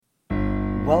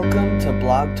Welcome to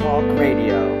Blog Talk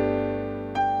Radio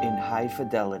in high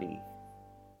fidelity.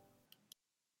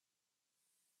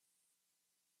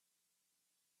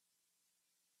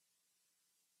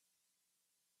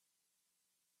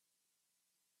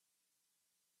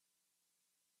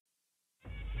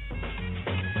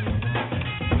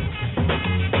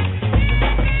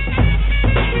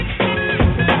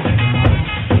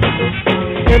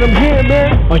 And I'm here,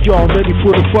 man. Are y'all ready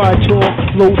for the fire talk?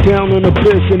 Low down on the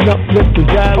biz and uplift the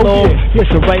dialogue. Oh, yeah. Yes,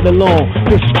 I right along.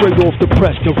 This is straight off the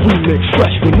press, the remix,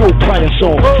 fresh with no prior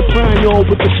song. Supplying y'all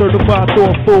with the certified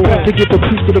thoughtful. To get the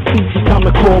piece to the piece, it's time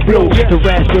to call blow. The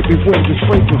raspberry wind is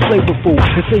fragrant, flavorful.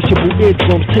 Insatiable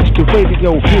eardrums, taste the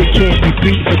radio. Here can't be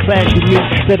beat, the class you meet.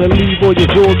 That'll leave all your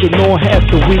doors and all half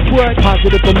the week.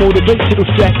 Positive and motivational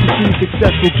strategy.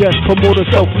 Successful guest, promoter,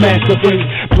 self-mastery.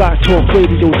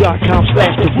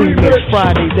 BlogTalkRadio.com/the remix.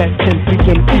 Fridays at 10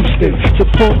 p.m. Eastern.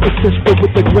 Support the sister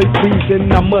with a great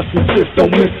reason. I must insist,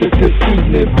 don't miss it this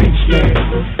evening. Peace, man.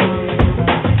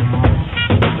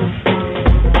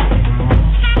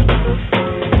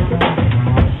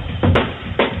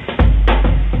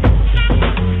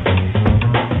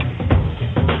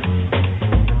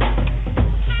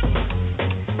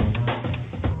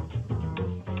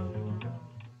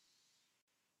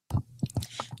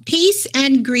 Peace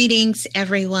and greetings,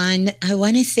 everyone. I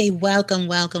want to say welcome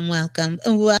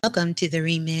to the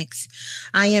remix.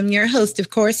 I am your host, of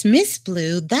course, Miss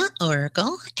Blue, the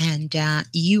Oracle, and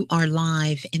you are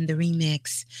live in the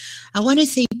remix. I want to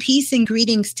say peace and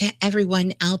greetings to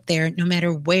everyone out there, no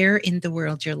matter where in the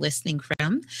world you're listening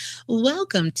from.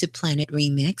 Welcome to Planet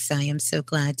Remix. I am so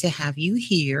glad to have you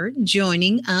here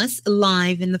joining us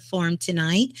live in the forum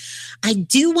tonight. I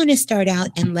do want to start out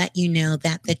and let you know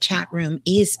that the chat room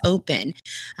is open.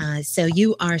 So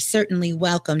you are certainly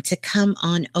welcome to come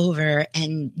on over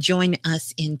and join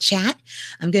us in chat.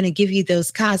 I'm going to give you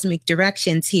those cosmic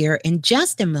directions here in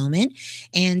just a moment.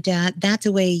 And that's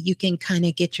a way you can kind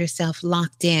of get yourself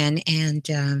locked in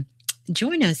and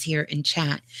join us here in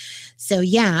chat. So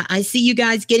yeah, I see you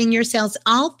guys getting yourselves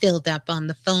all filled up on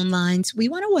the phone lines. We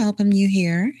want to welcome you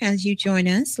here as you join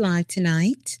us live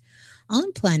tonight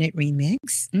on Planet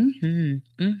Remix.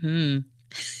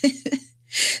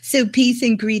 So peace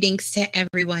and greetings to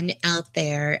everyone out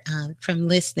there from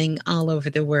listening all over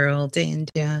the world.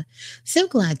 And so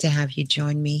glad to have you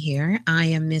join me here. I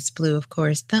am Miss Blue, of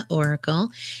course, the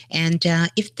Oracle. And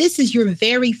if this is your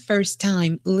very first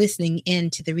time listening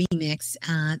in to the remix,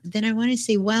 then I want to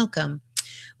say welcome.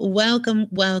 Welcome.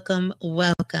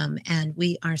 And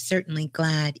we are certainly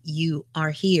glad you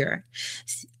are here.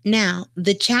 Now,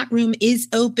 the chat room is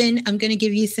open. I'm going to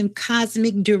give you some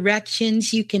cosmic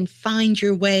directions. You can find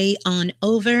your way on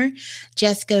over.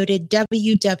 Just go to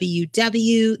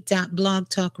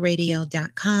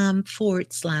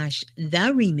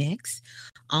www.blogtalkradio.com/the remix,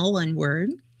 all one word.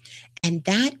 And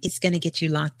that is going to get you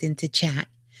locked into chat.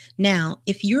 Now,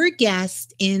 if you're a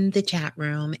guest in the chat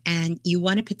room and you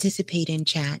want to participate in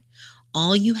chat,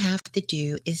 all you have to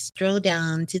do is scroll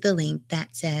down to the link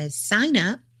that says sign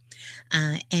up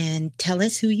and tell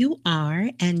us who you are.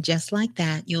 And just like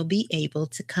that, you'll be able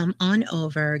to come on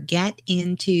over, get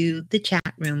into the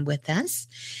chat room with us.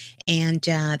 And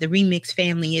the Remix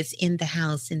family is in the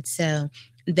house. And so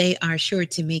they are sure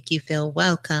to make you feel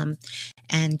welcome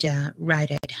and right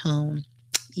at home.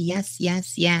 Yes.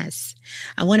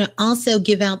 I want to also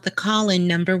give out the call-in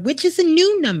number, which is a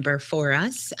new number for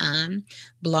us.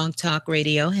 Blog Talk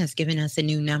Radio has given us a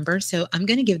new number. So I'm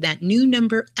going to give that new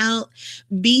number out.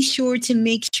 Be sure to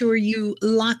make sure you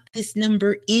lock this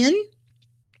number in.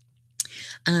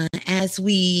 As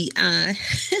we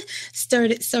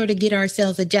sort of get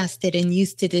ourselves adjusted and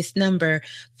used to this number,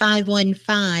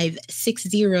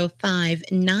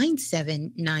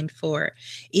 515-605-9794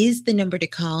 is the number to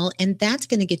call, and that's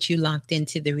going to get you locked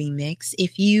into the remix.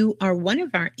 If you are one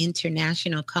of our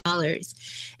international callers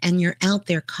and you're out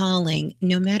there calling,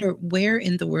 no matter where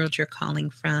in the world you're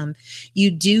calling from, you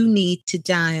do need to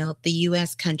dial the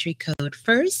U.S. country code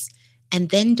first and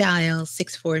then dial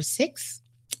 646.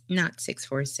 Not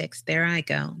 646. There I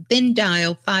go. Then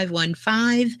dial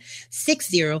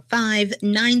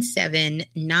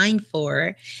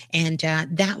 515-605-9794. And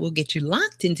that will get you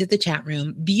locked into the chat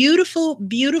room. Beautiful.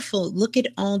 Look at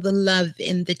all the love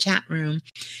in the chat room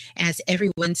as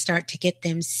everyone start to get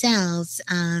themselves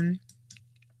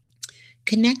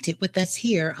connected with us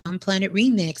here on Planet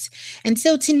Remix. And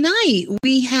so tonight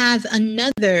we have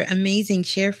another amazing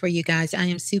share for you guys. I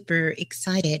am super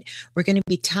excited. We're going to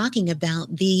be talking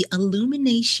about the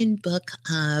Illumination book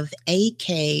of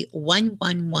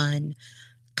AK-111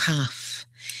 KAF.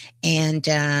 And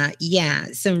yeah,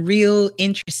 some real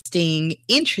interesting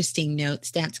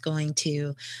notes that's going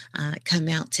to come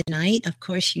out tonight. Of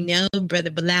course, you know, Brother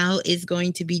Bilal is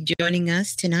going to be joining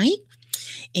us tonight.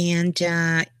 And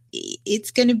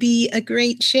it's going to be a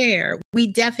great share. We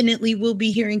definitely will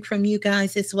be hearing from you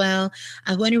guys as well.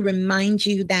 I want to remind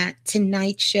you that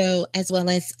tonight's show, as well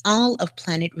as all of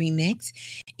Planet Remix,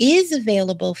 is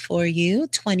available for you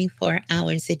 24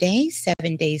 hours a day,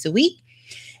 7 days a week.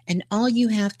 And all you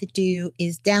have to do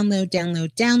is download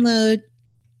the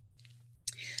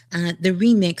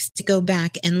remix to go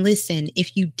back and listen.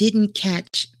 If you didn't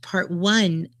catch part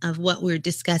 1 of what we're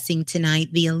discussing tonight,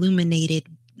 the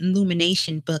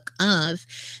Illumination book of,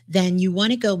 then you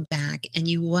want to go back and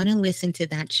you want to listen to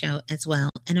that show as well.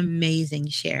 An amazing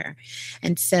share.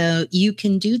 And so you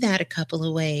can do that a couple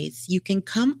of ways. You can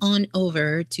come on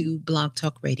over to Blog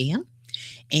Talk Radio.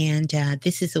 And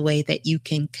this is a way that you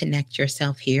can connect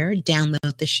yourself here,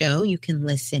 download the show, you can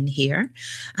listen here,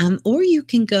 or you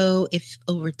can go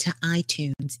over to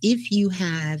iTunes. If you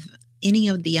have any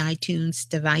of the iTunes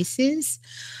devices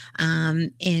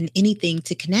and anything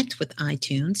to connect with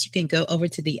iTunes, you can go over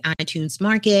to the iTunes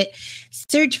market,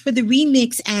 search for the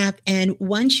Remix app, and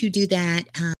once you do that,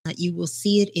 you will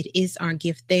see it. It is our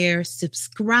gift there.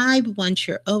 Subscribe once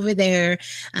you're over there.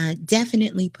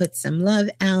 Definitely put some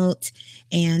love out,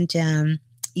 and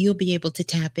you'll be able to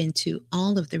tap into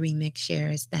all of the remix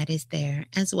shares that is there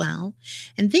as well.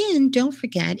 And then don't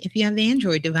forget, if you have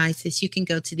Android devices, you can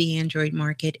go to the Android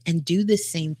market and do the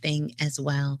same thing as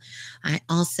well. I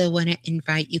also want to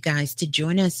invite you guys to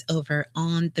join us over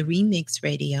on the Remix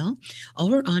Radio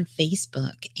over on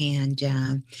Facebook.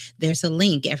 And there's a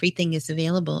link. Everything is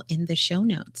available in the show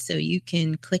notes. So you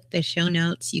can click the show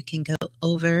notes. You can go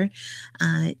over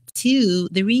to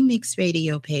the Remix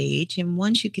Radio page. And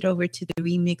once you get over to the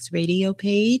Remix Radio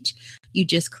page, you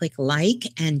just click like,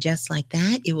 and just like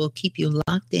that, it will keep you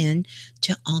locked in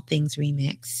to all things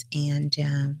Remix.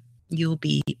 And you'll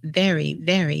be very,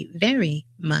 very, very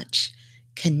much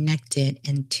connected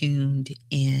and tuned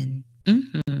in.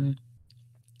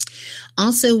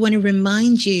 Also want to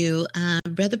remind you,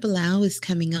 Brother Bilal is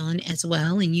coming on as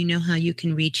well, and you know how you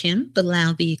can reach him,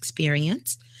 Bilal the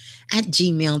Experience at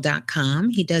gmail.com.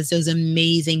 He does those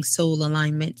amazing soul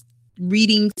alignment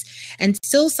readings and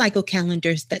soul cycle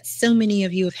calendars that so many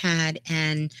of you have had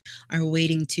and are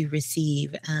waiting to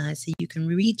receive. So you can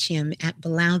reach him at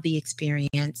Bilal the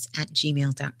Experience at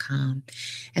gmail.com.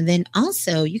 And then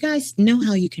also, you guys know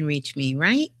how you can reach me,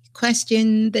 right?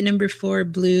 Question the number 4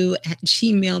 blue at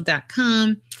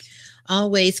gmail.com.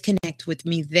 Always connect with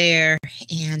me there,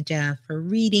 and for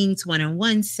readings,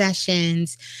 one-on-one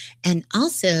sessions. And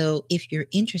also, if you're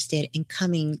interested in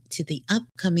coming to the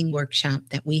upcoming workshop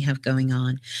that we have going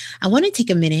on, I want to take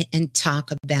a minute and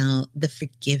talk about the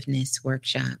forgiveness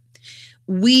workshop.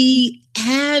 We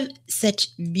have such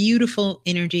beautiful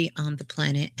energy on the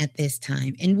planet at this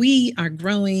time, and we are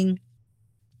growing.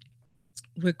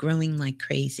 We're growing like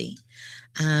crazy.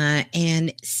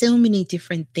 And so many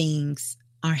different things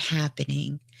are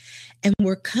happening. And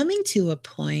we're coming to a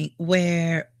point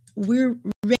where we're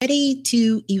ready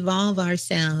to evolve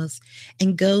ourselves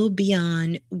and go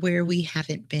beyond where we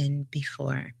haven't been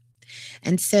before.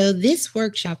 And so this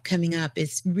workshop coming up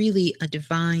is really a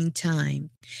divine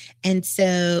time. And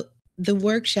so the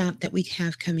workshop that we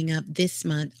have coming up this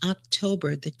month,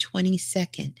 October the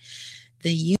 22nd,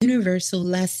 the universal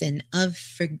lesson of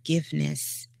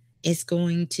forgiveness is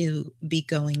going to be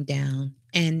going down.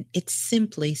 And it's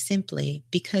simply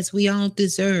because we all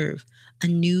deserve a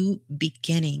new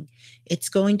beginning. It's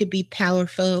going to be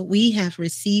powerful. We have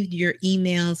received your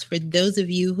emails for those of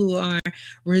you who are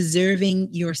reserving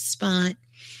your spot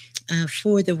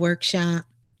for the workshop.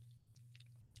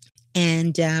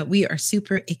 And we are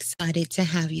super excited to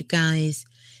have you guys,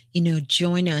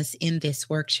 join us in this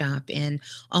workshop. And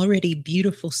already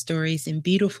beautiful stories and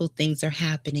beautiful things are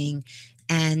happening.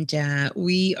 And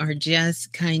we are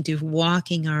just kind of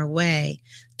walking our way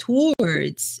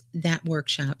towards that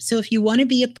workshop. So if you want to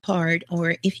be a part,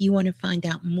 or if you want to find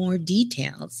out more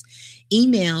details,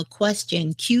 email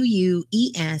question, question,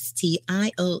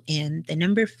 the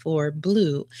number 4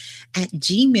 blue at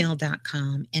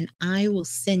gmail.com. And I will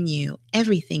send you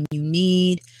everything you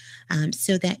need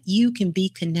so that you can be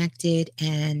connected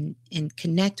and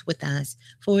connect with us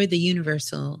for the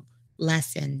universal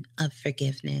lesson of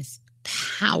forgiveness.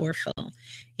 Powerful.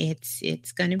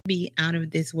 It's going to be out of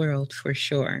this world for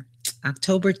sure.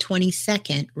 October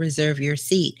 22nd, reserve your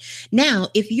seat. Now,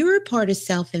 if you're a part of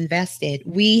Self-Invested,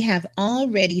 we have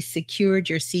already secured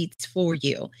your seats for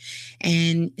you.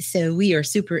 And so we are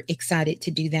super excited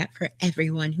to do that for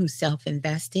everyone who's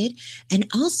self-invested and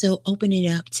also open it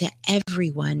up to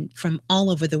everyone from all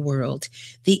over the world.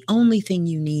 The only thing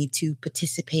you need to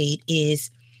participate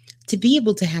is to be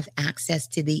able to have access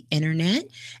to the internet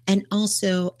and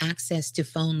also access to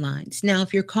phone lines. Now,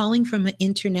 if you're calling from an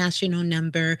international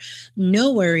number,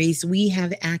 no worries. We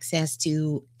have access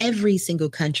to every single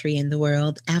country in the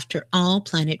world. After all,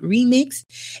 Planet Remix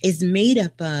is made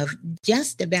up of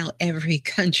just about every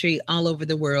country all over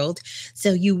the world.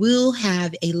 So you will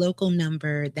have a local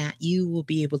number that you will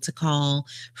be able to call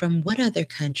from what other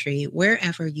country,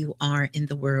 wherever you are in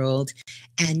the world,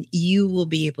 and you will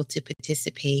be able to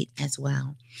participate as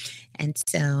well. And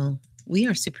so we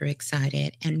are super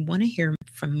excited and want to hear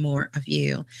from more of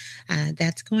you.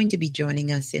 That's going to be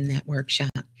joining us in that workshop.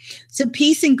 So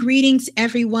peace and greetings,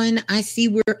 everyone. I see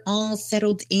we're all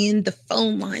settled in. The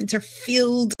phone lines are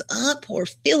filled up or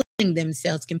filling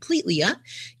themselves completely up.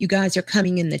 You guys are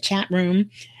coming in the chat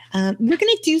room. We're going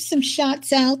to do some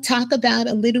shots out, talk about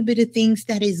a little bit of things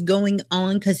that is going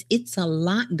on because it's a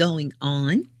lot going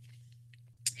on.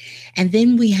 And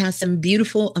then we have some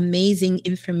beautiful, amazing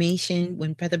information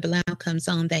when Brother Bilal comes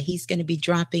on that he's going to be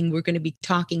dropping. We're going to be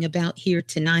talking about here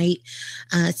tonight.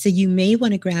 So you may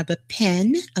want to grab a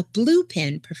pen, a blue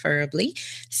pen preferably,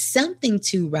 something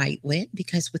to write with,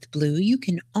 because with blue, you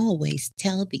can always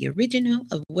tell the original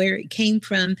of where it came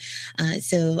from.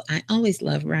 So I always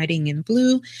love writing in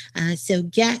blue. So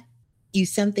get you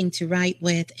something to write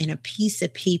with and a piece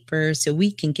of paper so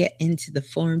we can get into the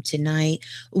forum tonight.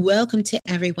 Welcome to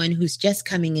everyone who's just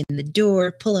coming in the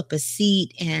door. Pull up a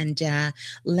seat and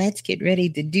let's get ready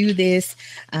to do this.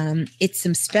 It's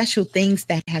some special things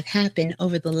that have happened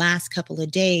over the last couple of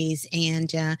days.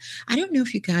 And I don't know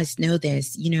if you guys know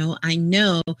this. You know, I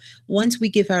know once we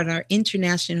give out our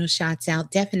international shots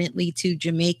out, definitely to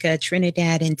Jamaica,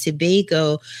 Trinidad, and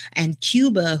Tobago, and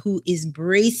Cuba, who is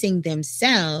bracing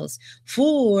themselves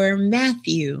for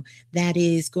Matthew, that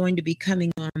is going to be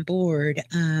coming on board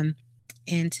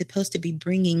and supposed to be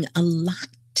bringing a lot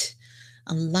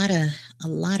of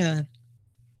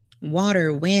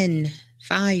water, wind,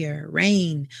 fire,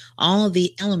 rain, all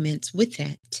the elements with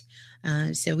it.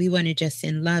 So we want to just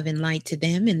send love and light to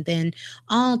them. And then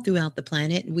all throughout the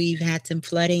planet, we've had some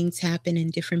floodings happen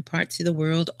in different parts of the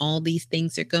world. All these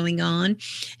things are going on.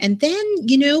 And then,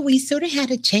 you know, we sort of had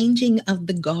a changing of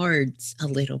the guards a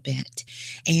little bit.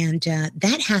 And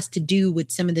that has to do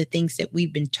with some of the things that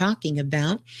we've been talking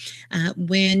about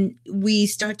when we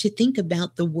start to think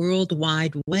about the World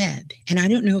Wide Web. And I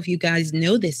don't know if you guys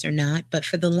know this or not, but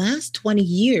for the last 20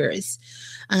 years,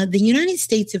 the United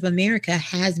States of America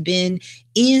has been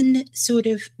in sort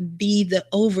of be the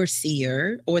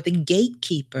overseer or the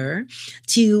gatekeeper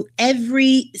to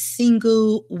every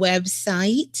single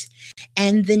website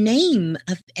and the name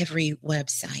of every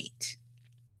website.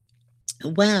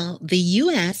 Well, the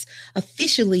U.S.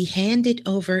 officially handed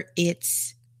over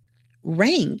its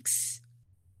ranks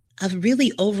of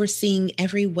really overseeing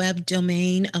every web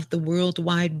domain of the World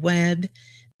Wide Web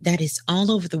that is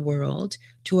all over the world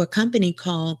to a company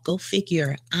called, go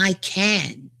figure,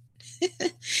 ICANN.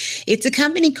 It's a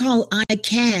company called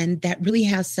ICANN that really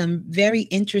has some very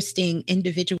interesting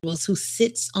individuals who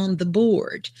sits on the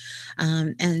board.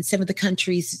 And some of the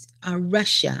countries are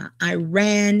Russia,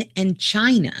 Iran, and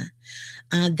China.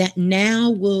 That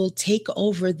now will take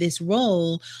over this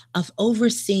role of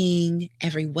overseeing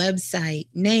every website,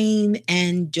 name,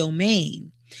 and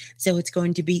domain. So it's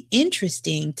going to be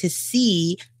interesting to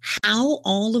see how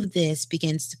all of this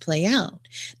begins to play out.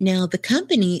 Now, the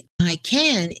company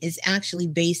ICANN is actually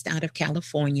based out of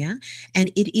California, and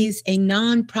it is a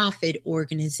nonprofit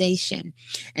organization.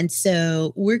 And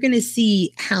so we're going to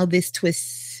see how this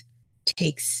twist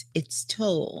takes its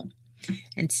toll.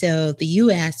 And so the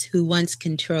U.S., who once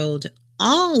controlled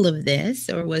all of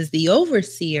this or was the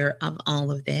overseer of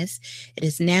all of this, it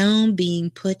is now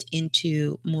being put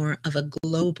into more of a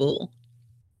global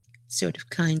sort of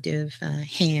kind of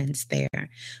hands there,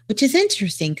 which is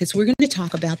interesting because we're going to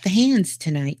talk about the hands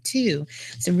tonight too.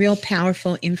 Some real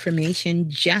powerful information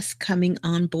just coming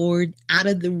on board out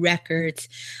of the records.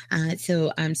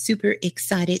 So I'm super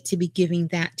excited to be giving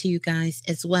that to you guys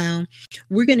as well.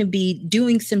 We're going to be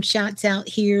doing some shots out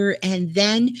here, and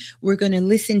then we're going to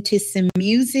listen to some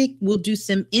music. We'll do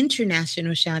some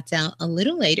international shots out a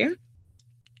little later.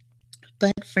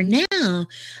 But for now,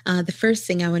 the first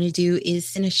thing I want to do is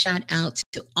send a shout out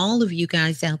to all of you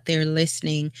guys out there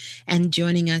listening and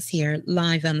joining us here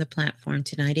live on the platform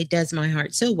tonight. It does my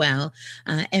heart so well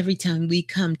every time we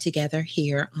come together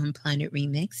here on Planet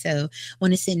Remix. So I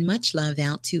want to send much love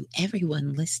out to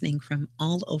everyone listening from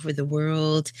all over the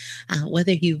world.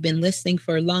 Whether you've been listening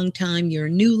for a long time, you're a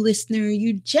new listener,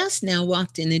 you just now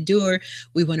walked in the door,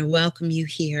 we want to welcome you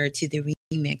here to the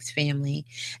Remix family.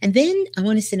 And then I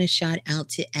want to send a shout out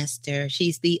to Esther.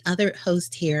 She's the other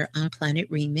host here on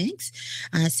Planet Remix.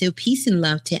 So peace and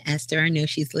love to Esther. I know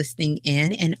she's listening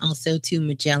in, and also to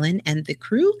Magellan and the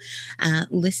crew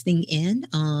listening in.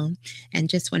 And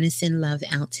just want to send love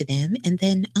out to them. And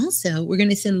then also we're going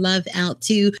to send love out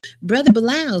to Brother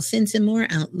Bilal. Send some more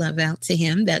love out to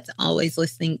him. That's always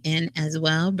listening in as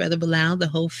well. Brother Bilal, the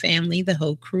whole family, the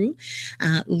whole crew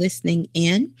listening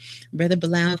in. Brother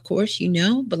Bilal, of course, you know,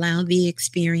 Bilal the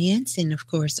Experience, and of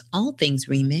course, all things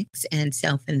Remix and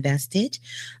Self-Invested,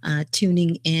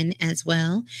 tuning in as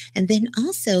well. And then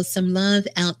also some love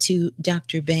out to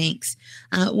Dr. Banks.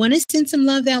 Want to send some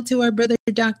love out to our brother,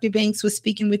 Dr. Banks. Was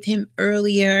speaking with him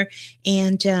earlier,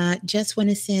 and just want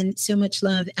to send so much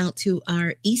love out to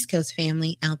our East Coast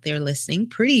family out there listening.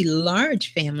 Pretty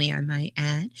large family, I might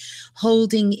add,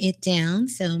 holding it down.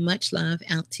 So much love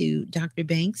out to Dr.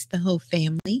 Banks, the whole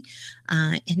family,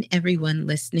 and everyone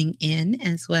listening in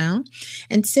as well.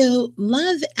 And so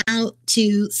love out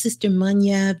to Sister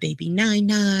Munya, Baby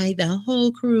Nai, the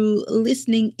whole crew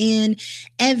listening in.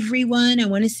 Everyone, I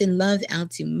want to send love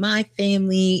out to my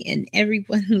family and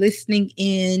everyone listening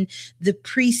in, the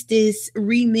Priestess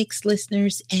Remix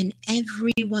listeners, and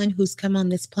everyone who's come on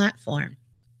this platform,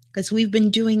 because we've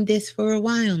been doing this for a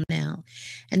while now.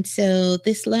 And so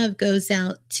this love goes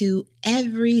out to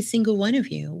every single one of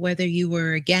you, whether you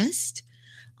were a guest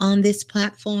on this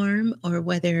platform or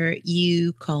whether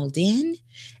you called in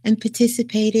and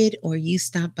participated or you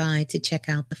stopped by to check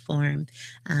out the forum.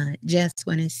 Just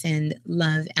want to send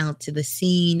love out to the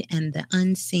seen and the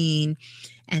unseen,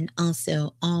 and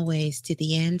also always to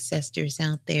the ancestors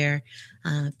out there.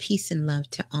 Peace and love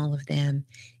to all of them.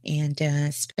 And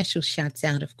special shouts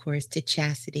out, of course, to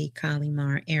Chastity,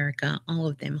 Kalimar, Erica, all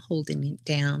of them holding it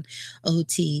down.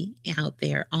 OT out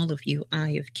there, all of you,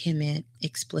 Eye of Kemet,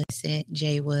 Explicit,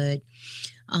 J Wood,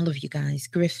 all of you guys,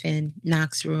 Griffin,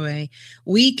 Knox Roy.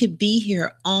 We could be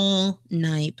here all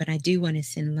night, but I do want to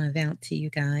send love out to you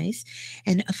guys.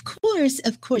 And of course,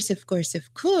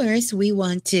 we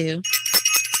want to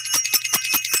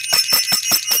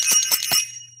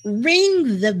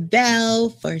ring the bell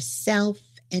for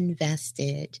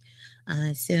Self-Invested.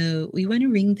 So we want to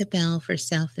ring the bell for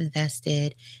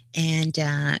Self-Invested and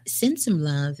send some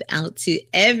love out to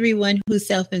everyone who's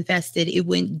self-invested. It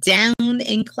went down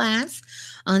in class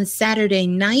on Saturday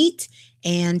night,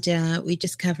 and we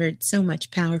just covered so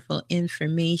much powerful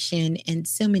information and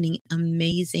so many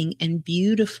amazing and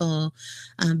beautiful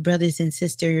brothers and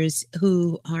sisters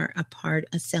who are a part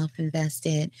of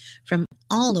Self-Invested from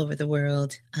all over the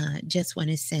world. Just want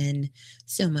to send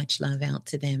so much love out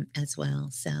to them as well.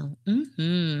 So,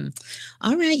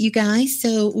 all right, you guys.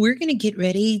 So we're going to get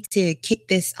ready to kick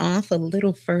this off a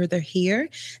little further here.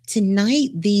 Tonight,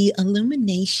 the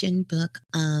Illumination book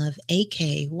of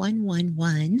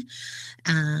AK-111,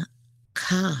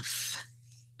 KAF.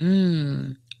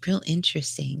 Real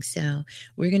interesting. So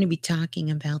we're going to be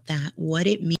talking about that, what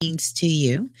it means to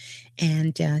you,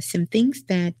 and some things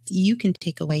that you can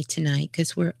take away tonight,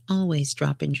 because we're always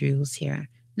dropping jewels here,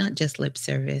 not just lip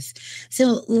service.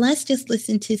 So let's just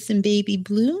listen to some Baby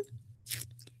Blue.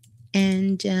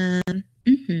 And yeah.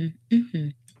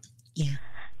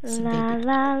 La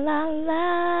la la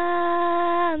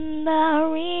la, the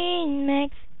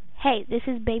remix. Hey, this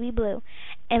is Baby Blue.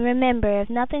 And remember, if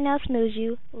nothing else moves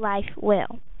you, life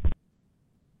will.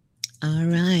 All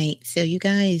right. So you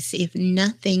guys, if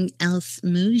nothing else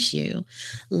moves you,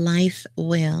 life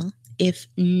will. If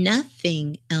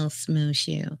nothing else moves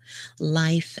you,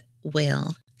 life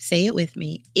will. Say it with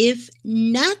me. If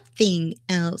nothing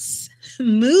else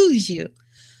moves you,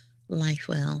 life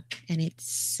will. And it's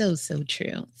so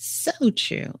true. So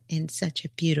true in such a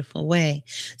beautiful way.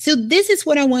 So this is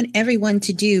what I want everyone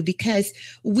to do, because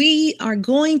we are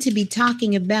going to be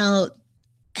talking about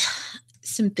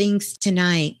some things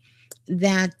tonight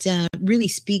that really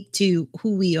speak to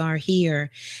who we are here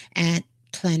at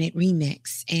Planet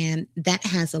Remix. And that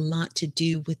has a lot to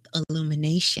do with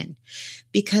illumination,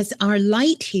 because our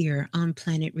light here on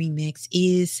Planet Remix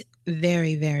is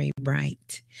very, very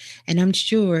bright. And I'm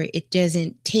sure it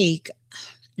doesn't take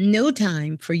no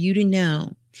time for you to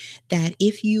know that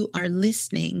if you are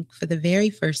listening for the very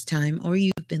first time or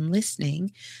you've been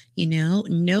listening,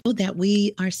 know that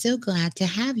we are so glad to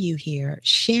have you here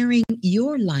sharing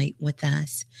your light with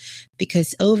us,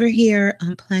 because over here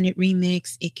on Planet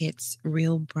Remix, it gets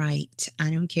real bright. I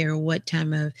don't care what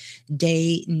time of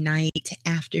day, night,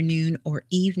 afternoon, or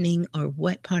evening, or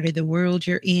what part of the world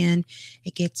you're in,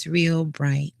 it gets real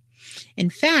bright. In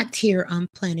fact, here on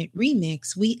Planet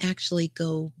Remix, we actually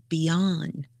go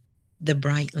beyond the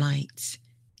bright lights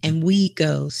and we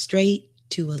go straight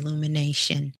to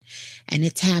illumination. And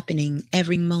it's happening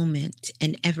every moment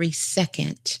and every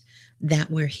second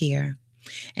that we're here.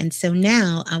 And so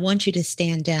now I want you to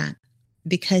stand up,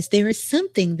 because there is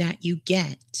something that you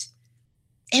get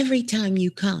every time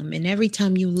you come and every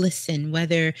time you listen,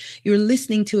 whether you're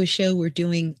listening to a show we're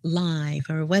doing live,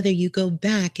 or whether you go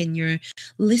back and you're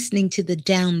listening to the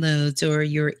downloads, or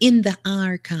you're in the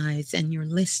archives and you're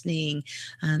listening.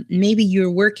 Maybe you're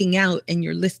working out and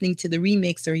you're listening to the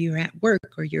remix, or you're at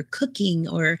work, or you're cooking,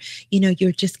 or,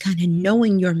 you're just kind of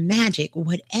knowing your magic.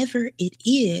 Whatever it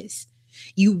is,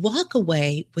 you walk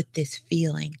away with this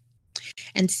feeling.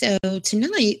 And so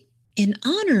tonight, in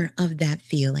honor of that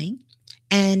feeling,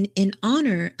 and in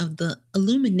honor of the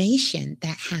illumination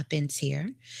that happens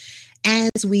here,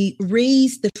 as we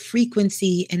raise the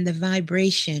frequency and the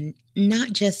vibration,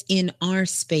 not just in our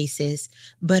spaces,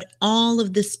 but all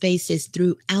of the spaces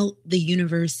throughout the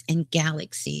universe and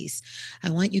galaxies, I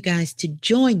want you guys to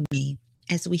join me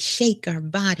as we shake our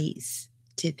bodies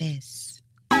to this.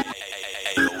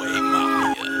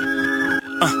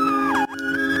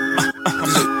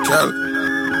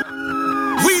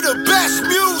 We the best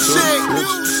music.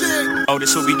 Oh,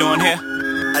 this what we doing here?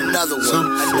 Another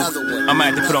one. I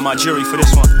might have to put on my jury for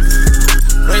this one.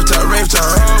 Rave talk, oh,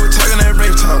 we talking that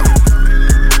rave talk.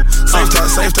 Safe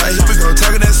talk, here we go,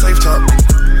 talking that safe talk.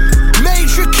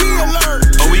 Major key alert.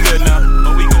 Oh, we good now.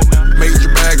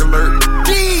 Major bag alert.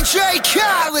 DJ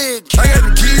Khaled. I got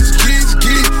them keys.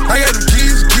 I got them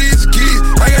keys.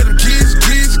 I got them keys.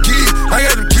 I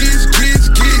got them keys.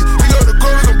 We go to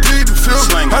court, we gon' plead the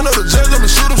film. I know the judge,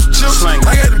 I'ma shoot him some chips. I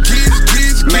got them keys.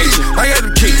 Major. I got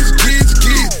them keys.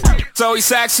 So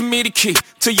he's asking me the key.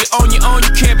 Till you own your own,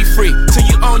 you can't be free. Till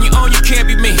you own your own, you can't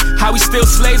be me. How we still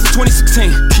slaves in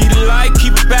 2016. Keep the light,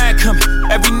 keep it bag coming.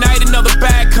 Every night another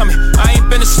bag coming. I ain't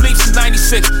been asleep since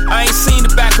 96. I ain't seen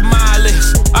the back of my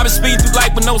eyelids. I've been speeding through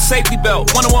life with no safety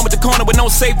belt. 101 with the corner with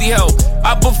no safety help.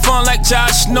 I put fun like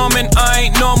Josh Norman. I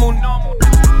ain't normal.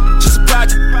 Just a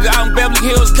project out in Beverly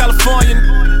Hills, California.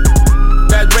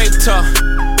 That rape talk,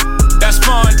 that's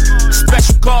fun.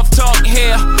 Special golf talk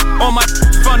here. On my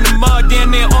from the mud,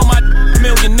 down there, all my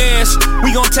millionaires.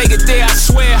 We gon' take it there, I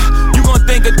swear. You gon'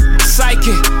 think a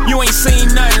psychic. You ain't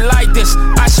seen nothing like this.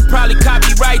 I should probably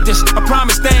copyright this. I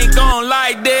promise they ain't gon'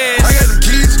 like this. I got them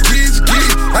keys.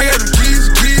 I got them keys.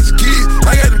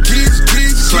 I got them keys.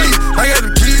 I got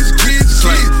them keys.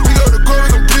 We go to court,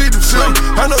 we gon' plead the film.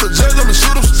 I know the judge, I'ma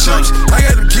shoot him some chips. I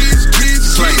got them keys.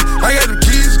 I got them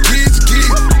keys.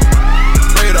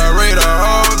 Radar,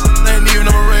 oh, ain't even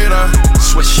on my radar.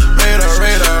 Swish. Radar,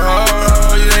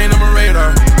 oh, you ain't on my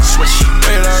radar. Swish.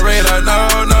 Radar, no,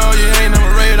 you ain't on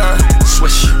my radar.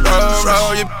 Swish.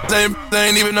 Oh, you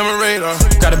ain't even on my radar.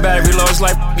 Got a battery low, it's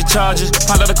like your charges.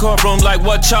 Pop out the courtroom like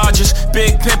what charges?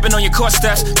 Big pimpin' on your court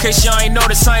steps. Case y'all ain't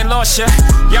noticed, I ain't lost yet.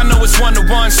 Y'all know it's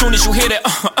 1-to-1 soon as you hit it.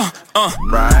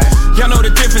 Right. Y'all know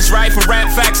the difference, right? From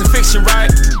rap, facts, and fiction,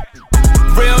 right?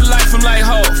 Real life, I'm like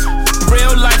hoes.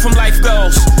 Real life, I'm life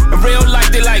goals. In real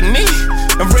life, they like me.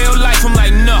 In real life, I'm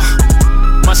like, no.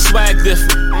 My swag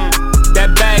different.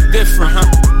 That bag different,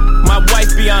 My wife,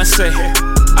 Beyonce.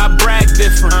 I brag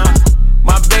different,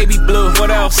 My baby blue.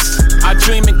 What else? I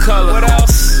dream in color. What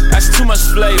else? That's too much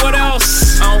flavor. What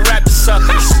else? I don't rap the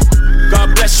suckers.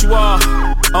 God bless you all.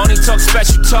 I only talk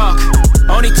special talk.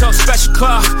 I only talk special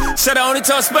clock. Said I only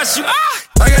talk special.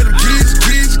 I got them keys.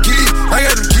 I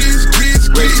got them keys.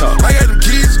 I got them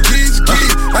keys.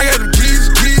 I got them keys.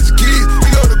 We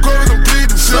go to court, we gon' plead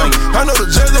the film. I know the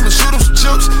judge, I'ma shoot him some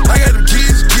chips. I got them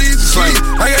keys.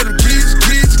 I got them keys.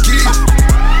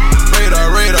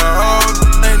 Radar,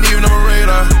 oh, ain't even on my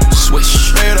radar.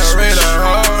 Swish. Radar,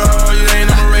 oh, you ain't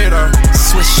on my radar.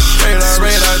 Swish.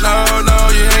 Radar, no,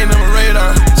 you ain't on my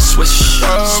radar. Swish.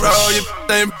 Oh, you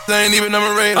ain't even on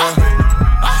my radar.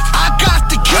 I got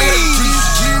the keys.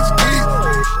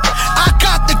 I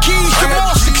got the keys to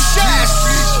more success.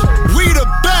 We the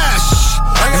best.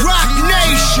 Rock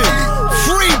Nation.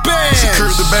 Free bands.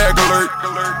 Secure the bag alert.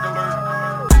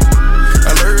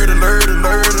 Alert.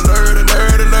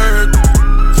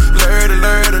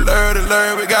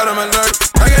 We got them alert.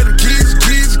 I got them keys.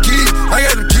 I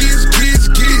got them keys.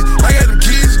 I got them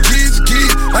keys.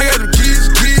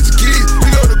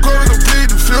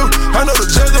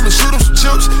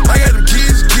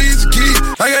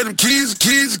 got them keys,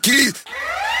 keys, keys.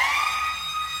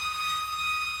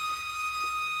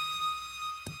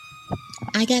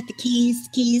 I got the keys,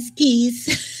 keys,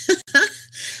 keys.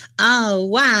 Oh,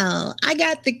 wow. I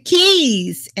got the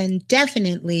keys. And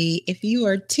definitely, if you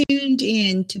are tuned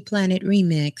in to Planet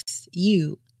Remix,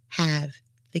 you have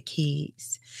the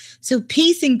keys. So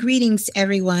peace and greetings,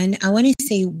 everyone. I want to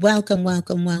say welcome,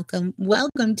 welcome, welcome,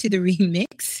 welcome to the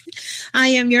remix. I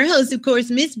am your host, of course,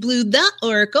 Miss Blue, the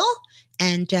Oracle,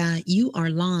 and you are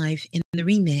live in the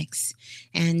remix.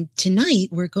 And tonight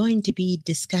we're going to be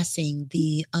discussing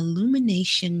the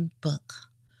Illumination book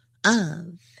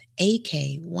of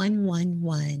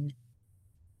AK-111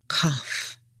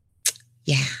 KAF.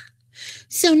 Yeah.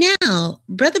 So now,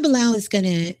 Brother Bilal is going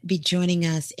to be joining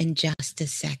us in just a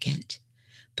second.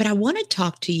 But I want to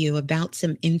talk to you about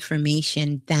some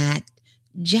information that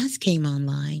just came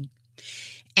online.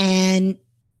 And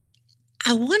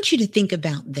I want you to think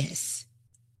about this.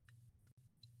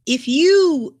 If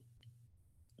you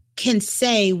can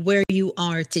say where you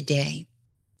are today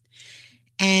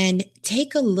and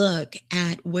take a look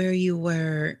at where you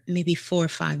were maybe 4 or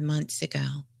 5 months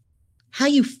ago, how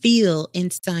you feel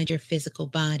inside your physical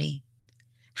body,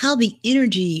 how the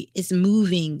energy is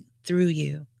moving through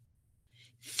you,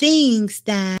 things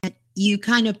that you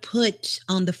kind of put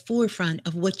on the forefront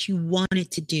of what you wanted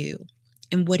to do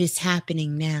and what is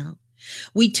happening now.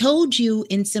 We told you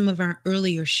in some of our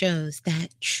earlier shows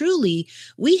that truly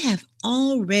we have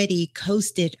already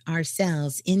coasted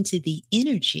ourselves into the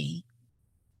energy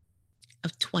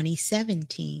of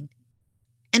 2017.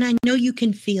 And I know you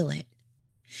can feel it.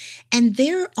 And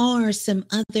there are some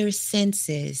other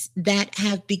senses that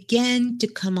have begun to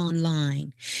come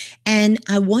online. And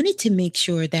I wanted to make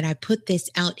sure that I put this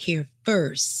out here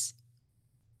first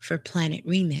for Planet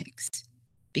Remix,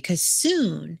 because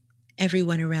soon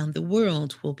everyone around the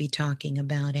world will be talking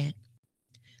about it.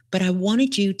 But I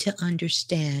wanted you to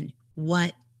understand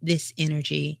what this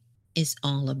energy is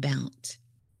all about.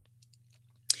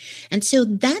 And so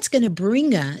that's going to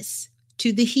bring us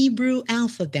to the Hebrew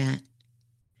alphabet,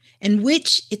 in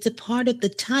which it's a part of the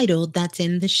title that's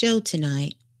in the show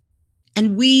tonight.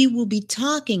 And we will be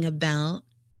talking about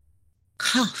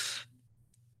KAF.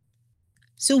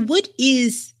 So what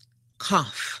is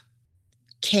KAF?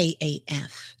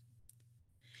 KAF.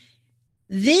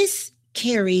 This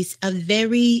carries a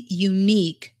very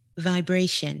unique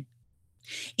vibration.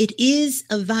 It is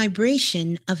a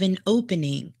vibration of an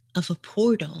opening, of a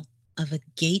portal, of a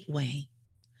gateway.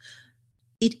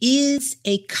 It is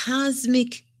a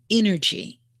cosmic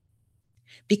energy,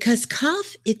 because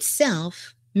KAF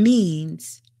itself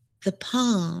means the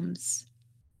palms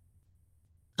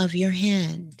of your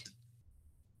hand.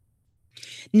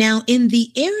 Now, in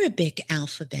the Arabic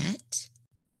alphabet,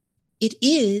 it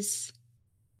is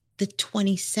the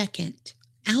 22nd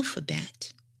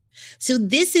alphabet. So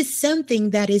this is something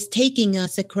that is taking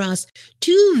us across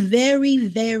two very,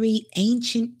 very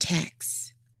ancient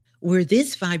texts where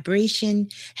this vibration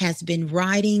has been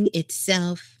writing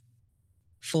itself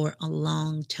for a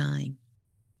long time.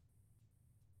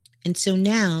 And so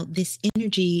now this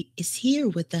energy is here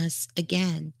with us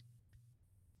again.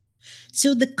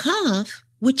 So the KAF,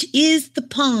 which is the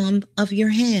palm of your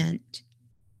hand,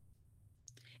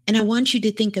 and I want you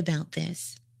to think about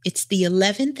this. It's the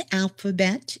 11th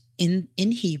alphabet in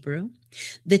Hebrew,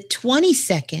 the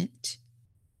 22nd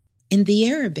in the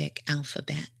Arabic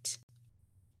alphabet.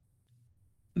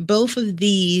 Both of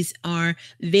these are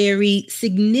very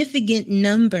significant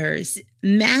numbers,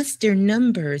 master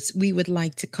numbers, we would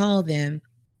like to call them,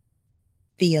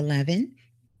 the 11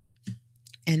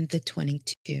 and the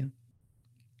 22.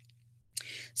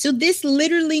 So this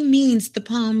literally means the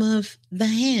palm of the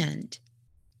hand.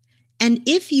 And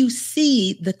if you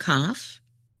see the KAF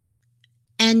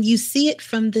and you see it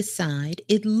from the side,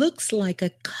 it looks like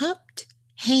a cupped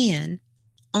hand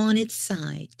on its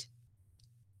side.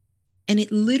 And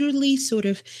it literally sort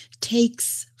of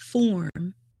takes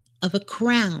form of a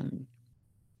crown.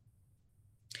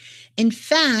 In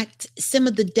fact, some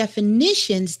of the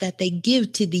definitions that they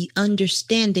give to the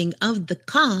understanding of the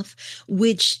KAF,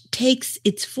 which takes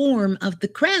its form of the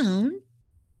crown,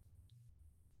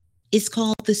 is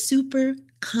called the super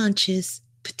conscious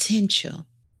potential.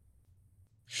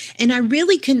 And I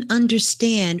really can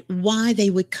understand why they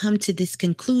would come to this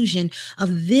conclusion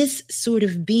of this sort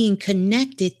of being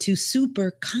connected to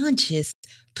super conscious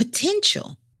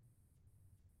potential.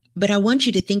 But I want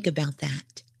you to think about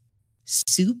that.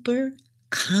 Super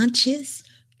conscious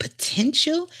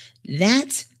potential,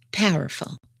 that's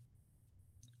powerful.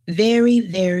 Very,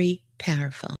 very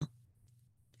powerful.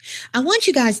 I want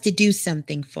you guys to do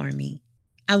something for me.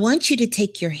 I want you to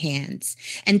take your hands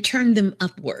and turn them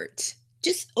upward.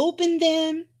 Just open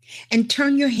them and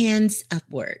turn your hands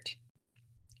upward.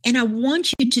 And I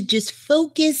want you to just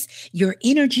focus your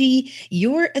energy,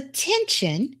 your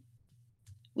attention.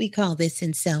 We call this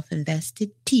in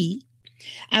self-invested T.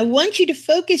 I want you to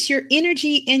focus your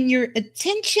energy and your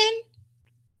attention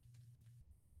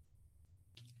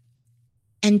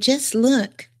and just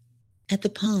look at the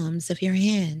palms of your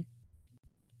hand.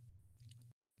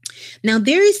 Now,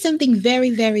 there is something very,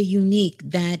 very unique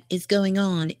that is going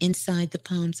on inside the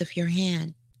palms of your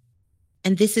hand.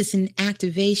 And this is an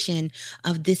activation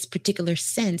of this particular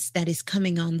sense that is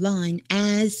coming online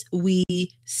as we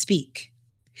speak.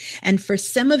 And for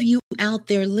some of you out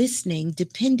there listening,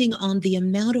 depending on the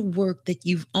amount of work that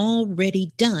you've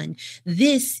already done,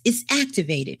 this is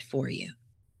activated for you.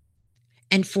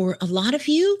 And for a lot of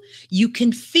you, you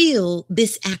can feel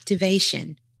this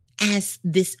activation as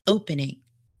this opening.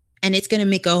 And it's going to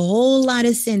make a whole lot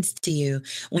of sense to you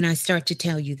when I start to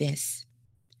tell you this.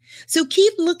 So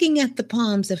keep looking at the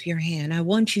palms of your hand. I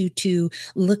want you to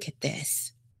look at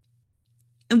this.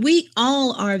 And we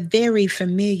all are very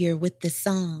familiar with the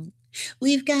song.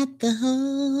 We've got the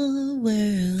whole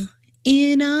world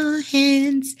in our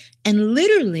hands. And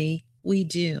literally, we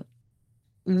do.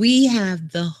 We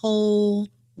have the whole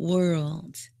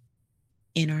world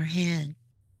in our hand.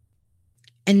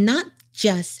 And not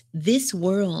just this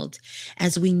world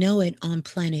as we know it on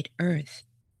planet Earth.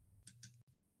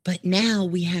 But now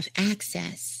we have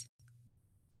access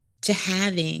to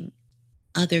having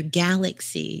other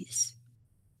galaxies,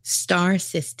 star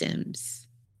systems,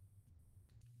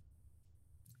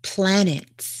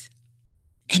 planets,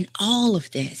 and all of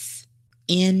this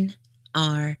in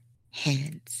our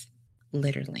hands,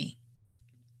 literally.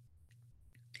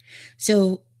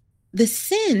 So the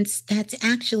sense that's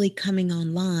actually coming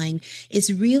online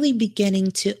is really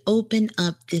beginning to open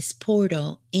up this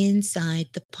portal inside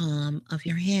the palm of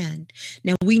your hand.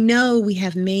 Now, we know we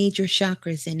have major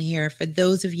chakras in here for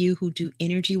those of you who do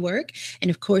energy work.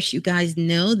 And of course, you guys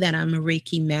know that I'm a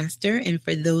Reiki master. And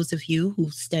for those of you who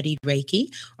studied Reiki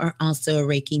are also a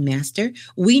Reiki master,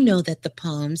 we know that the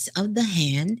palms of the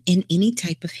hand in any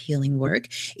type of healing work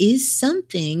is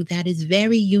something that is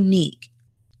very unique.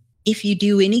 If you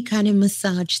do any kind of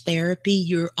massage therapy,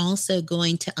 you're also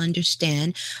going to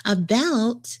understand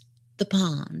about the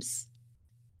palms.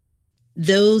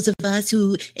 Those of us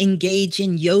who engage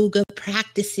in yoga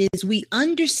practices, we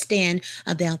understand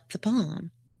about the palm.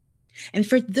 And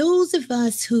for those of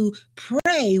us who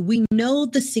pray, we know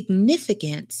the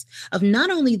significance of not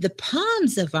only the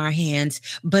palms of our hands,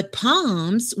 but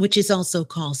palms, which is also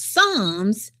called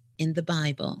Psalms in the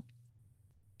Bible.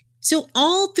 So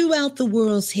all throughout the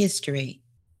world's history,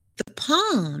 the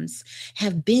palms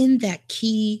have been that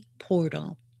key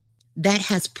portal that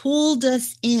has pulled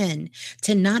us in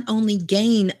to not only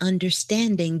gain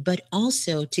understanding, but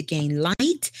also to gain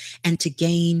light and to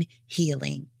gain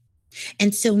healing.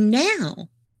 And so now,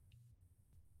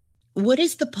 what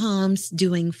is the palms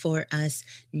doing for us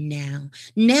now?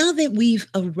 Now that we've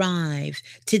arrived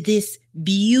to this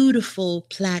beautiful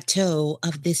plateau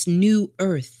of this new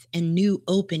earth and new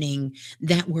opening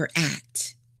that we're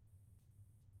at,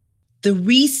 the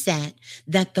reset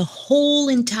that the whole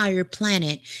entire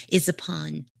planet is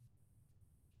upon.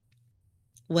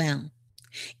 Well,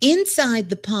 inside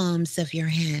the palms of your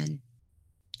hand,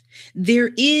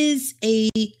 there is a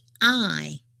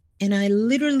eye. And I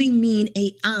literally mean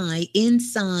an eye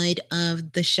inside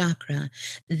of the chakra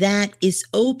that is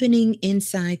opening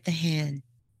inside the hand.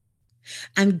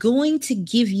 I'm going to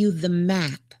give you the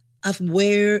map of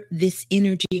where this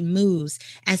energy moves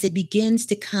as it begins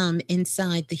to come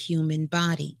inside the human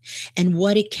body and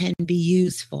what it can be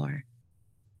used for.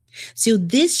 So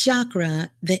this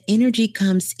chakra, the energy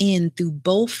comes in through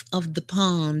both of the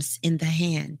palms in the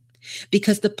hand.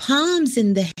 Because the palms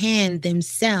in the hand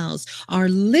themselves are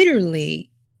literally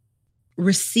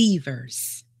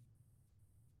receivers.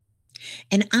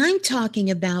 And I'm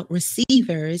talking about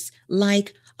receivers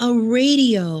like a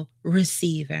radio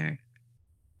receiver.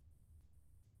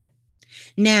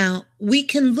 Now, we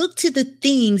can look to the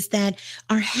things that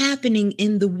are happening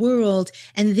in the world,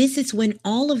 and this is when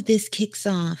all of this kicks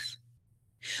off.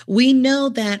 We know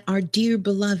that our dear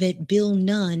beloved Bill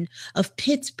Nunn of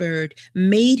Pittsburgh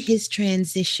made his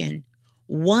transition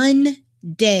one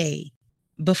day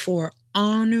before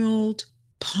Arnold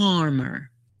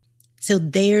Palmer. So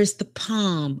there's the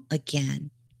palm again,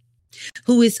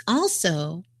 who is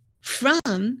also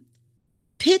from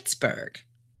Pittsburgh,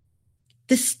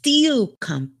 the steel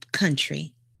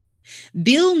country.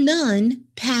 Bill Nunn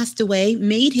passed away,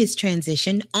 made his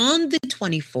transition on the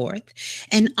 24th,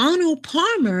 and Arnold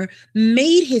Palmer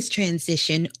made his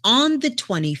transition on the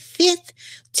 25th.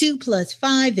 2 plus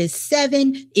 5 is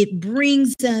 7. It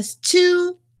brings us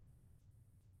to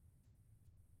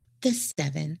the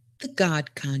 7, the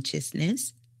God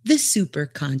consciousness, the super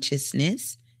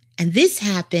consciousness. And this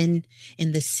happened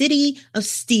in the city of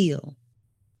Steel,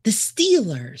 the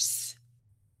Steelers.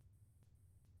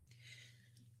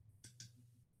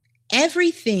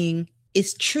 Everything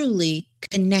is truly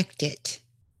connected,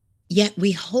 yet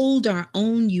we hold our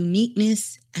own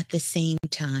uniqueness at the same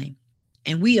time.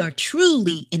 And we are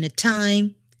truly in a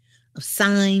time of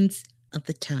signs of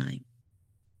the time.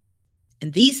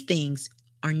 And these things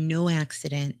are no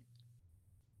accident.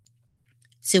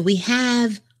 So we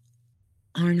have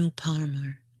Arnold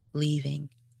Palmer leaving,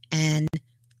 and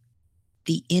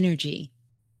the energy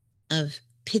of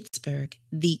Pittsburgh,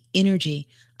 the energy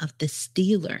of the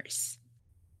Steelers.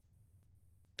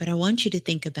 But I want you to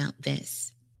think about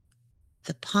this.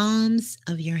 The palms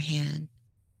of your hand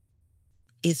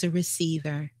is a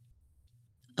receiver,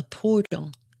 a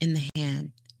portal in the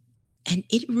hand, and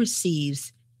it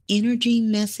receives energy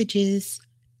messages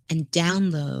and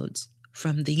downloads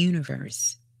from the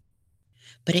universe.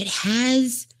 But it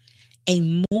has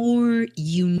a more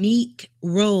unique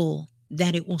role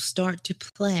that it will start to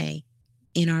play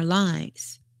in our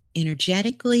lives,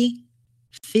 energetically,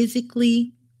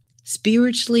 physically,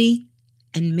 spiritually,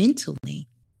 and mentally,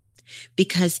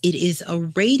 because it is a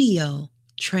radio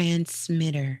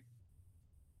transmitter.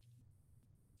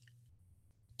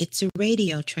 It's a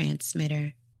radio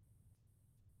transmitter.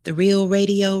 The real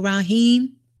radio,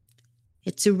 Raheem,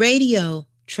 it's a radio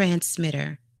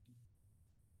transmitter.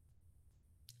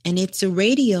 And it's a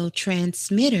radio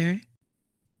transmitter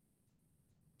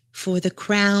for the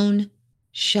crown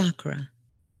chakra.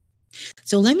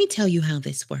 So let me tell you how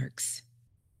this works.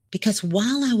 Because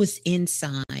while I was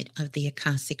inside of the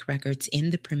Akashic records in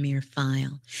the Premier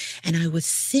file, and I was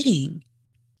sitting,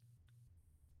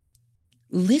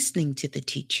 listening to the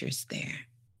teachers there,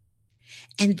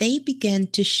 and they began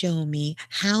to show me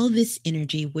how this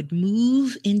energy would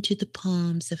move into the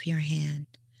palms of your hand,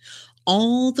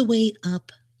 all the way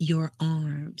up your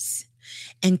arms,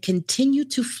 and continue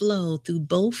to flow through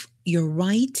both your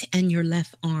right and your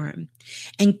left arm,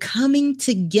 and coming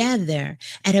together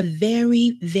at a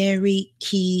very, very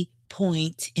key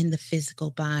point in the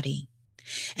physical body.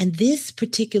 And this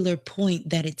particular point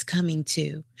that it's coming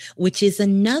to, which is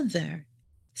another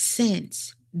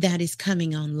sense that is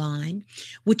coming online,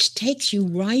 which takes you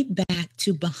right back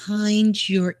to behind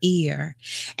your ear.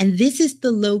 And this is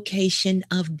the location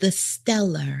of the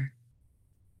stellar.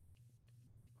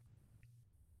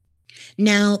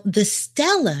 Now, the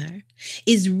stellar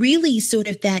is really sort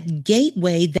of that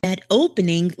gateway, that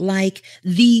opening, like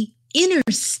the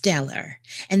interstellar.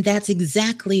 And that's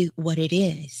exactly what it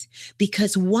is.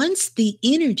 Because once the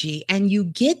energy, and you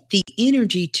get the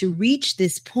energy to reach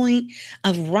this point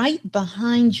of right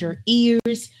behind your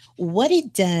ears, what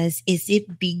it does is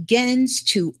it begins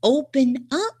to open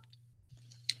up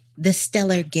the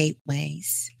stellar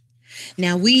gateways.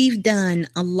 Now, we've done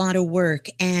a lot of work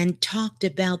and talked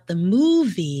about the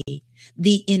movie,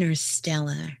 The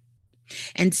Interstellar.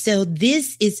 And so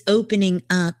this is opening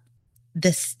up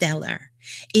the stellar.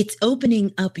 It's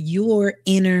opening up your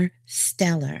inner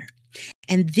stellar.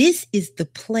 And this is the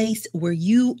place where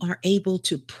you are able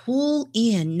to pull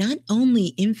in not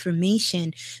only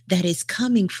information that is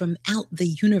coming from out the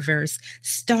universe,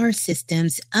 star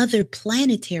systems, other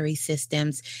planetary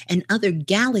systems, and other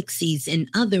galaxies and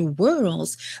other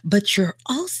worlds, but you're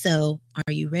also,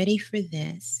 are you ready for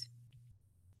this?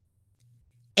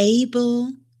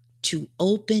 Able to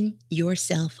open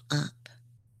yourself up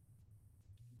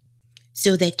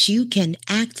so that you can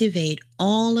activate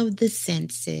all of the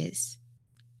senses,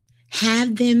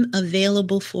 have them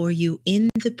available for you in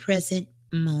the present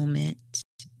moment,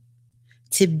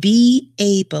 to be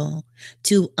able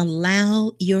to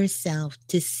allow yourself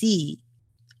to see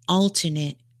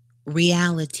alternate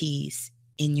realities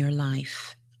in your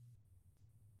life.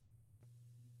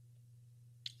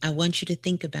 I want you to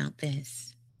think about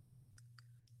this.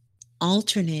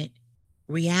 Alternate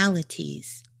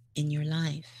realities in your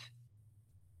life.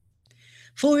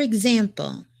 For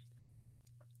example,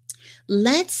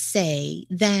 let's say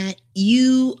that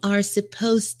you are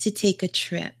supposed to take a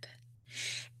trip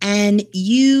and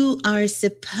you are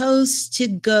supposed to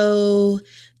go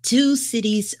 2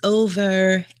 cities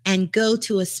over and go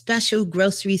to a special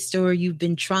grocery store you've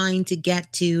been trying to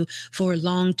get to for a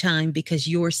long time because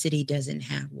your city doesn't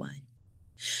have one.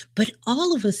 But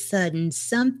all of a sudden,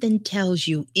 something tells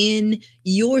you in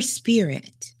your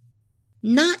spirit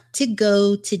not to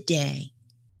go today,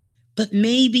 but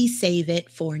maybe save it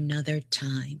for another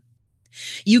time.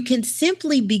 You can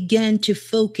simply begin to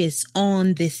focus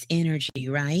on this energy,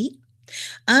 right?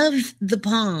 Of the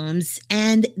palms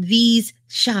and these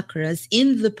chakras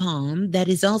in the palm that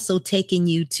is also taking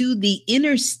you to the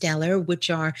interstellar, which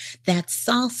are that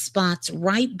soft spots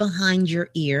right behind your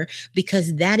ear,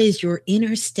 because that is your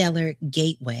interstellar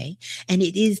gateway. And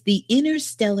it is the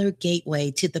interstellar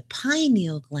gateway to the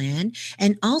pineal gland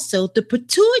and also the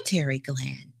pituitary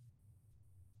gland.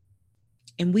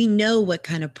 And we know what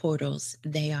kind of portals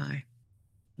they are.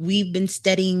 We've been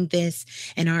studying this,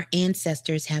 and our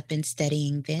ancestors have been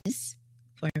studying this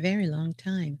for a very long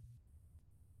time.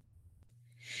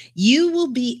 You will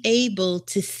be able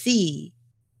to see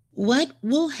what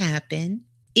will happen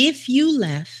if you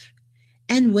left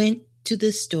and went to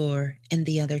the store in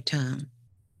the other town.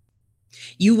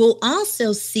 You will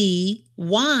also see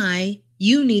why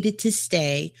you needed to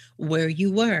stay where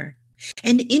you were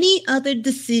and any other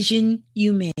decision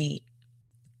you made.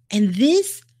 And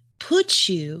this puts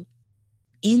you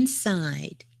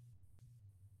inside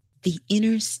the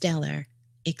interstellar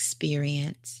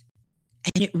experience.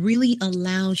 And it really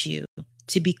allows you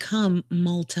to become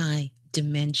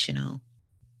multi-dimensional.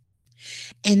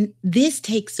 And this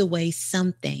takes away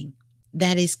something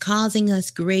that is causing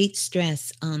us great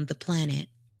stress on the planet.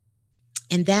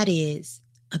 And that is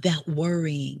about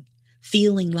worrying,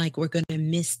 feeling like we're going to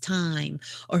miss time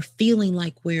or feeling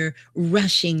like we're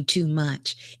rushing too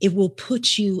much. It will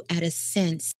put you at a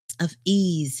sense of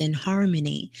ease and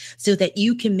harmony so that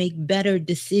you can make better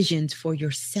decisions for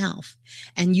yourself.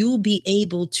 And you'll be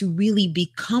able to really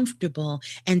be comfortable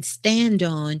and stand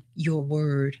on your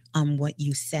word on what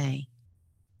you say.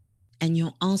 And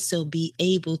you'll also be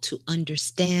able to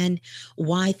understand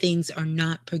why things are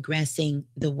not progressing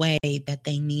the way that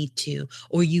they need to,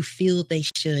 or you feel they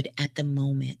should at the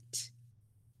moment.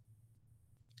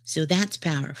 So that's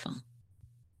powerful,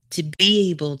 to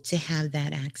be able to have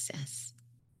that access.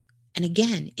 And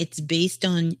again, it's based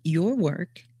on your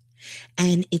work.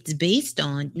 And it's based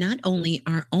on not only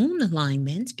our own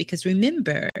alignments, because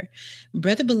remember,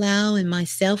 Brother Bilal and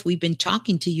myself, we've been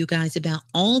talking to you guys about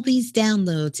all these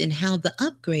downloads and how the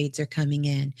upgrades are coming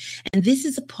in. And this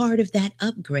is a part of that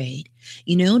upgrade.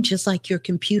 You know, just like your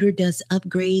computer does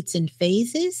upgrades in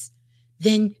phases,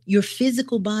 then your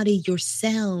physical body, your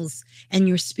cells, and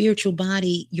your spiritual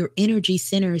body, your energy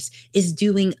centers is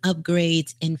doing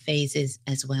upgrades in phases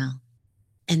as well.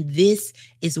 And this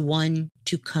is one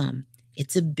to come.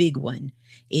 It's a big one.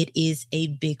 It is a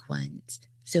big one.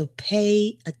 So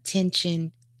pay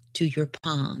attention to your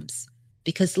palms,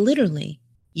 because literally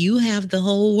you have the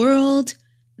whole world,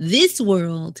 this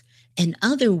world, and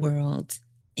other worlds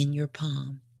in your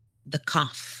palm. The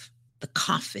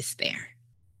KAF is there.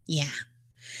 Yeah.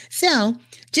 So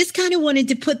just kind of wanted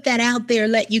to put that out there,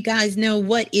 let you guys know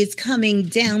what is coming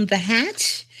down the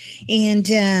hatch,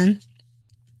 and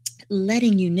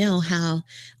letting you know how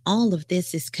all of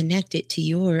this is connected to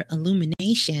your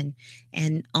illumination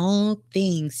and all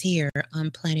things here on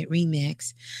Planet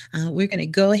Remix. We're going to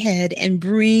go ahead and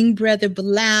bring Brother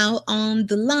Bilal on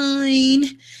the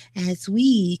line as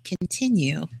we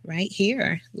continue right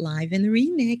here live in the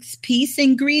remix. Peace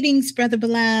and greetings, Brother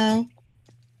Bilal.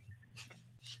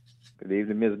 Good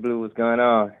evening, Miss Blue. What's going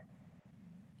on?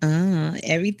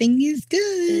 Everything is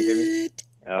good.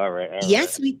 All right.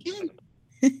 Yes, we can.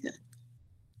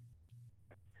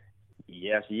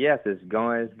 Yes, it's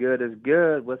going as good as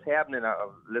good. What's happening? I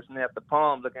was listening at the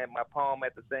palm, looking at my palm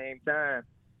at the same time.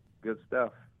 Good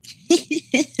stuff.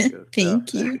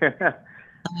 Thank you.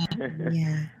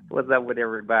 Yeah. What's up with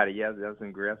everybody? Yes, that's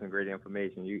some great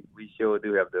information. We sure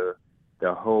do have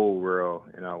the whole world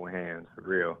in our hands, for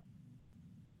real.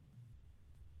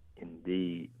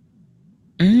 Indeed.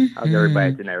 Mm-hmm. How's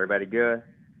everybody tonight? Everybody good?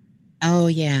 Oh,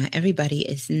 yeah. Everybody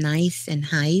is nice and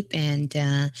hype, and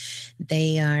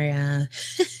they are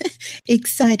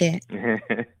excited.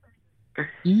 Mm-hmm.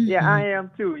 Yeah, I am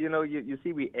too. You know, you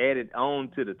see we added on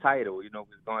to the title. You know,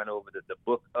 we're going over the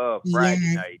book of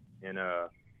Friday night. And,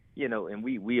 you know, and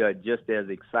we are just as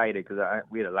excited because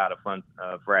we had a lot of fun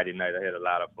Friday night. I had a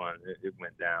lot of fun. It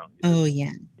went down. Oh,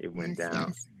 yeah. It went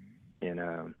down. Yes.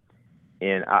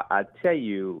 And I tell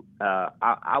you,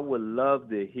 I would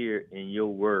love to hear in your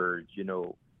words, you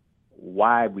know,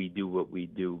 why we do what we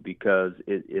do, because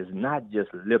it is not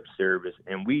just lip service.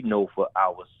 And we know for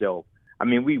ourselves, I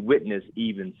mean, we witness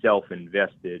even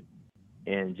self-invested,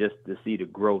 and just to see the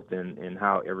growth and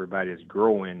how everybody is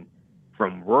growing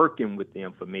from working with the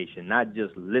information, not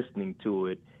just listening to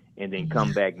it and then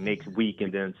come back next week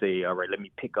and then say, all right, let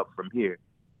me pick up from here.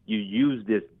 You use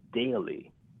this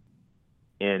daily.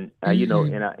 And you know,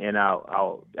 and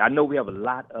I know we have a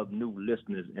lot of new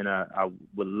listeners, and I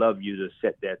would love you to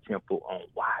set that tempo on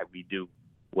why we do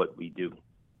what we do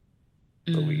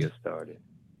before we get started.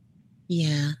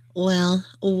 Yeah. Well,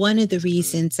 one of the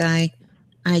reasons I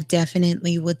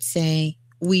definitely would say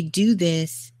we do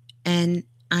this, and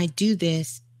I do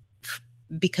this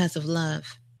because of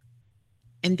love,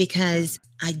 and because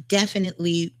I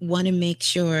definitely want to make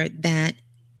sure that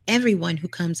everyone who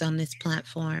comes on this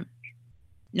platform,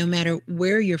 no matter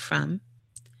where you're from,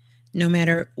 no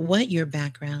matter what your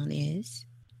background is,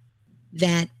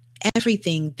 that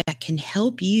everything that can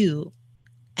help you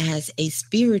as a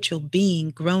spiritual being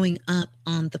growing up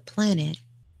on the planet,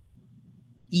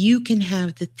 you can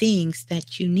have the things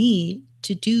that you need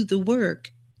to do the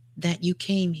work that you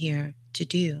came here to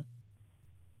do.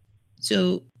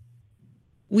 So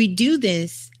we do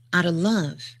this out of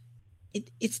love.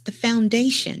 It's the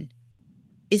foundation.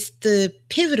 It's the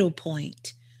pivotal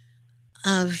point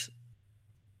of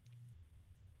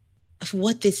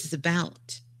what this is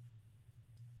about.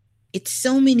 It's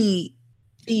so many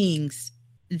things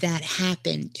that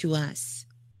happen to us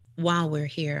while we're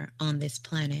here on this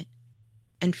planet.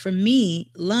 And for me,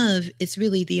 love is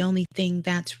really the only thing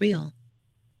that's real.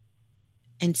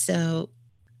 And so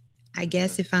I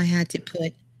guess if I had to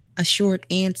put a short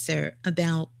answer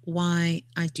about why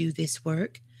I do this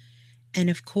work, and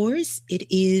of course, it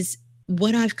is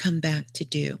what I've come back to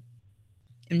do.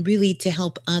 And really to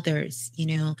help others, you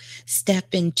know,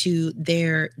 step into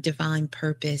their divine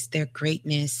purpose, their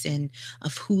greatness, and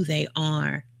of who they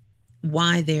are,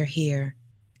 why they're here,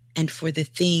 and for the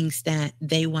things that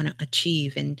they want to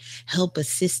achieve, and help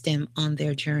assist them on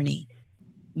their journey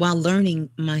while learning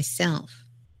myself.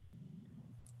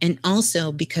 And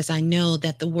also because I know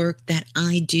that the work that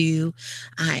I do,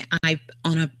 I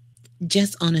on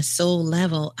a soul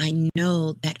level, I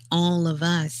know that all of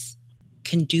us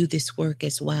can do this work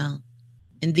as well.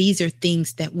 And these are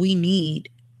things that we need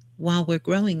while we're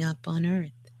growing up on earth.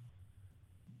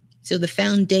 So the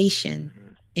foundation,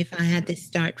 if I had to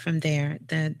start from there,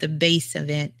 the base of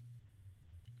it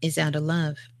is out of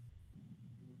love.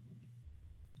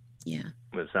 Yeah.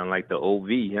 It sounds like the OV,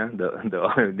 huh?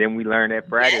 The then we learned that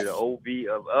Friday, yes. The OV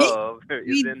of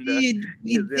is in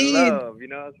love. You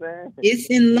know what I'm saying? It's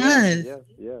in love.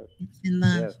 Yes. It's in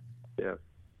love. Yes.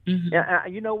 Mm-hmm. Yeah,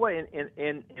 you know what?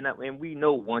 And we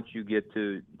know once you get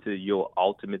to your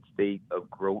ultimate state of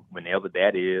growth, whenever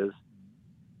that is,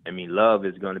 I mean, love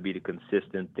is going to be the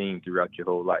consistent theme throughout your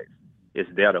whole life. It's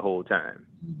there the whole time.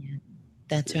 Yeah,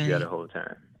 that's right. It's there the whole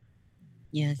time.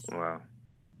 Yes. Wow.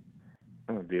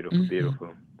 Oh, beautiful,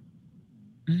 beautiful.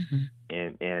 Mm-hmm.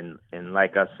 And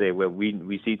like I said, what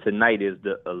we see tonight is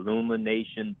the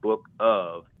Illumination book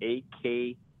of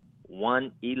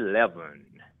AK-111.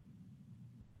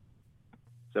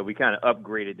 So we kind of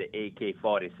upgraded the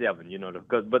AK-47, you know,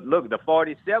 but look, the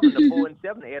 47, the 4 and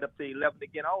 7 add up to 11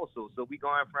 again also. So we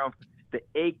going from the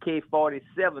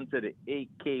AK-47 to the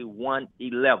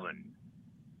AK-111.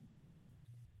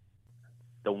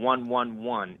 The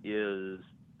 111 is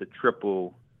the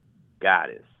triple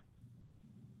goddess.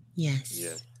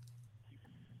 Yes.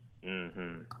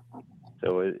 Mm-hmm.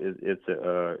 So it's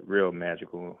a real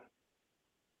magical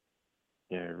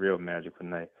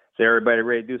night. So everybody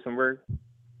ready to do some work?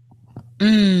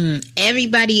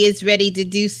 Everybody is ready to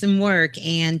do some work,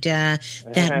 and that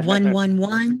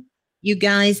 111, you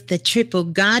guys, the triple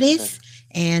goddess,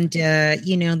 and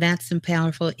you know, that's some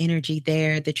powerful energy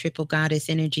there. The triple goddess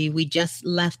energy. We just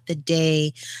left the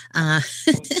day.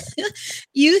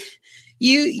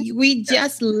 We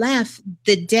just left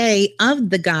the day of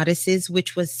the goddesses,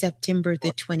 which was September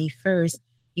the 21st.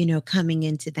 You know, coming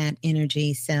into that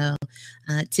energy. So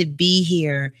to be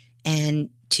here and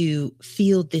to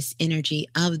feel this energy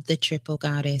of the triple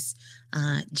goddess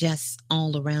just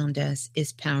all around us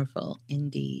is powerful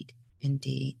indeed.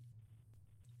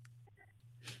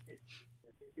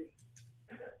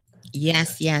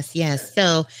 Yes.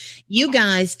 So you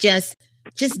guys just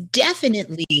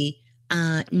definitely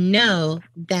know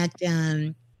that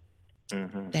that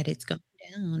it's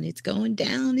going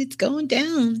down.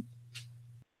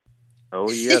 Oh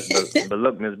yes, but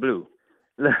look, Miss Blue.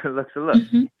 Look.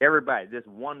 Everybody, this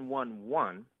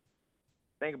 111.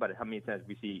 Think about it. How many times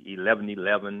we see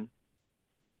 1111?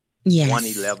 Yes.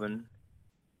 111.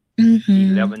 11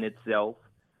 Mm-hmm. itself.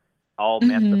 All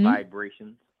master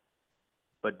vibrations.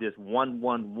 But this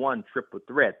 111 triple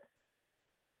threat.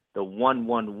 The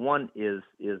 111 is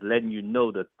letting you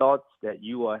know the thoughts that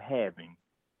you are having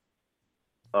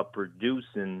are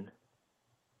producing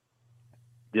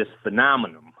this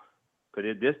phenomenon.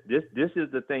 Because this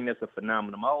is the thing that's a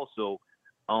phenomenon also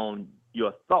on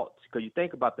your thoughts, because you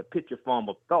think about the picture form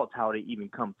of thoughts, how they even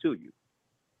come to you.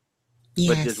 Yes.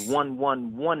 But this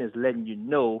 111 is letting you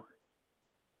know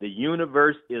the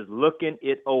universe is looking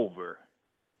it over.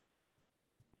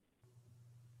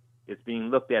 It's being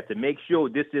looked at to make sure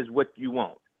this is what you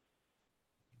want.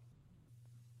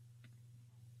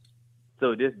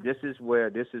 So this is where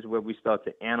we start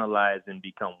to analyze and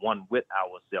become one with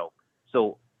ourselves.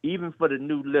 So even for the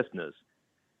new listeners,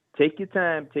 take your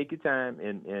time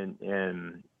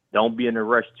and don't be in a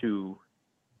rush to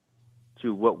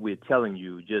what we're telling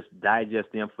you. Just digest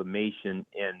the information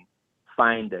and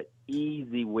find an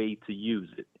easy way to use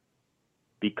it.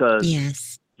 Because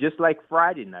yes, just like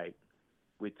Friday night,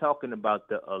 we're talking about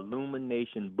the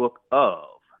Illumination book of,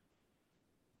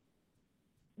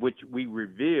 which we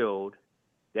revealed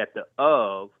that the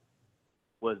of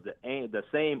was the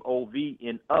same OV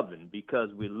in oven, because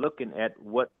we're looking at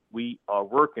what we are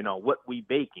working on, what we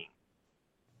baking.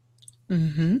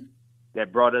 Mm-hmm.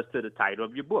 That brought us to the title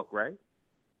of your book, right?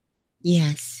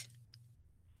 Yes.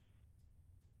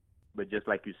 But just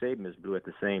like you say, Ms. Blue, at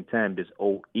the same time, this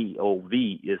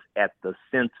OEOV is at the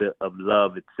center of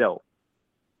love itself.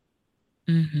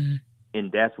 Mm-hmm.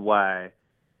 And that's why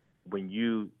when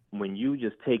you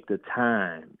just take the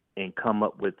time and come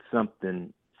up with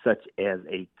something such as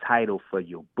a title for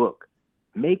your book,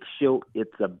 make sure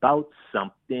it's about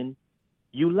something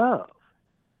you love.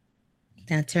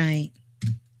 That's right.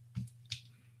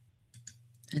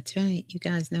 That's right. You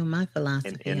guys know my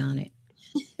philosophy on it.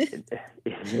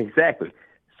 Exactly.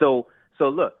 So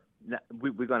look,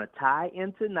 we're going to tie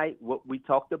in tonight what we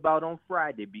talked about on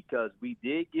Friday, because we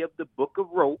did give the book of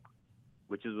rope,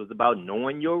 which was about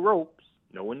knowing your ropes,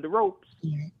 knowing the ropes,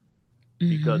 Yeah.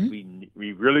 because Mm-hmm.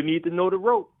 we really need to know the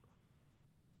rope.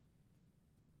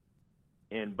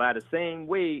 And by the same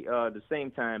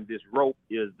time, this rope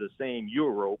is the same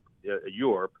Europe.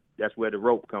 That's where the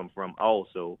rope comes from.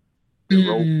 Also, the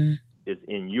rope is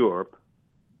in Europe.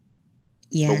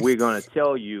 Yes. But we're going to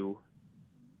tell you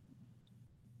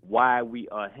why we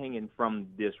are hanging from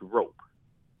this rope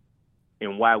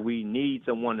and why we need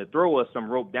someone to throw us some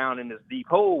rope down in this deep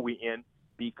hole we in,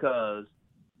 because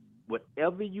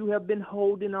whatever you have been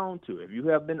holding on to, if you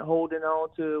have been holding on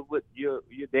to what your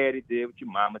daddy did, what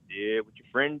your mama did, what your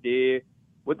friend did,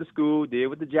 what the school did,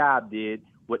 what the job did,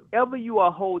 whatever you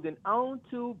are holding on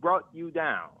to brought you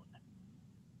down.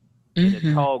 And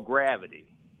it's called gravity.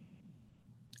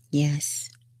 Yes.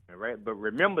 All right. But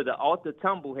remember, the altar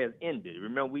tumble has ended.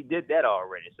 Remember, we did that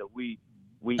already. So we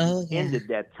ended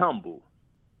that tumble.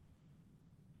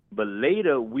 But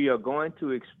later, we are going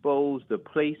to expose the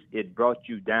place it brought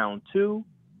you down to.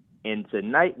 And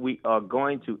tonight, we are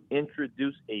going to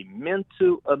introduce a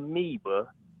mental amoeba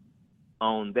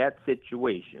on that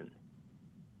situation.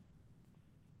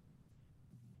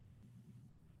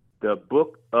 The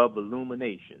Book of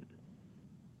Illumination.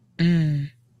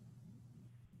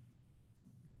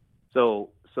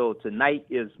 So tonight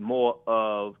is more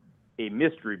of a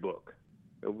mystery book.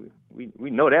 We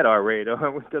know that already,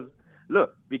 though,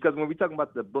 because when we're talking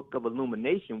about the Book of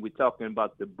Illumination, we're talking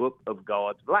about the book of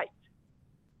God's light.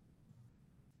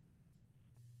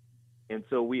 And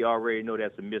so we already know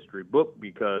that's a mystery book,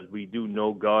 because we do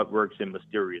know God works in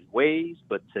mysterious ways.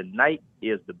 But tonight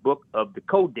is the book of the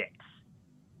Codex.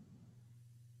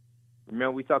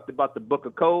 Remember we talked about the book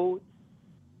of codes?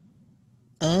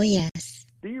 Oh, yes.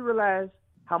 Do you realize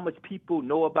how much people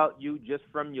know about you just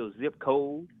from your zip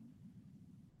code?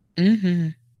 Mm-hmm.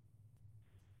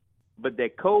 But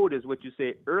that code is what you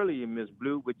said earlier, Miss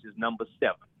Blue, which is number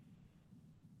 7.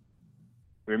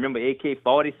 Remember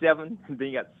AK-111? Then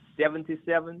you got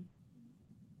 77.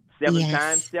 7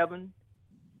 times 7.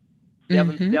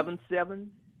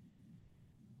 777.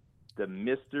 The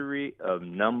mystery of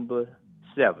number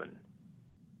 7.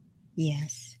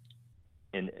 Yes.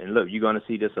 And look, you're going to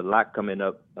see this a lot coming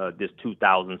up this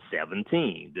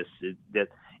 2017. That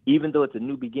even though it's a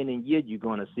new beginning year, you're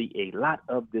going to see a lot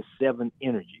of this 7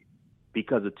 energy,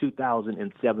 because of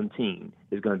 2017.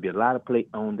 There's going to be a lot of play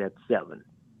on that 7,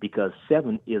 because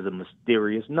 7 is a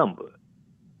mysterious number,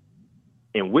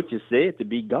 and which is said to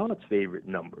be God's favorite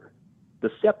number, the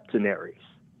septenaries.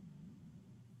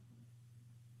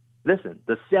 Listen,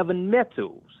 the 7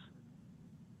 metals.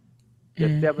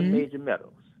 There's 7 major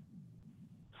metals: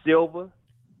 silver,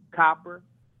 copper,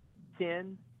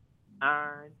 tin,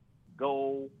 iron,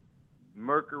 gold,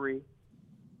 mercury,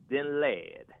 then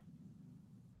lead.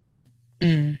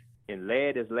 And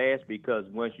lead is last, because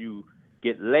once you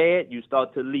get lead, you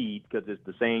start to lead, because it's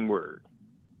the same word.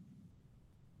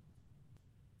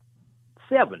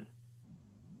 7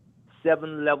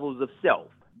 levels of self: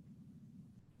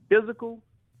 physical,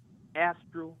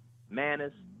 astral,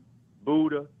 Manus,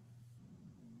 Buddha,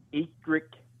 Ethic,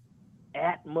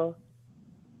 Atma,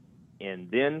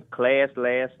 and then class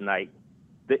last night,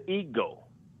 the ego.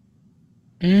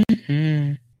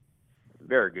 Mm-hmm.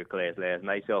 Very good class last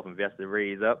night. Self-invested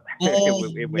raise up. Oh,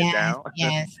 it went down.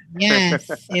 Yes,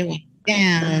 it went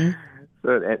down.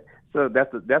 So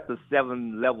that's the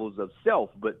 7 levels of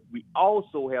self, but we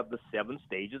also have the 7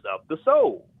 stages of the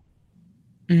soul.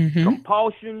 Mm-hmm.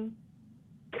 Compulsion,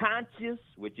 conscious,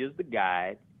 which is the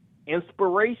guide,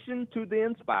 inspiration to the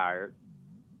inspired,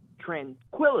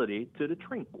 tranquility to the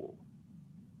tranquil,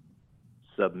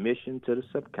 submission to the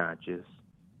subconscious.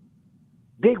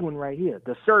 Big one right here,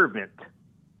 the servant.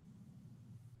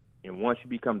 And once you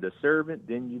become the servant,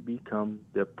 then you become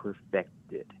the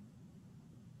perfected.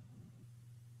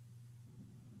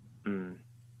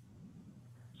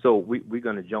 So we're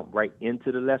going to jump right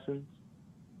into the lessons.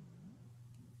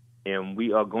 And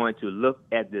we are going to look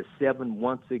at the 7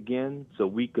 once again so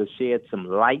we could shed some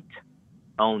light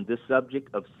on this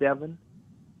subject of 7.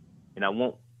 And I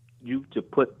want you to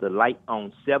put the light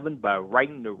on 7 by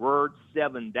writing the word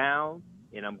 7 down.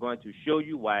 And I'm going to show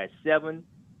you why 7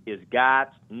 is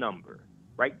God's number.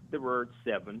 Write the word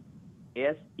 7,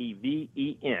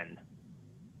 S-E-V-E-N.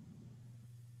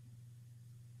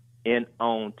 And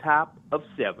on top of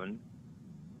 7,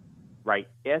 write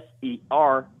S-E-R-V-E-N,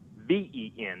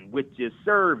 which is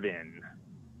serving.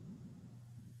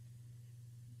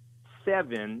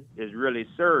 7 is really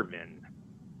serving.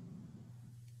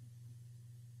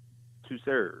 To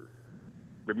serve.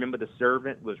 Remember, the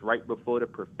servant was right before the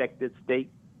perfected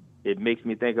state. It makes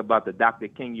me think about the Dr.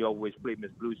 King you always play, Miss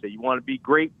Blue. Say, you want to be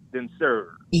great, then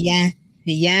serve. Yes,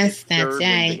 It's that's serve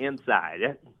right. in the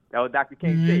inside. That was Dr.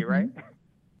 King say, right?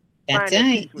 That's Find that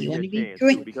right. piece when You want to get a be chance,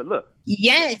 great. too, because look,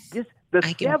 Yes. the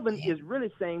 7 is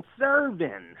really saying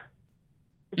serving.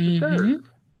 It's to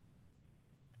serve.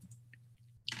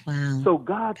 Wow. So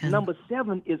God's number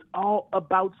 7 is all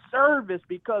about service,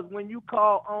 because when you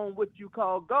call on what you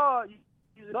call God,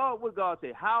 what God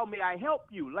say, how may I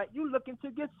help you? Like, you looking to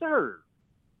get served.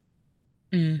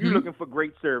 Mm-hmm. You're looking for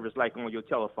great service, like on your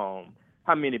telephone.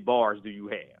 How many bars do you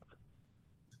have?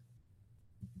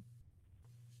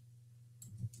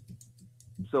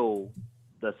 So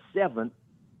the 7th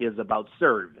is about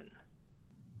serving.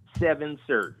 7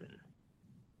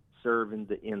 serving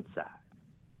the inside.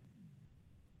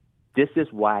 This is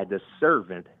why the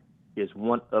servant is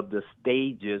one of the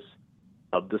stages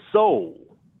of the soul.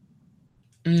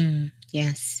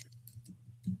 Yes.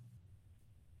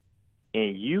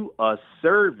 And you are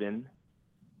serving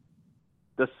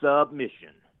the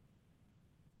submission.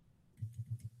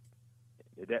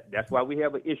 That's why we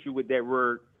have an issue with that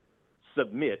word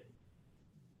submit.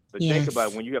 But Yes. think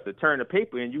about it, when you have to turn the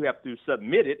paper in, you have to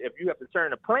submit it. If you have to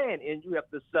turn a plan in, you have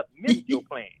to submit your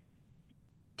plan.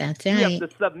 That's You right. have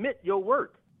to submit your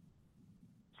work.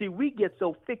 See, we get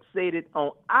so fixated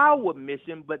on our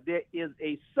mission, but there is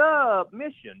a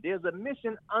submission. There's a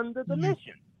mission under the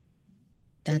mission.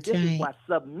 That's and this right. is why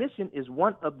submission is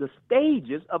one of the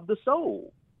stages of the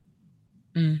soul.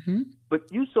 Mm-hmm.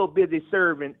 But you so busy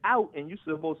serving out, and you're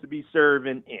supposed to be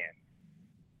serving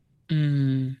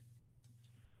in.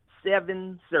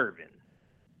 7 serving.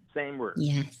 Same word.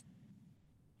 Yes.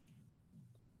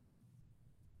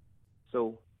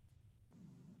 So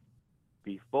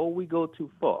before we go too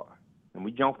far, and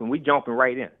we jumping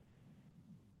right in.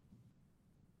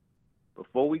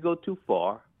 Before we go too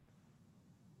far,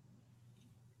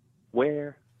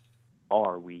 where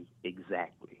are we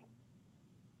exactly?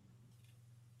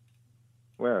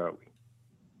 Where are we?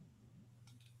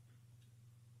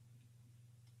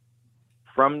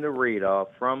 From the radar,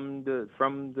 from the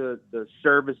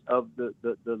service of the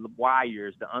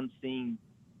wires, the unseen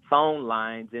phone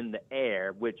lines in the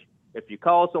air, which if you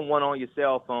call someone on your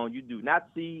cell phone, you do not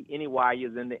see any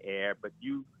wires in the air, but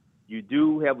you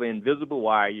do have an invisible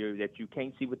wire that you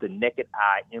can't see with the naked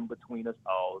eye in between us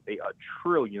all. They are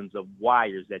trillions of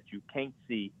wires that you can't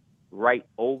see right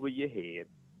over your head.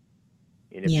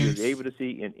 And if you was able to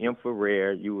see in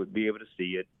infrared, you would be able to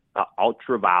see it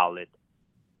ultraviolet.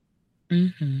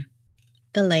 Mm-hmm.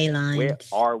 The ley lines. Where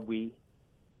are we?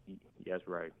 That's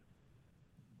right.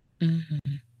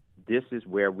 Mm-hmm. This is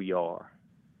where we are.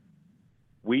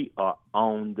 We are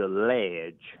on the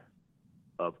ledge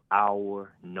of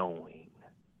our knowing.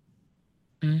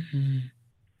 Mm-hmm.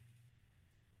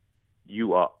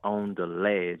 You are on the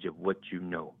ledge of what you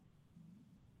know.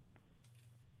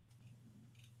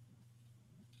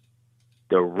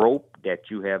 The rope that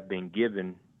you have been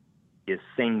given is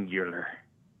singular.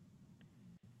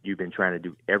 You've been trying to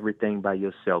do everything by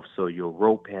yourself, so your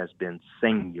rope has been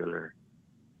singular.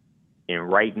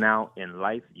 And right now in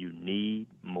life, you need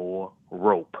more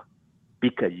rope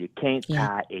because you can't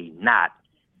tie a knot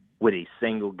with a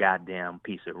single goddamn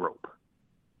piece of rope.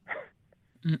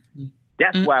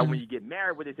 That's why when you get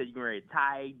married, when they say you're going to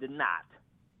tie the knot,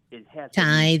 it has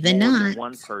tie to be the more knot. than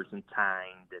one person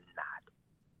tying the knot.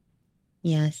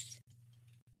 Yes.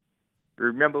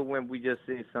 Remember when we just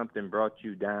said something brought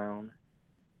you down?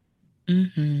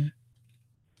 Mm-hmm.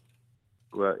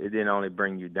 Well, it didn't only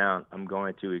bring you down. I'm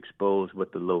going to expose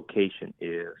what the location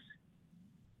is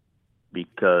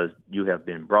because you have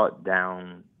been brought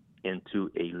down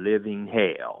into a living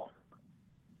hell.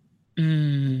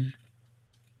 A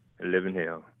living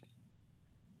hell.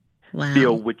 Wow.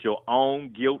 Filled with your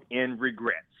own guilt and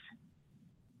regrets.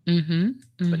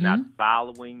 For not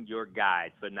following your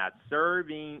guide, for not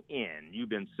serving in. You've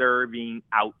been serving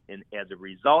out. And as a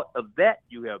result of that,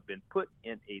 you have been put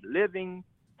in a living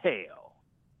hell.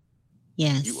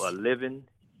 Yes. You are living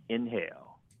in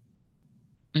hell.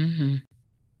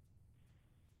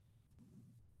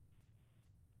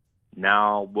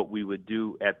 Now, what we would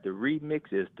do at the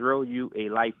remix is throw you a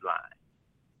lifeline.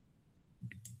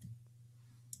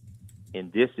 And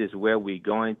this is where we're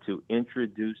going to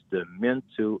introduce the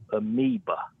mental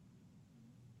amoeba.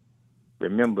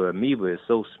 Remember, amoeba is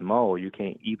so small you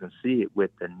can't even see it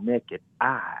with the naked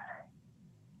eye.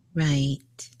 Right.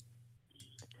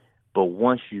 But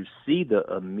once you see the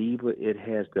amoeba, it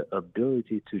has the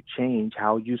ability to change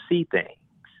how you see things.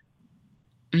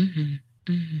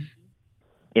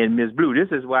 And Ms. Blue,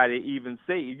 this is why they even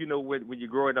say, you know, when you're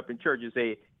growing up in church, you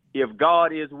say, if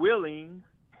God is willing,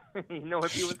 you know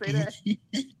if you would say that?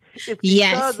 It's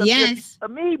because of this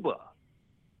amoeba.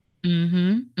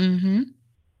 And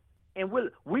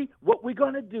what we're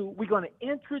going to do, we're going to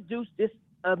introduce this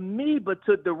amoeba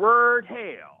to the word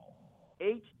hell.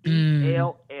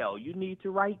 H-E-L-L. You need to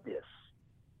write this.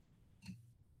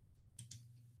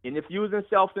 And if you're using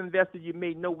self-invested, you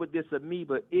may know what this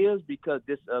amoeba is because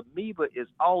this amoeba is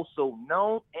also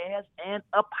known as an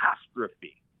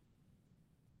apostrophe.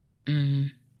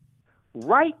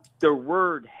 Write the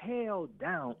word hell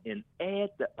down and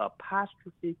add the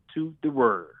apostrophe to the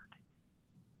word.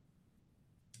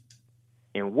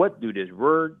 And what do this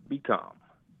word become?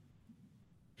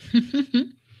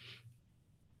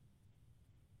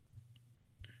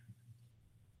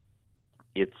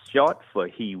 It's short for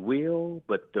he will,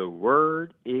 but the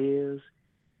word is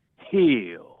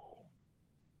heal.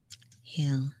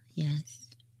 Heal, yes.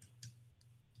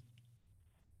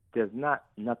 There's not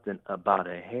nothing about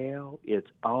a hell. It's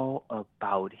all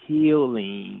about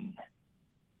healing.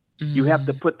 You have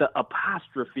to put the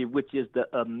apostrophe, which is the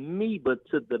amoeba,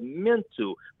 to the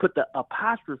mental. Put the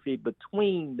apostrophe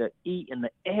between the E and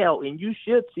the L, and you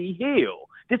should see heal.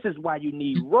 This is why you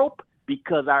need rope,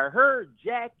 because I heard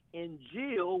Jack and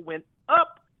Jill went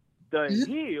up the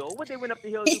hill. What they went up the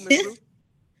hill to, Ms. Blue?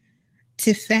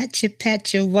 To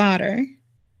fetch your water.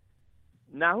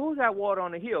 Now, who's got water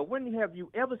on the hill? When have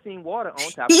you ever seen water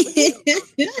on top of the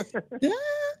hill?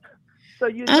 So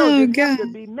you know this has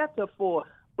to be metaphor.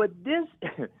 But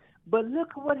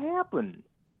look what happened.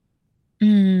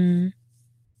 When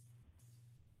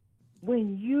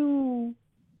you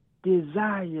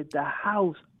desire the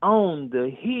house on the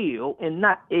hill and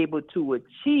not able to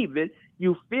achieve it,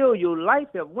 you feel your life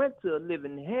have went to a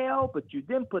living hell, but you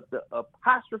didn't put the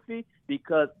apostrophe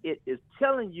because it is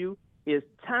telling you it's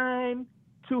time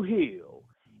to heal.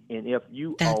 And if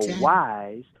you are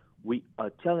wise, we are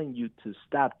telling you to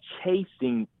stop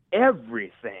chasing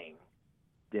everything.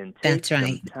 Then take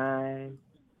some time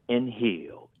and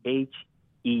heal. H-E-A-L.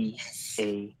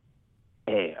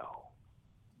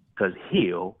 Because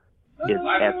heal is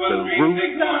at the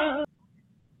root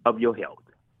of your health.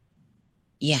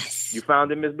 Yes. You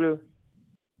found it, Ms. Blue?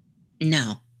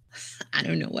 No. I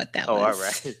don't know what that was. Oh, all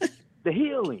right. The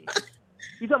healing.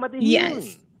 You talking about the healing?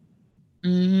 Yes.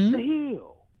 The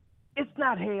heal. It's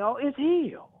not hell, it's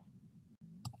heal.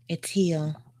 It's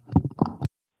heal.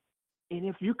 And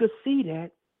if you could see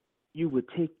that, you would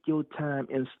take your time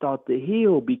and start to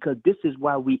heal, because this is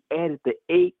why we added the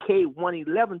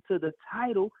AK-111 to the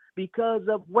title, because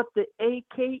of what the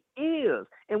AK is.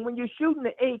 And when you're shooting the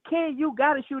AK, you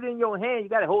got to shoot it in your hand. You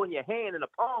got to hold in your hand, in the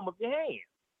palm of your hand.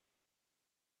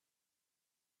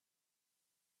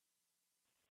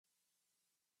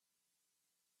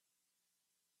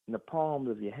 In the palms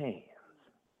of your hands.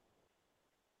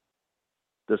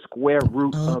 The square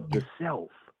root of the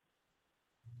self.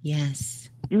 Yes.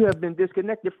 You have been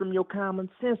disconnected from your common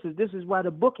senses. This is why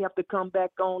the book have to come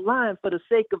back online, for the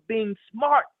sake of being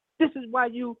smart. This is why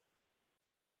you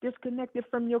disconnected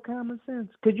from your common sense,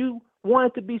 because you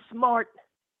wanted to be smart,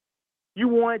 You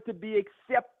wanted to be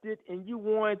accepted and you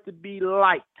wanted to be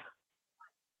liked.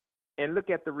 And look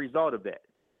at the result of that.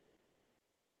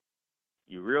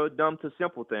 You're real dumb to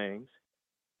simple things.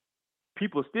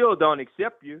 People still don't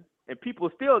accept you, and people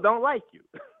still don't like you.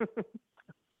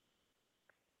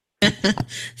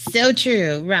 So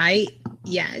true, right?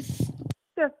 Yes.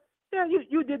 Yeah,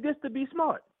 you did this to be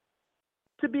smart,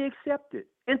 to be accepted,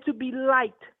 and to be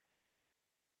liked.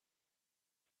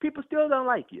 People still don't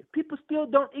like you. People still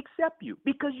don't accept you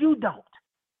because you don't.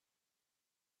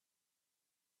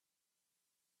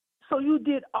 So you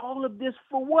did all of this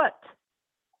for what?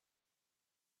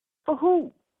 For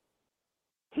who?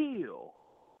 Hill.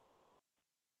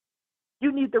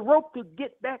 You need the rope to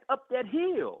get back up that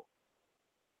hill.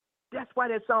 That's why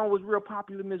that song was real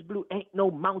popular, Miss Blue. Ain't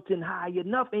no mountain high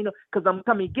enough, because I'm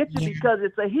coming to get you because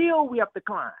it's a hill we have to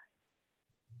climb.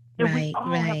 And we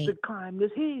all have to climb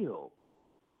this hill.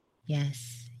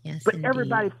 Yes, but indeed.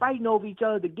 Everybody fighting over each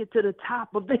other to get to the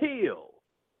top of the hill.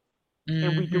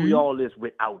 And we do all this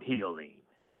without healing.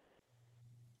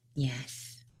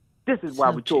 Yes. This is why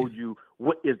we told you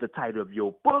what is the title of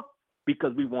your book,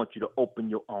 because we want you to open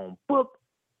your own book,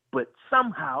 but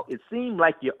somehow it seemed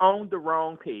like you're on the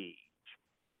wrong page.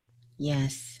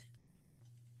 Yes.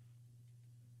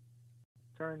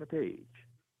 Turn the page.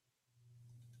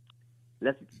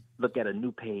 Let's look at a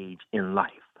new page in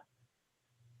life.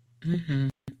 Mm-hmm.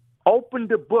 Open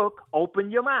the book,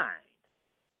 open your mind.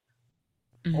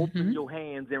 Open your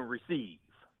hands and receive.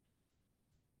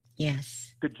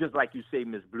 Yes. Because just like you say,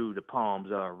 Miss Blue, the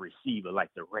palms are a receiver, like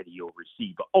the radio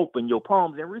receiver. Open your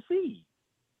palms and receive.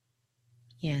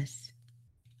 Yes.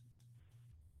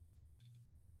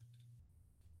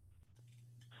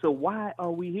 So why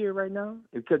are we here right now?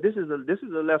 Because this is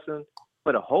a lesson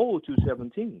for the whole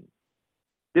 217.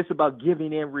 This is about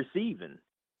giving and receiving.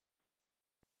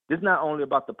 This is not only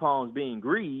about the palms being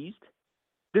greased.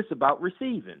 This is about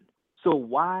receiving. So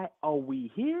why are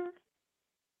we here?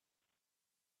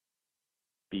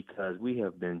 Because we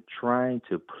have been trying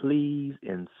to please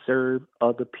and serve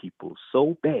other people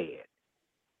so bad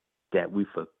that we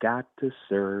forgot to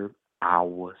serve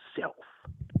ourselves.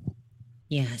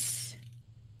 Yes.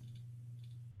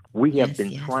 We have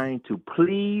been trying to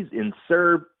please and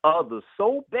serve others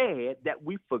so bad that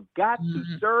we forgot to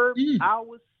serve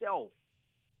ourselves.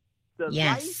 The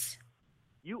life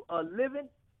you are living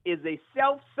is a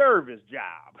self-service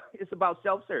job. It's about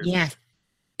self-service. Yes.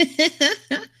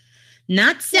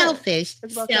 Not selfish,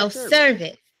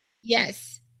 self-service.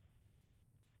 Yes.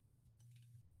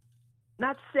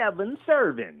 Not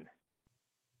serving.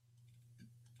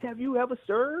 Have you ever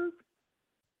served?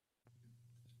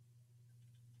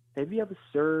 Have you ever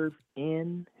served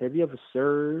in? Have you ever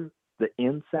served the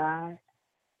inside?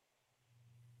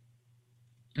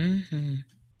 Mm-hmm.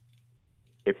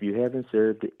 If you haven't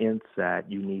served the inside,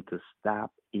 you need to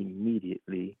stop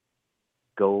immediately,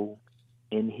 go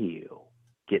and heal.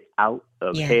 Get out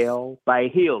of hell by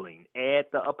healing. Add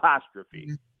the apostrophe.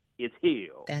 Mm-hmm. It's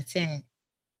heal. That's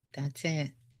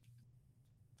it.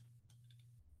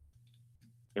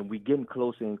 And we're getting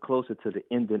closer and closer to the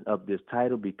ending of this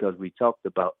title because we talked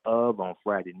about on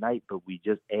Friday night, but we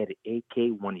just added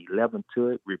AK-111 to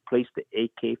it, replaced the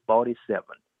AK-47.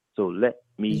 So let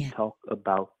me talk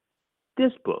about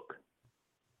this book.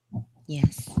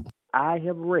 Yes. I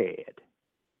have read.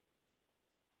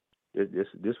 This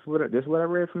is what I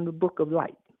read from the Book of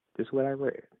Light. This is what I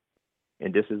read.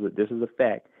 And this is a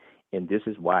fact. And this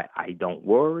is why I don't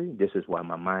worry. This is why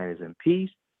my mind is in peace.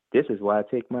 This is why I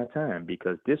take my time,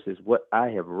 because this is what I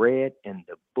have read in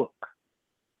the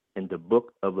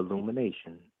book of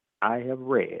Illumination. I have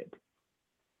read,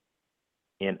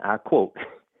 and I quote,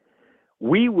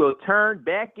 "We will turn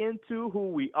back into who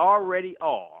we already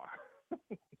are."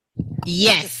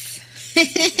 Yes.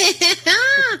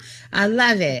 I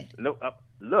love it. Look,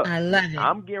 I love it.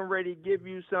 I'm getting ready to give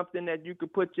you something that you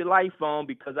could put your life on,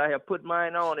 because I have put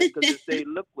mine on it, because it say,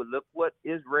 look what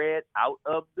is read out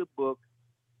of the book.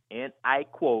 And I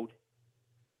quote,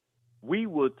 "We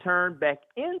will turn back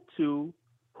into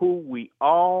who we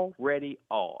already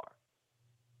are."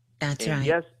 That's and right.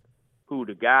 Guess who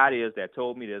the God is that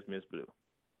told me this, Miss Blue?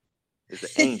 It's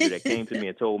an angel that came to me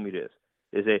and told me this.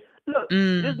 They said, look,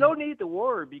 there's no need to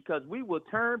worry, because we will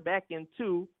turn back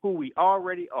into who we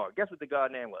already are. Guess what the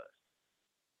God name was?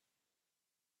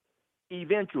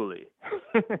 Eventually.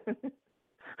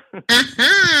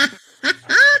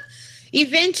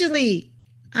 Eventually.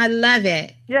 I love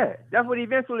it. Yeah, that's what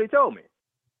eventually told me.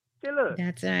 Say, look,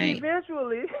 that's right.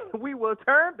 Eventually, we will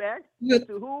turn back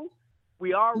into who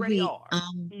we already are.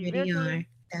 Eventually,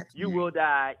 you will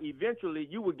die. Eventually,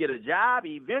 you will get a job.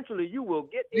 Eventually, you will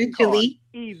get a Eventually.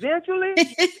 car. Eventually,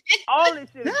 all this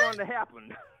shit is going to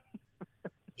happen.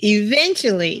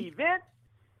 Eventually. Event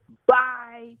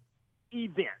by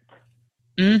event.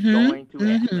 Mm-hmm. It's going to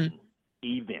happen.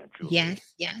 Eventually.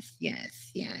 Yes.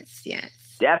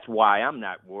 That's why I'm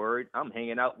not worried. I'm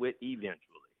hanging out with eventually.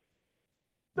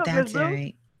 Look, That's Ms. Blue,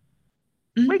 right.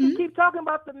 we can keep talking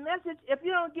about the message. If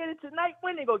you don't get it tonight,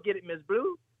 when they gonna get it, Miss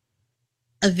Blue?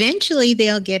 Eventually,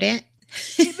 they'll get it.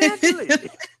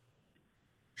 Eventually.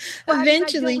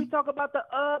 Eventually. We talk about the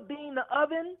being the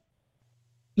oven.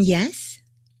 Yes.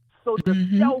 So the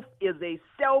self is a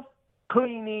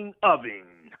self-cleaning oven.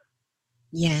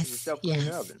 Yes. Self-cleaning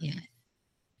oven. Yes.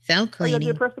 Self-cleaning. All you gotta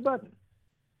do is press the button.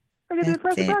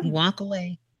 That's it. Walk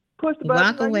away. Push the button.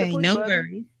 Walk away. No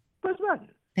worries. Push the button.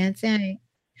 That's right.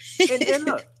 and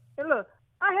look,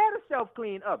 I had a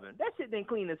self-clean oven. That shit didn't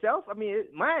clean itself. I mean,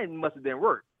 mine must have been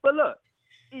work. But look,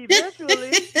 eventually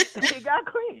it got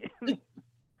clean.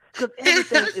 Because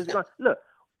everything is going. Look,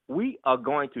 we are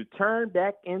going to turn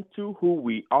back into who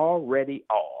we already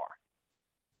are.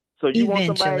 So you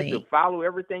want somebody to follow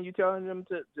everything you're telling them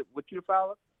to what you to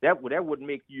follow? That would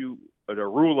make you the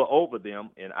ruler over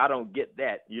them, and I don't get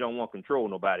that. You don't want to control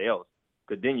nobody else,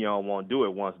 because then you don't want to do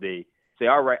it once they say,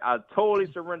 all right, I'll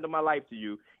totally surrender my life to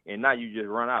you, and now you just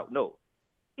run out. No.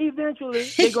 Eventually,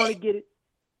 they're going to get it.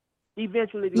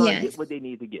 Eventually, they're going to get what they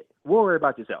need to get. Worry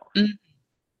about yourself.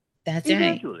 That's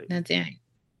Eventually. right. That's right.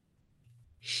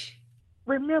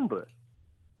 Remember,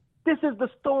 this is the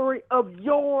story of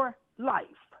your life.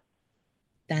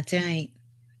 That's right.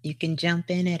 You can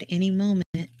jump in at any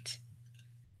moment.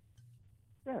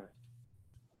 Yeah.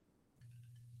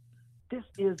 This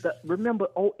is remember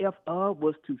OFR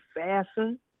was to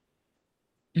fasten.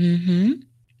 Mm-hmm.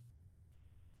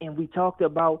 And we talked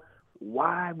about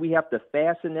why we have to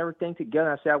fasten everything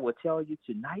together. I said, I will tell you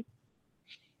tonight.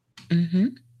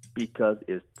 Mm-hmm. Because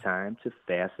it's time to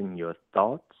fasten your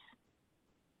thoughts,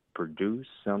 produce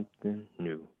something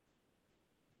new.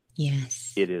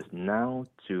 Yes. It is now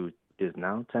time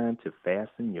to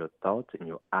fasten your thoughts and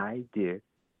your idea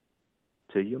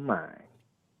to your mind.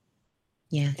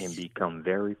 Yes. And become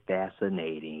very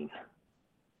fascinating.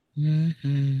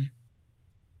 Mm-hmm.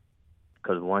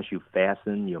 Because once you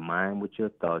fasten your mind with your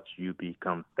thoughts, you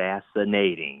become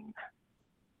fascinating.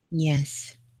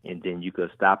 Yes. And then you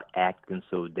could stop acting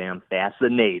so damn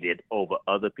fascinated over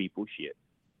other people's shit.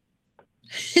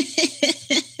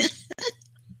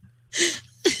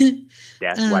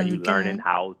 That's why you're learning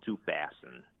how to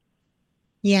fasten.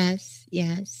 Yes.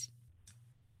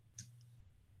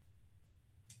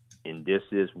 And this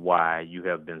is why you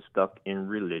have been stuck in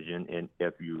religion. And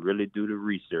if you really do the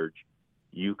research,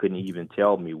 you can even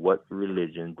tell me what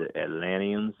religion the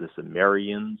Atlanteans, the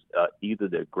Sumerians, either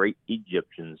the great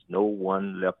Egyptians, no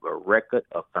one left a record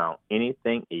or found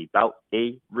anything about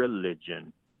a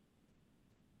religion.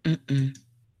 Mm-mm.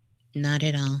 Not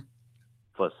at all.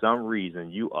 For some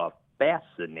reason, you are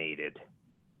fascinated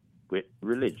with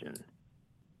religion.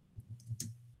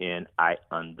 And I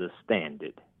understand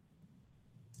it.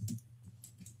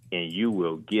 And you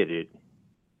will get it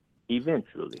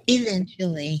eventually.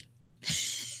 Eventually.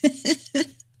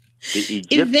 The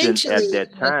Egyptians at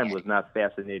that time was not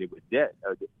fascinated with death.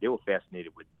 They were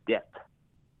fascinated with death.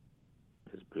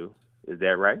 Ms. Blue, is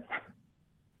that right?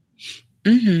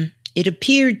 Mm-hmm. It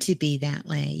appeared to be that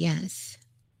way, yes.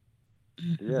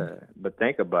 Mm-hmm. Yeah, but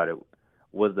think about it.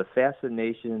 Was the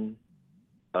fascination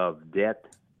of death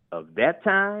of that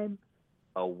time,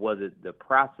 or was it the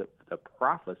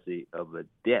prophecy of a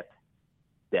death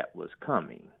that was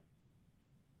coming?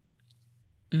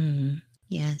 Mm-hmm.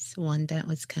 Yes, one that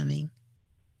was coming.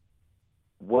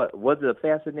 What was the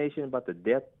fascination about the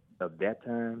death of that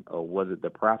time, or was it the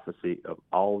prophecy of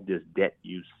all this debt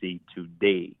you see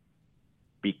today?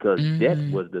 Because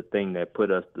death was the thing that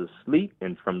put us to sleep,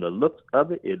 and from the looks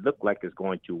of it, it looked like it's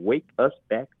going to wake us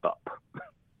back up.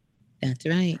 That's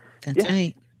right. That's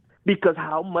right. Because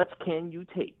how much can you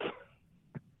take?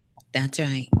 That's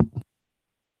right.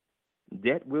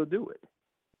 Debt will do it.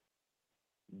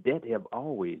 Debt have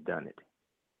always done it.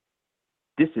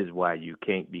 This is why you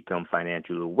can't become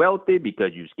financially wealthy,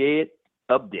 because you're scared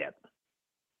of debt.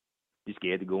 You're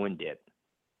scared to go in debt.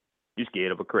 You're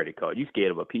scared of a credit card. You're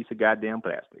scared of a piece of goddamn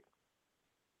plastic.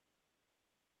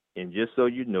 And just so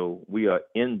you know, we are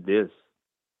in this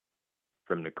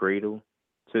from the cradle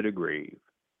to the grave.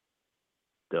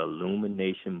 The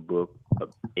Illumination book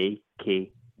of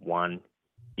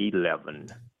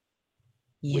AK-111.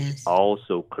 Yes. Which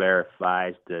also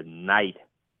clarifies the night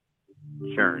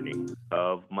journey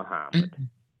of Muhammad.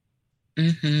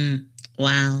 Mm-hmm.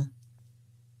 Wow.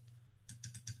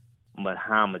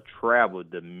 Muhammad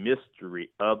traveled the mystery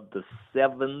of the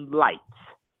 7 lights.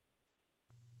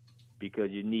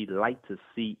 Because you need light to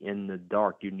see in the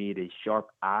dark. You need a sharp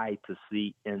eye to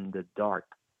see in the dark.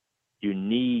 You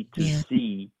need to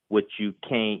see what you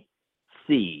can't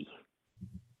see.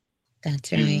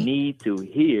 That's right. You need to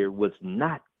hear what's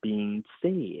not being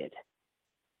said.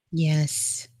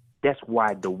 Yes. That's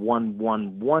why the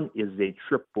 111 is a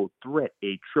triple threat,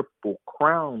 a triple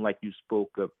crown, like you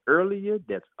spoke of earlier,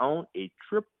 that's on a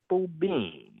triple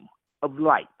beam of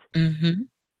light. Mm-hmm.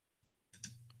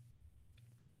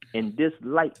 And this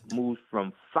light moves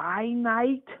from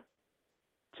finite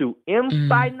to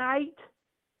infinite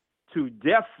to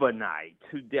definite.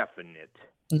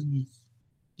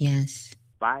 Yes.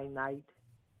 Finite,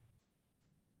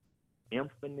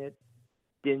 infinite,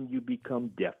 then you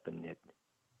become definite.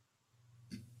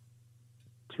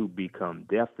 To become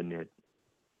definite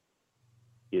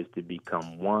is to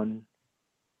become one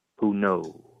who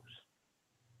knows.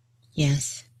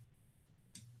 Yes.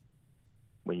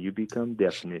 When you become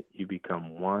definite, you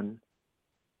become one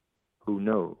who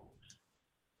knows.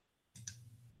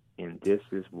 And this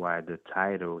is why the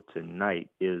title tonight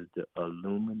is the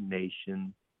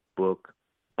Illumination Book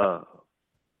of.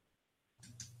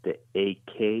 The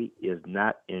AK is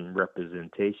not in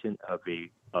representation of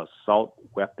a assault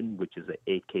weapon, which is an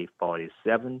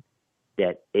AK-111.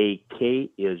 That AK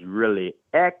is really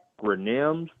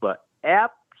acronyms for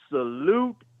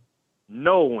absolute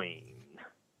knowing.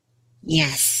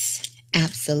 Yes,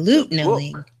 absolute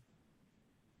knowing.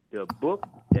 The book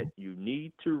that you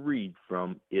need to read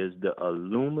from is the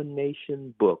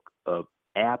Illumination Book of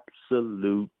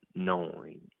Absolute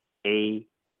Knowing,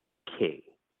 AK.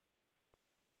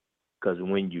 Because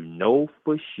when you know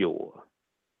for sure,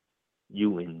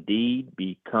 you indeed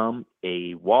become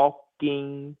a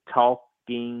walking,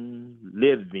 talking,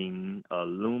 living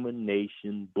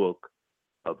illumination book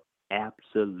of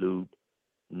absolute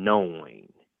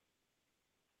knowing.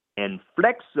 And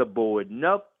flexible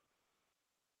enough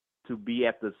to be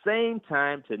at the same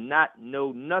time to not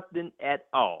know nothing at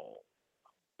all.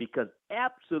 Because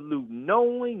absolute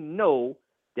knowing know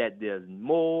that there's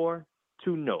more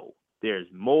to know.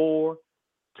 There's more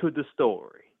to the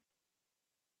story.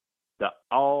 The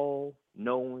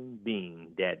all-knowing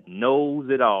being that knows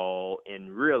it all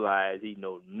and realizes he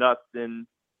knows nothing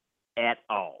at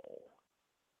all.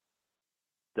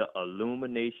 The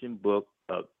Illumination Book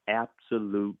of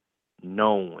Absolute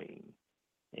Knowing.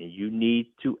 And you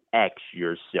need to ask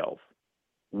yourself,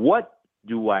 what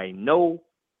do I know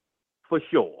for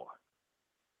sure?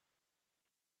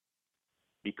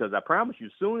 Because I promise you,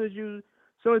 soon as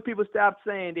people stop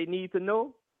saying they need to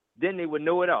know, then they will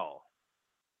know it all.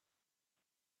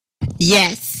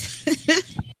 Yes.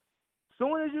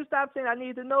 Soon as you stop saying I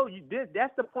need to know,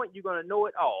 that's the point you're going to know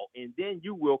it all. And then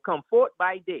you will come forth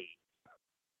by day.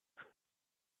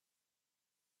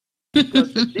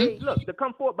 Because the day, look, the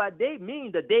come forth by day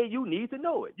means the day you need to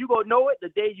know it. You're going to know it the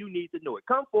day you need to know it.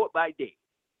 Come forth by day.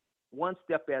 One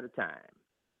step at a time.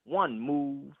 One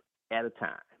move at a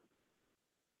time.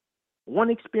 One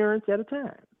experience at a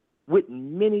time. With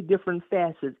many different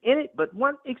facets in it, but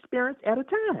one experience at a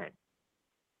time.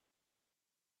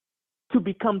 To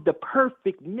become the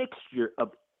perfect mixture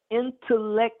of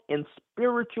intellect and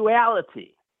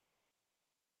spirituality.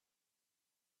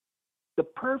 The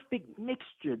perfect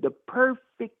mixture, the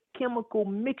perfect chemical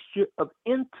mixture of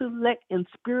intellect and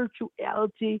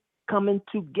spirituality coming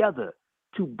together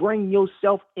to bring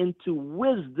yourself into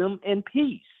wisdom and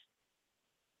peace.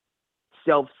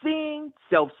 Self-seeing,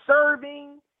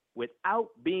 self-serving, without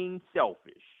being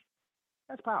selfish.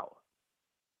 That's power.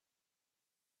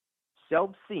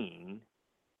 Self-seeing,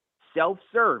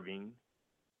 self-serving,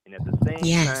 and at the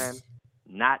same time,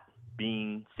 not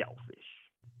being selfish.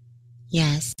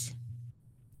 Yes.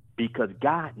 Because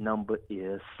God number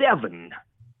is 7.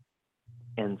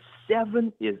 And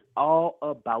 7 is all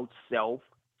about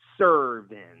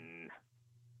self-serving.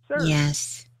 Serving.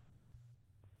 Yes.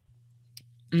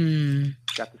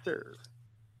 Got to serve.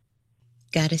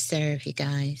 Got to serve, you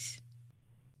guys.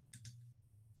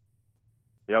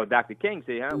 Yo, Dr. King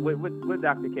said, huh? What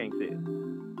Dr. King said?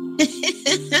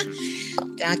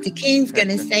 Dr. King's going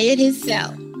to say it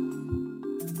himself.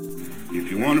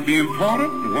 If you want to be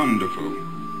important, wonderful.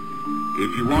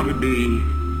 If you want to be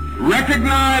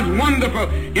recognized, wonderful.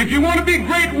 If you want to be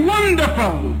great,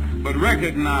 wonderful. But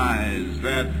recognize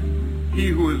that he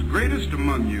who is greatest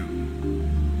among you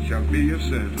shall be your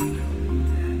servant.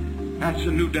 That's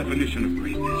a new definition of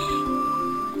greatness.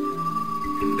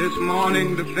 This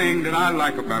morning, the thing that I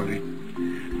like about it,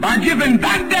 by giving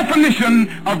that definition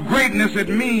of greatness, it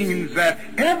means that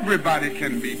everybody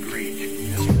can be great.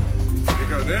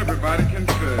 Because because everybody can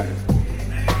serve.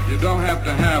 You don't have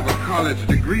to have a college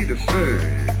degree to serve.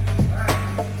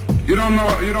 You don't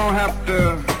have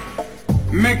to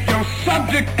make your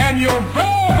subject and your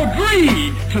verb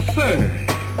agree to serve.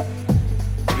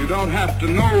 You don't have to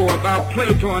know about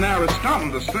Plato and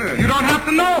Aristotle to serve. You don't have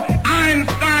to know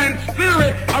Einstein's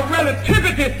theory of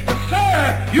relativity to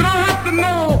serve. You don't have to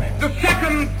know the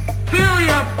second theory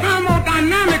of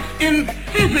thermodynamics in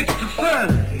physics to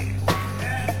serve.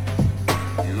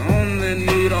 You only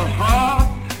need a heart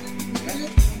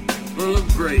full of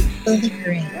grace.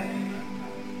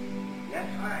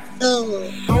 Soul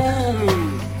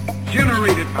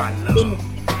generated by love.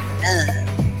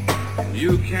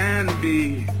 You can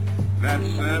be that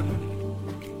servant.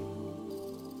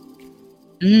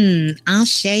 I'll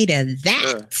shade of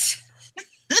that.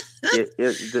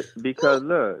 Because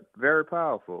look, very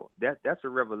powerful. That's a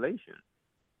revelation.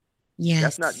 Yes.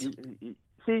 That's not you.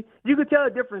 See, you can tell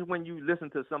the difference when you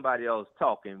listen to somebody else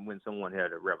talking when someone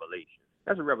had a revelation.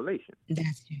 That's a revelation.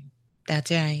 That's right. That's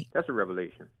right. That's a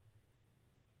revelation.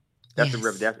 Yes.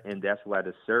 That's why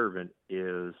the servant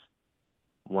is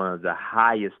one of the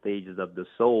highest stages of the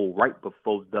soul, right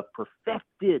before the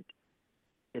perfected.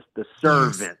 It's the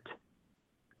servant,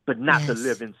 but not to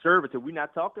live in servitude. We're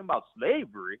not talking about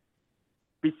slavery.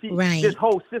 You see, this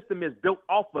whole system is built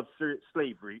off of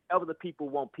slavery. Other people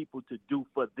want people to do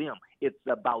for them. It's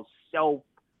about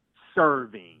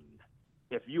self-serving.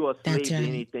 If you are a slave to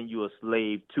anything, you're a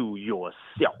slave to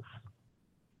yourself.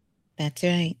 That's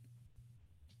right.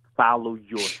 Follow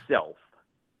yourself.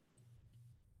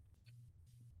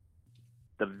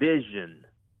 The vision,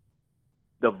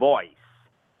 the voice,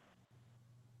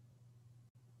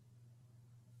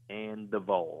 and the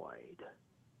void.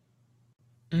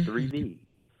 3 V's.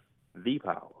 V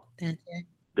power. That's it.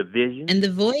 The vision. And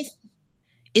the voice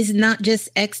is not just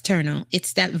external.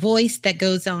 It's that voice that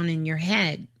goes on in your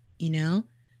head, you know?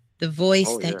 The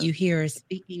voice that you hear is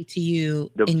speaking to you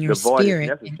in your spirit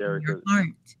and in your heart.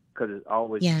 Because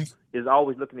it's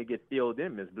always looking to get filled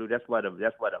in, Miss Blue. That's why the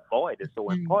void is so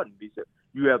important. Because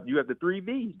you have the 3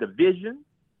 V's: the vision,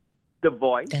 the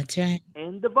voice, that's right,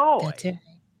 and the void. That's right.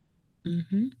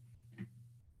 Mm-hmm.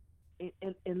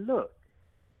 And look,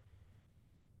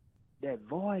 that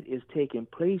void is taking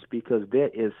place because there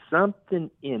is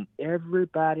something in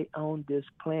everybody on this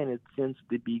planet since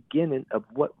the beginning of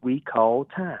what we call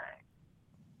time.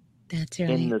 That's right.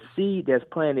 And the seed that's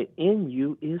planted in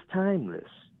you is timeless.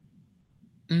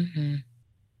 Mm-hmm.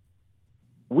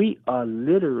 We are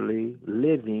literally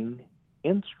living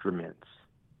instruments.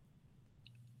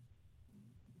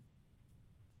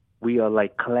 We are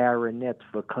like clarinets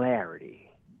for clarity.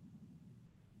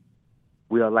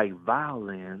 We are like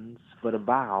violins for the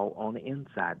vowel on the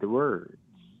inside, the words.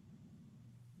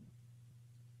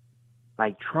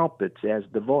 Like trumpets as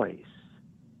the voice.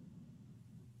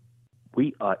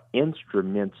 We are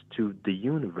instruments to the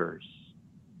universe.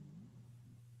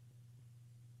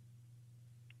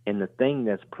 And the thing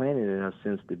that's planted in us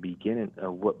since the beginning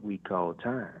of what we call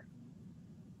time.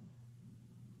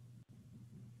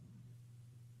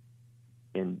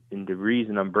 And the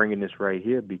reason I'm bringing this right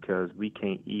here, because we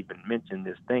can't even mention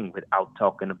this thing without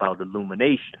talking about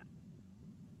illumination.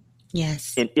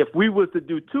 Yes. And if we was to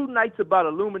do 2 nights about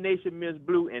illumination, Miss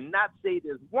Blue, and not say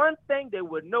this one thing, they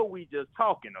would know we just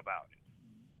talking about it.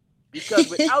 Because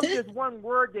without this one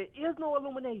word, there is no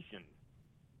illumination.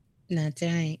 That's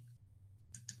right.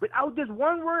 Without this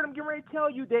one word, I'm getting ready to tell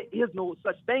you, there is no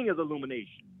such thing as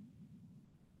illumination.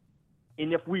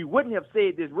 And if we wouldn't have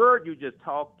said this word, you're just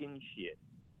talking shit.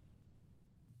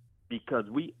 Because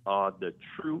we are the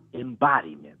true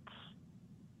embodiments.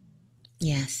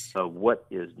 Yes. Of what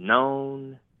is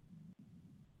known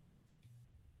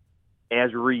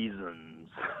as reasons.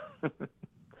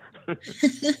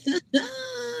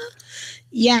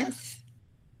 Yes.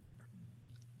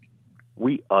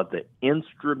 We are the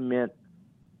instruments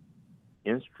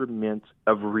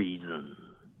of reason.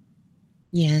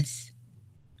 Yes.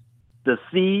 The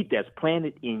seed that's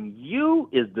planted in you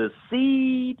is the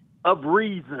seed of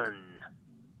reason.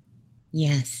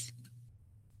 Yes.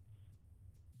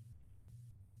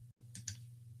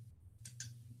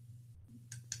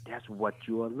 That's what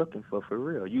you are looking for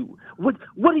real.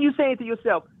 What are you saying to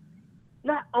yourself?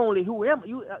 Not only who am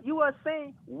you? You are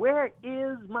saying, where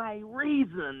is my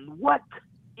reason? What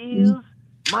is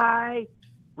my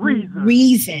reason?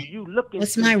 Reason. You looking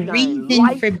What's to my shine reason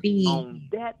light for being on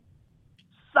that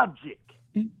subject?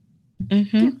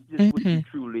 Mm-hmm. This is what you're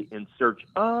truly in search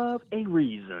of, a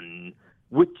reason,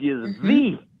 which is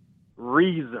the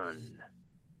reason.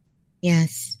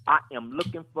 Yes. I am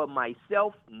looking for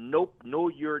myself. Nope, no,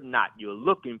 you're not. You're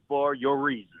looking for your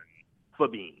reason for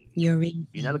being. Your reason.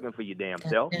 You're not looking for your damn That's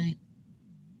self. right.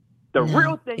 The No,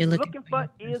 real thing you're you're looking looking for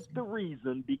for your is the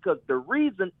reason, because the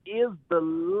reason is the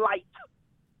light.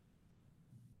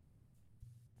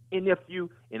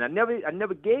 And I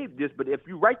never gave this, but if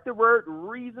you write the word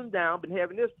reason down, been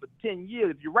having this for 10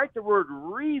 years, if you write the word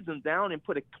reason down and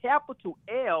put a capital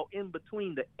L in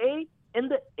between the A and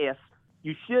the S,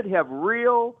 you should have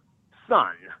real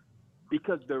sun,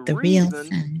 because the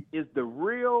reason is the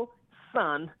real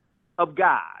son of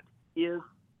God, is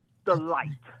the light,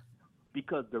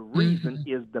 because the reason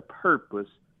is the purpose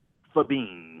for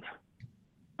being,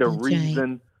 the That's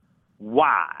reason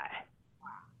why.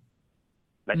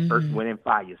 Like Earth, Wind, and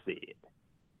Fire said.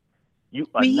 You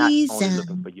are not only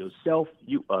looking for yourself,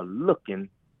 you are looking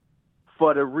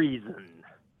for the reason.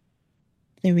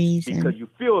 The reason. Because you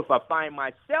feel, if I find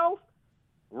myself,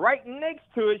 right next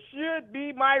to it should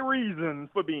be my reason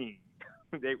for being.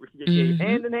 They go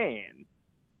hand in hand.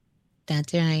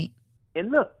 That's right.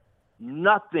 And look,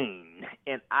 nothing,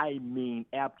 and I mean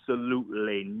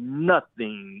absolutely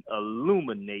nothing,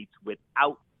 illuminates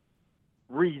without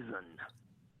reason.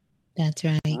 That's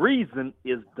right. Reason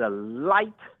is the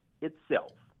light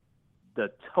itself.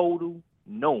 The total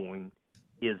knowing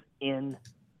is in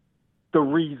the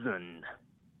reason.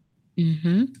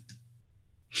 Mm-hmm.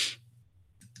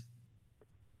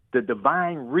 The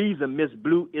divine reason, Miss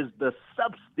Blue, is the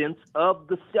substance of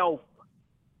the self.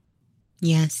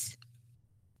 Yes.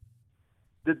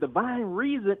 The divine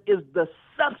reason is the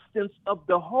substance of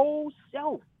the whole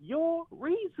self, your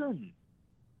reason.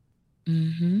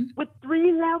 Mm-hmm. With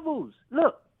 3 levels.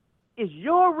 Look, is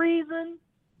your reason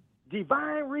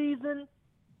divine reason,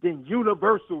 then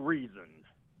universal reason?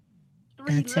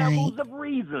 3 That's levels right. of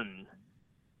reason.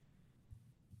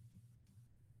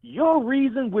 Your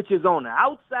reason, which is on the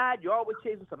outside, you're always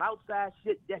chasing some outside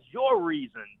shit, that's your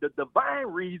reason. The divine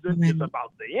reason is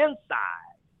about the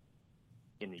inside.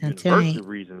 And the That's universal right.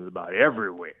 reason is about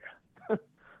everywhere.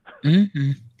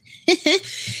 Mm-hmm.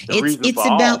 It's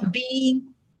about being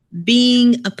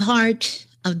a part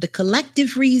of the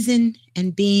collective reason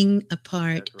and being a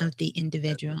part of the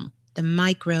individual, the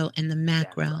micro and the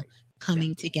macro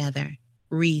coming together.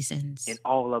 Reasons. And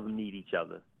all of them need each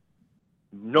other.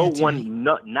 Not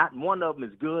one of them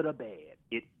is good or bad.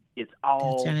 It's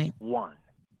all one.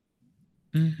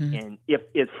 Mm-hmm. And if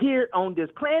it's here on this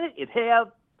planet, it has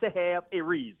to have a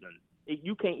reason.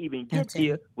 You can't even get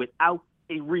here without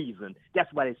a reason.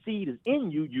 That's why the seed is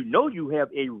in you. You know you have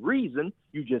a reason.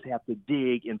 You just have to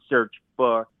dig and search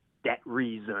for that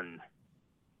reason.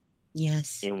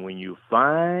 Yes. And when you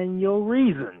find your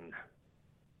reason,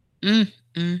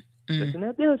 listen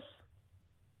at this.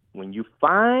 When you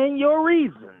find your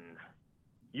reason,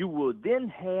 you will then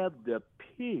have the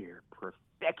pure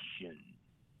perfection.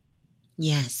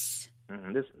 Yes.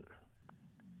 Listen.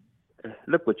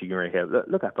 Look what you're going to have.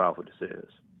 Look how powerful this is.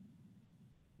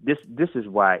 This is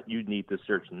why you need to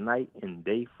search night and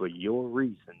day for your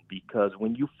reason, because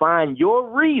when you find your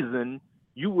reason,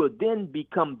 you will then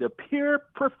become the pure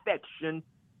perfection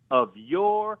of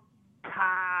your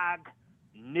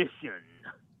cognition.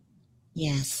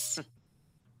 Yes.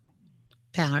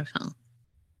 Powerful.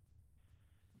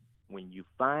 When you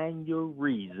find your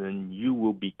reason, you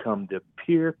will become the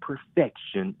pure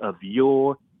perfection of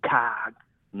your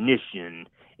cognition.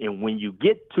 And when you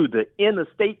get to the inner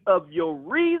state of your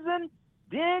reason,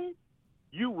 then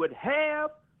you would have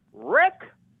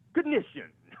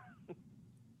recognition.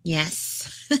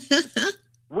 Yes.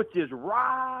 Which is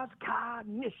Ra's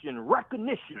cognition,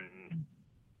 recognition.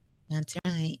 That's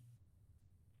right.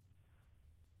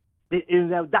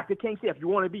 And Dr. King said, if you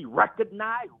want to be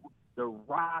recognized, the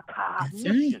Ra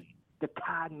cognition, the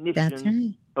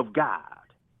cognition of God.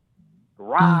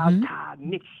 Ra's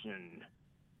cognition,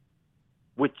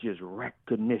 which is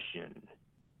recognition,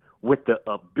 with the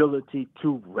ability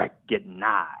to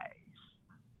recognize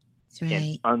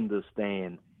and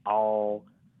understand all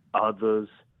others'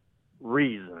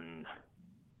 reason.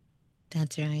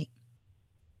 That's right.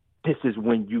 This is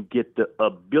when you get the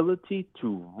ability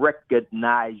to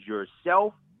recognize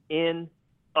yourself in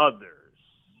others.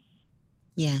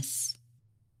 Yes.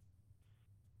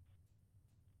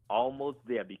 Almost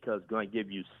there, because it's going to give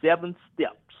you 7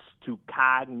 steps to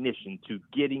cognition, to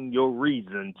getting your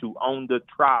reason, to on the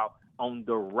trial, on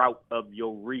the route of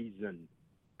your reason.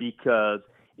 Because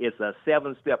it's a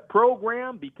 7-step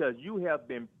program, because you have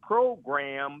been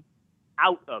programmed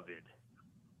out of it.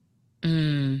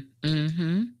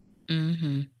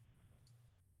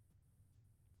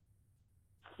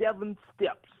 7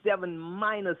 steps, 7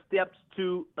 minor steps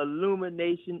to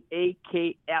illumination,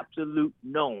 AK absolute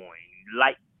knowing,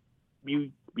 light, you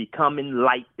becoming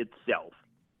light itself.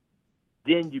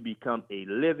 then you become a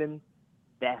living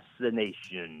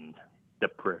fascination, the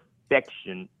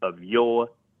perfection of your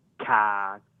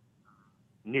cognition.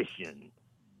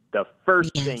 The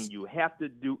first thing you have to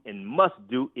do and must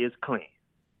do is cleanse.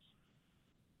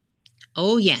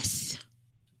 Oh, yes.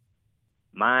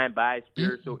 Mind, body,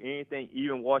 spirit, so anything,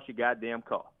 even wash your goddamn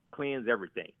car. Cleanse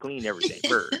everything. Clean everything.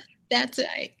 Purge. That's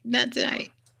right. That's right.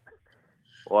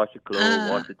 Wash your clothes,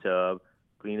 wash the tub,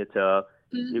 clean the tub.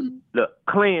 Look,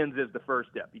 cleanse is the first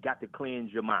step. You got to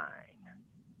cleanse your mind.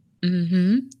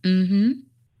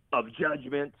 Of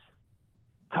judgments,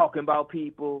 talking about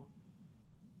people,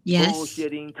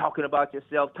 bullshitting, talking about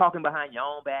yourself, talking behind your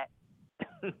own back.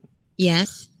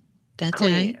 Yes, that's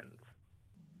cleanse. right.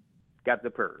 Got to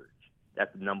purge.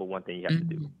 That's the number one thing you have to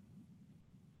do.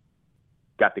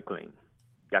 Got to clean.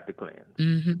 Got to cleanse.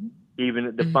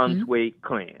 Even the feng shui,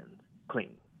 clean.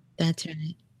 That's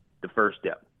right. The first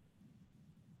step.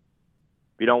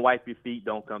 If you don't wipe your feet,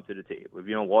 don't come to the table. If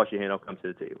you don't wash your hands, don't come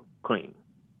to the table. Clean.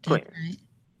 Clean.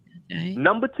 That's right.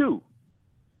 Number two,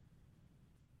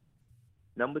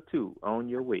 on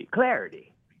your way,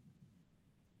 clarity.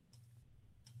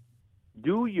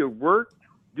 Do your work,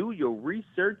 do your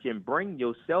research, and bring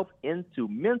yourself into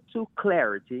mental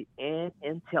clarity and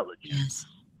intelligence.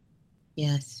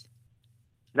 Yes.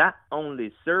 Not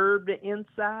only serve the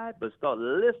inside, but start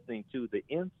listening to the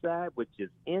inside, which is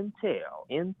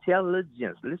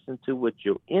intelligence. Listen to what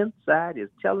your inside is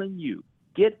telling you.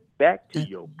 Get back to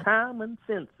your common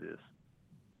senses.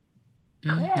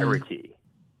 Clarity.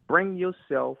 Bring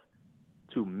yourself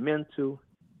to mental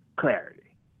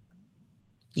clarity.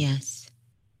 Yes.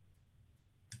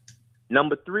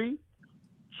 Number 3,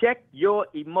 check your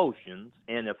emotions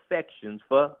and affections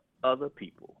for other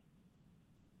people.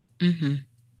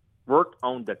 Work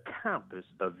on the compass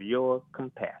of your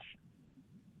compassion.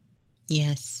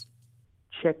 Yes.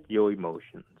 Check your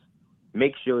emotions.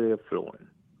 Make sure they're flowing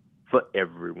for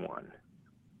everyone.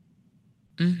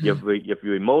 If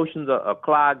your emotions are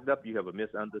clogged up, you have a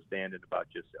misunderstanding about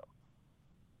yourself.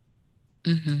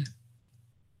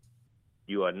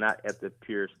 You are not at the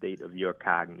pure state of your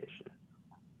cognition.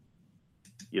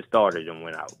 Your starter done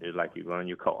went out. It's like you run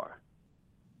your car.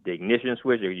 The ignition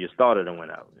switch, your starter done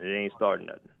went out. It ain't starting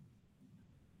nothing.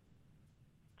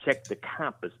 Check the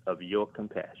compass of your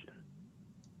compassion.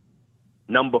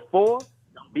 Number 4,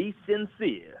 be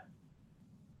sincere.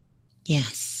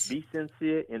 Yes. Be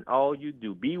sincere in all you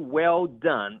do. Be well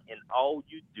done in all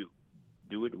you do.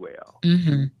 Do it well.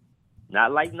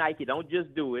 Not like Nike. Don't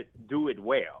just do it. Do it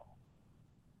well.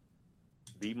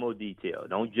 Be more detailed.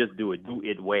 Don't just do it. Do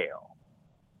it well.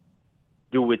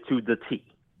 Do it to the T.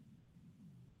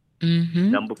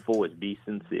 Number 4 is be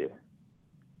sincere.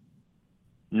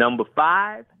 Number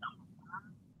 5,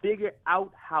 figure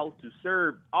out how to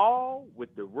serve all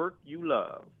with the work you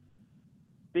love.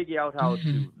 Figure out how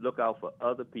to look out for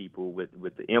other people with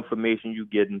the information you're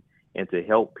getting and to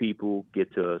help people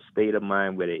get to a state of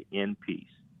mind where they're in peace.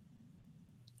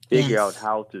 Figure out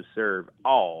how to serve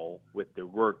all with the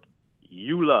work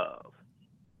you love.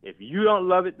 If you don't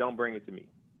love it, don't bring it to me.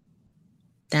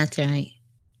 That's right.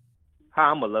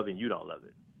 How I'm going to love it and you don't love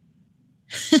it.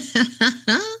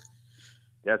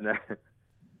 That's not.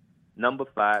 Number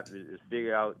 5 is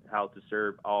figure out how to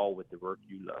serve all with the work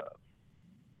you love.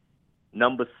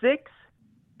 Number 6,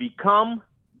 become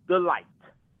the light.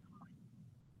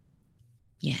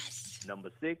 Yes. Number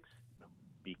 6,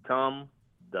 become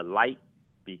the light.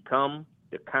 Become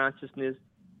the consciousness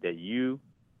that you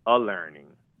are learning.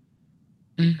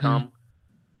 Become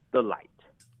the light.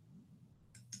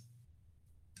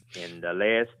 And the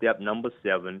last step, number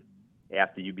 7,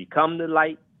 after you become the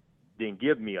light, then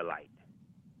give me a light.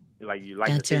 Like you like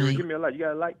That's to say, right. give me a light. You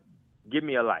got a light? Give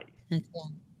me a light. That's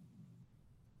right.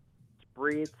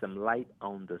 Spread some light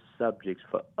on the subjects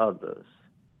for others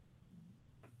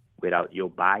without your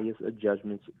bias or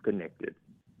judgments connected.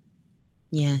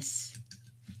 Yes.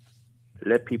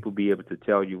 Let people be able to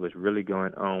tell you what's really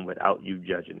going on without you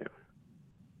judging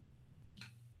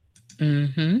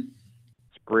them.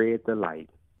 Spread the light.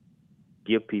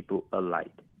 Give people a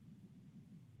light.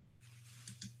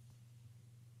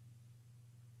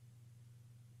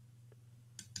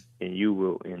 And you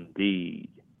will indeed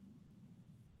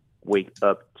wake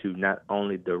up to not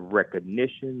only the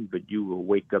recognition, but you will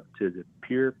wake up to the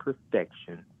pure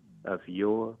perfection of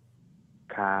your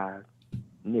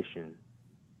cognition.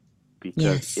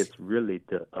 Because it's really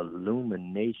the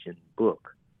illumination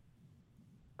book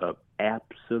of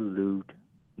absolute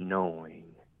knowing.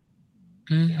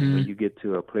 And when you get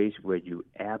to a place where you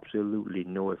absolutely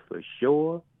know it for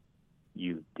sure,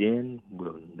 you then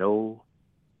will know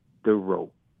the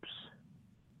ropes.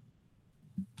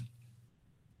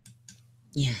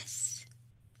 Yes.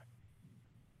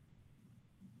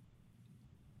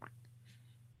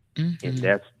 And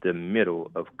that's the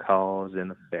middle of cause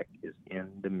and effect, is in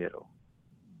the middle.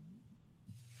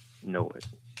 Know it.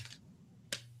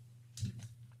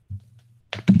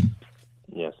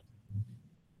 Yes.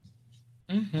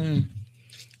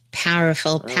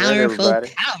 Powerful, All powerful,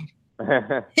 right,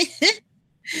 powerful.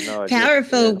 No,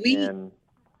 Powerful.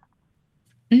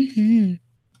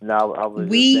 Now I was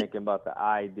just thinking about the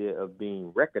idea of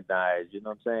being recognized. You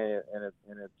know what I'm saying? And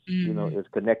it's you know, it's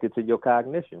connected to your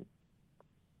cognition.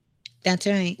 That's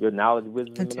right. Your knowledge,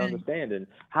 wisdom, and understanding.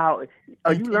 How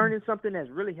are you learning something that's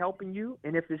really helping you?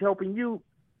 And if it's helping you,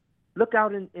 look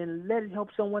out and let it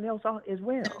help someone else out as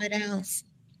well. Someone else.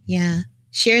 Yeah.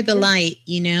 Share the light,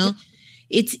 you know.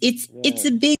 It's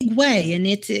a big way, and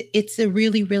it's a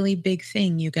really, really big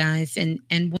thing, you guys. And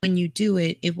when you do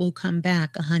it, it will come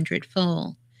back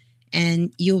 100-fold,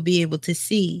 and you'll be able to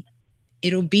see.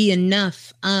 It'll be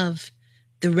enough of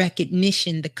the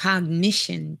recognition, the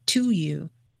cognition to you,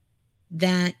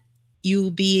 that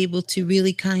you'll be able to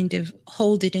really kind of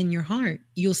hold it in your heart.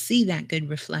 You'll see that good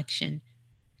reflection.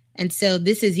 And so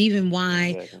this is even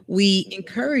why we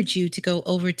encourage you to go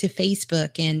over to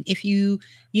Facebook. And if you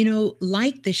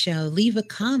like the show, leave a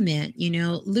comment,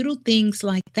 little things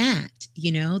like that,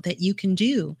 that you can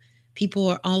do. People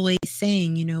are always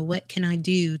saying, what can I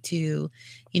do to,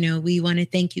 we want to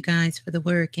thank you guys for the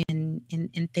work and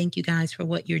thank you guys for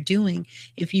what you're doing.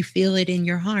 If you feel it in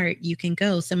your heart, you can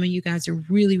go. Some of you guys are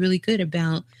really, really good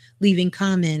about leaving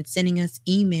comments, sending us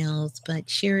emails, but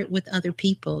share it with other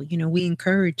people. We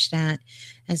encourage that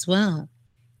as well.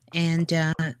 And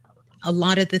a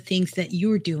lot of the things that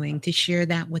you're doing, to share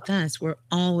that with us, we're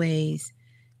always,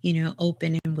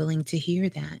 open and willing to hear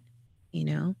that,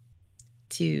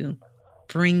 to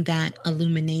bring that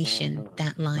illumination,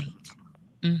 that light.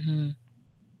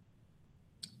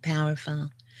 Powerful.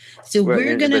 So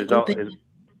we're going to open.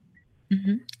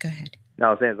 Go ahead. No,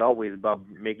 I was saying it's always about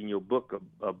making your book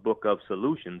a book of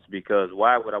solutions, because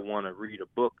why would I want to read a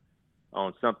book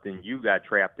on something you got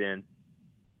trapped in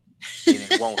and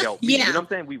it won't help me? You know what I'm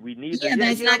saying? We need that.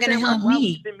 That's not going to help why me. Would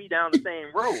you send me down the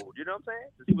same road? You know what I'm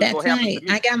saying? That's right.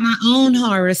 I got my own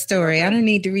horror story. I don't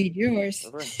need to read yours.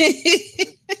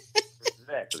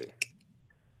 Exactly.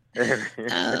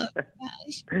 Oh,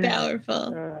 gosh.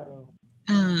 Powerful.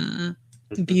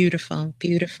 Beautiful,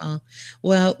 beautiful.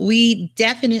 Well, we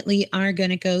definitely are going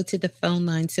to go to the phone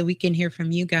line so we can hear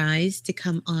from you guys to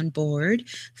come on board.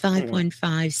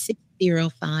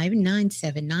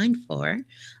 515-605-9794.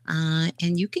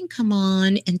 And you can come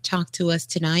on and talk to us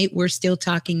tonight. We're still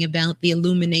talking about the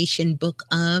Illumination book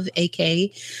of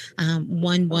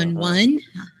AK-111.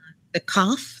 The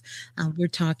KAF. We're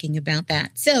talking about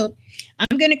that. So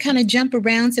I'm going to kind of jump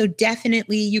around. So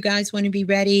definitely you guys want to be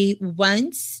ready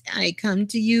once I come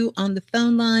to you on the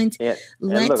phone lines. And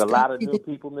look, a lot of new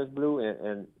people, Miss Blue,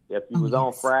 and if you was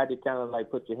on Friday, kind of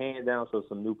like put your hand down so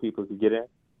some new people could get in.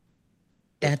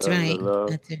 That's right.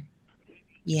 That's it.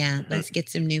 Yeah, let's get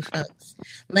some new folks.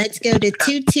 Let's go to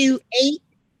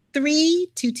 2283.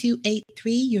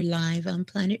 2283, you're live on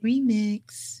Planet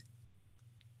Remix.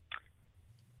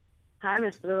 Hi,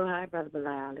 Miss Blue. Hi, Brother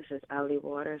Bilal. This is Ali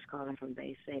Waters calling from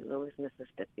Bay St. Louis,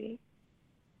 Mississippi.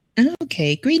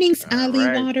 Okay. Greetings, Ali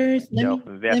Waters.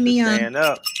 Let me stand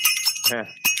up.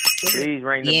 Please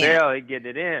ring the bell and get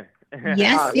it in.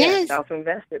 Yes, yes.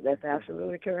 Self-invested. That's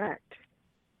absolutely correct.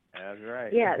 That's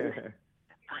right. Yeah.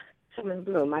 So, Miss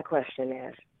Blue, my question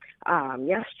is,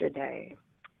 yesterday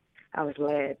I was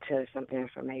led to some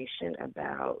information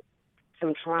about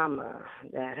some trauma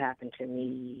that happened to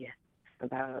me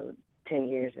about 10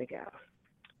 years ago.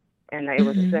 And it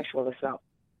was a sexual assault.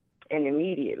 And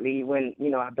immediately when,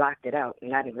 I blocked it out,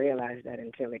 and I didn't realize that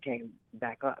until it came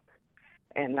back up.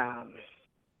 And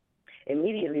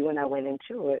immediately when I went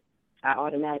into it, I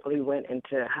automatically went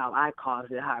into how I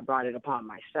caused it, how I brought it upon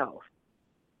myself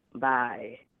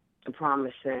by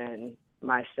promising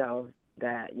myself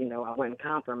that, I wouldn't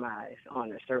compromise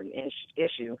on a certain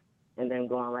issue, and then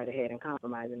going right ahead and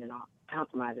compromising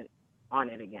on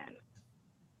it again.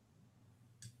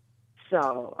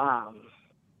 So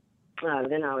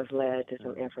then I was led to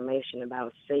some information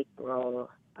about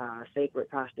sacred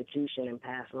prostitution in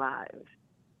past lives,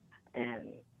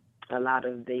 and a lot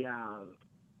of the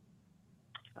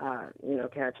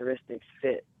characteristics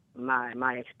fit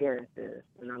my experiences,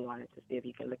 and I wanted to see if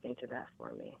you can look into that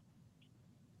for me.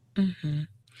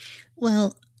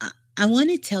 Well, I want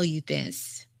to tell you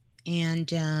this, and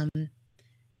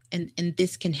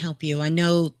this can help you. I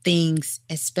know things,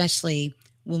 especially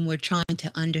when we're trying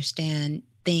to understand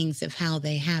things of how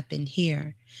they happen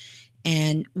here.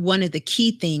 And one of the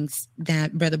key things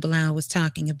that Brother Bilal was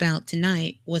talking about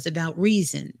tonight was about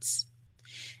reasons.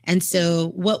 And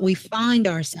so what we find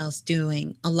ourselves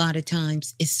doing a lot of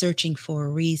times is searching for a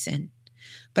reason.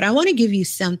 But I want to give you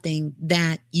something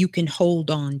that you can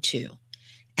hold on to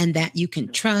and that you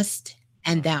can trust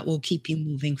and that will keep you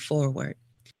moving forward.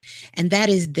 And that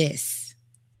is this.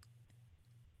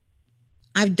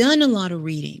 I've done a lot of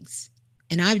readings,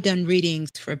 and I've done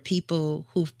readings for people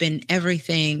who've been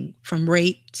everything from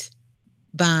raped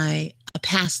by a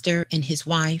pastor and his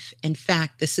wife. In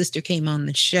fact, the sister came on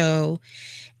the show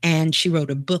and she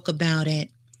wrote a book about it.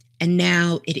 And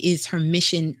now it is her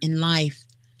mission in life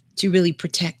to really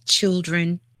protect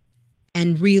children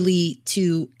and really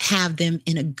to have them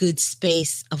in a good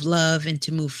space of love and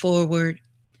to move forward.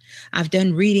 I've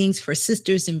done readings for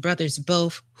sisters and brothers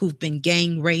both who've been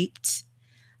gang raped.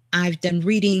 I've done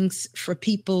readings for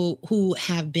people who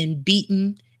have been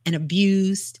beaten and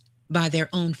abused by their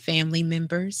own family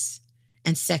members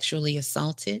and sexually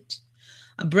assaulted.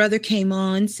 A brother came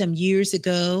on some years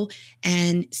ago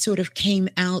and sort of came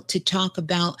out to talk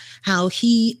about how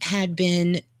he had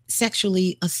been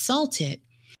sexually assaulted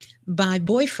by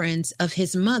boyfriends of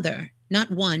his mother,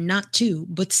 not one, not two,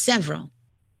 but several.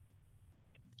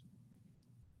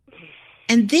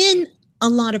 And then a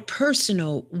lot of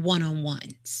personal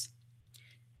one-on-ones.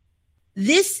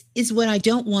 This is what I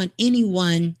don't want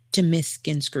anyone to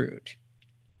misconstrued.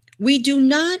 We do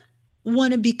not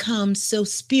want to become so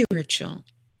spiritual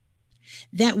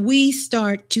that we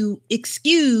start to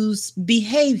excuse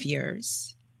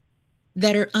behaviors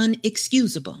that are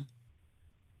unexcusable.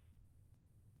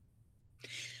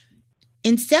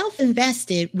 In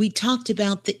Self-Invested, we talked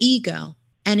about the ego,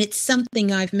 and it's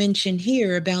something I've mentioned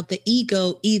here about the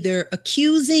ego either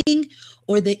accusing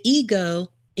or the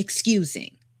ego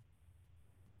excusing.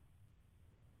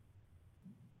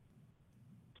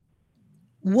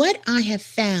 What I have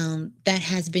found that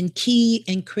has been key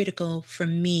and critical for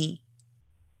me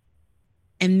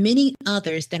and many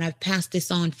others that I've passed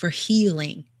this on for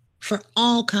healing, for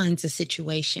all kinds of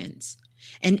situations,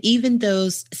 and even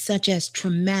those such as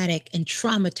traumatic and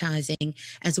traumatizing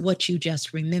as what you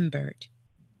just remembered.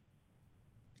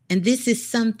 And this is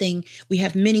something, we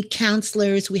have many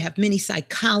counselors, we have many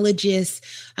psychologists,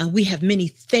 we have many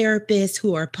therapists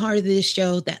who are part of this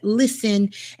show that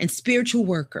listen, and spiritual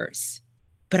workers.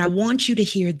 But I want you to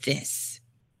hear this.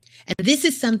 And this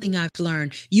is something I've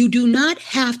learned. You do not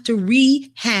have to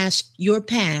rehash your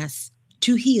past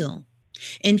to heal.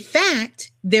 In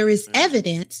fact, there is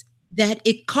evidence that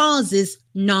it causes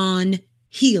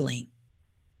non-healing.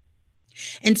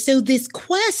 And so this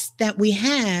quest that we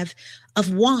have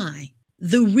of why,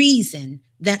 the reason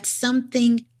that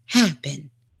something happened,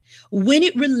 when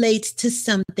it relates to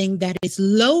something that is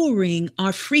lowering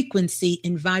our frequency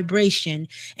and vibration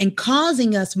and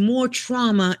causing us more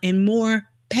trauma and more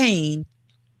pain,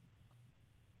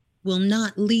 will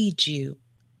not lead you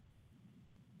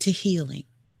to healing.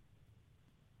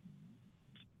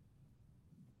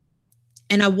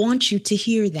 And I want you to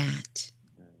hear that.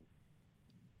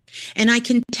 And I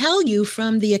can tell you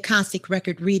from the Akashic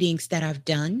record readings that I've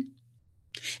done,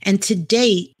 and to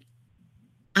date,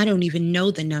 I don't even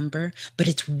know the number, but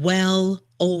it's well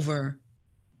over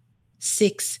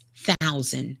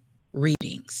 6,000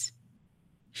 readings.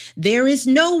 There is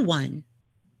no one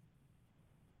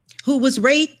who was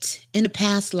raped in a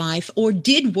past life or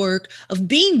did work of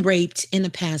being raped in a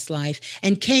past life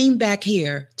and came back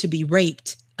here to be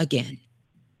raped again.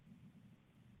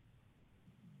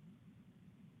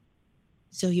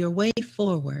 So your way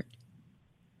forward,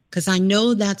 because I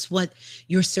know that's what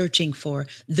you're searching for,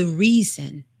 the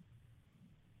reason.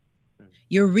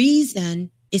 Your reason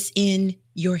is in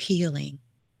your healing.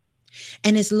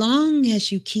 And as long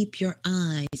as you keep your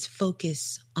eyes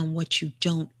focused on what you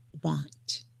don't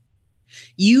want,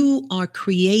 you are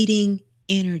creating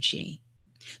energy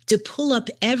to pull up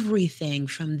everything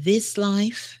from this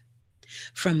life,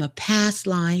 from a past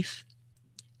life,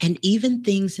 and even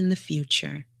things in the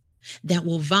future that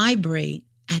will vibrate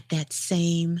at that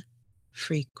same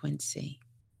frequency.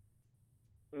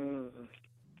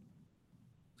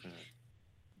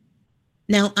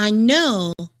 Now, I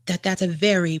know that that's a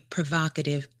very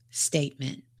provocative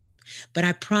statement, but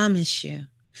I promise you,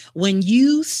 when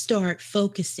you start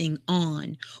focusing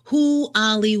on who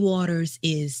Ollie Waters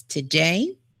is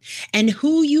today and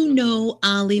who you know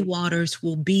Ollie Waters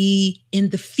will be in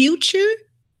the future,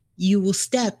 you will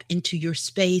step into your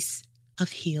space of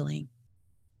healing.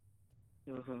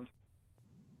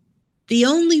 The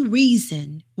only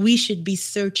reason we should be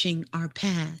searching our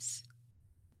past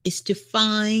is to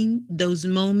find those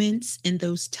moments and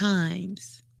those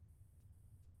times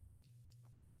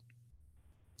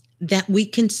that we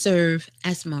can serve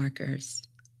as markers.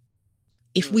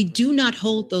 If we do not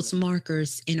hold those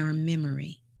markers in our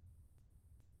memory,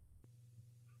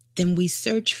 then we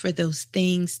search for those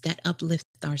things that uplift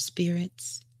our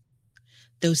spirits,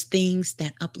 those things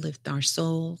that uplift our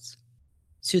souls,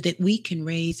 so that we can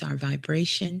raise our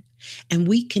vibration and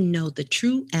we can know the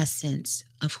true essence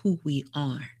of who we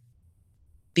are.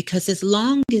 Because as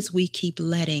long as we keep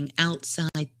letting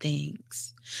outside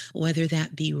things, whether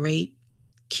that be rape,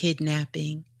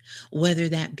 kidnapping, whether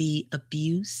that be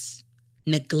abuse,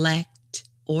 neglect,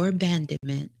 or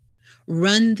abandonment,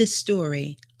 run the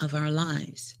story of our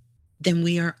lives, then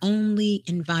we are only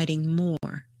inviting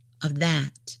more of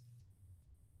that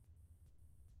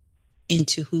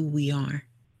into who we are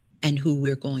and who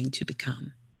we're going to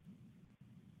become.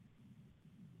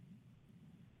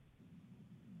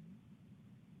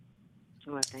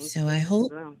 Well, thank So you. I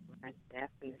hope Well, I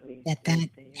definitely that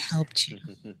helped you.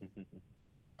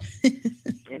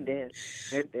 It did.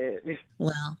 It did.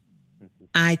 Well,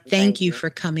 I thank you for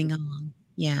coming on.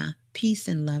 Yeah. Peace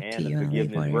and love And to the you,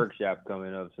 forgiveness Hollywood. workshop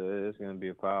coming up, so it's going to be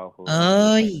a powerful.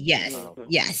 Oh, yes. Powerful.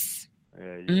 Yes.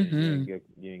 Yeah,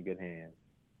 you're in good hands.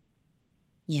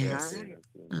 Yes.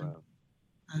 Wow.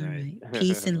 All Nice. right.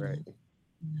 Peace and right.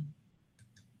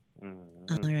 love.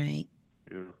 All right.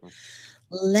 Beautiful.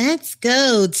 Let's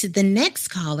go to the next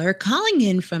caller calling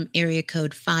in from area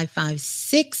code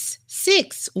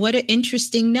 5566. What an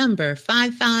interesting number.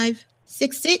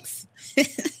 5566.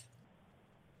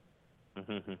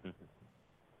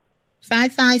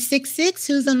 5566.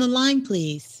 Who's on the line,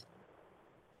 please?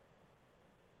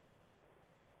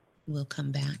 We'll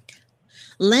come back.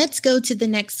 Let's go to the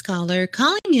next caller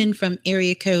calling in from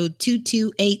area code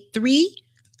 2283.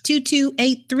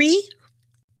 2283.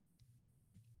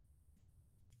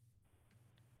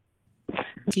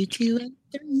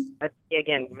 2283.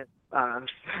 Again,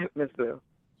 Miss Blue,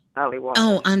 Ollie Waters.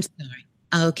 Oh, I'm sorry.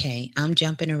 Okay, I'm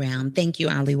jumping around. Thank you,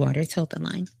 Ollie Waters. Hold the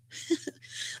line.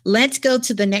 Let's go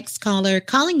to the next caller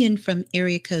calling in from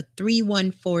area code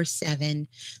 3147.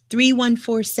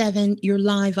 3147, you're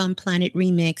live on Planet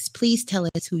Remix. Please tell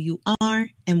us who you are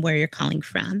and where you're calling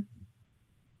from.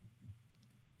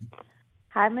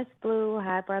 Hi, Miss Blue.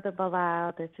 Hi, Brother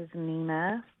Bilal. This is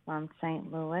Nina from St.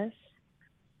 Louis.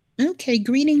 Okay,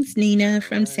 greetings, Nina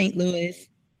from St. Louis.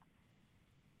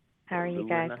 How are you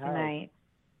guys tonight?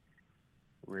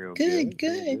 Real good.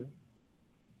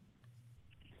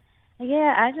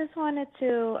 Yeah, I just wanted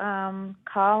to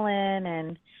call in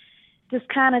and just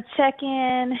kind of check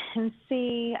in and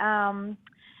see,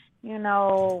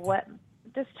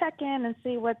 just check in and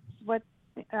see what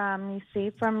you see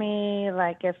from me,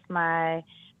 like if my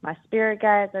spirit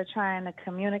guides are trying to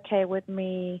communicate with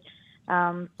me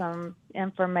some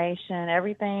information.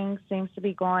 Everything seems to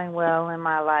be going well in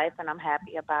my life, and I'm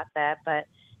happy about that. But,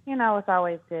 it's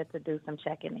always good to do some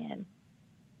checking in.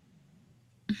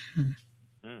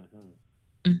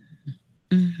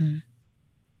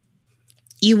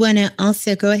 You want to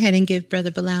also go ahead and give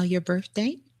Brother Bilal your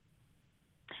birthday?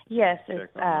 Yes,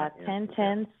 it's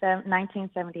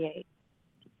 10/10/1978.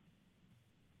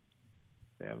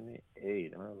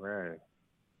 78, all right.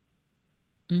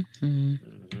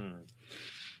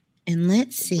 And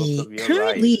let's see.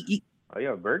 Currently,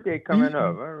 your birthday coming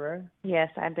up, all right.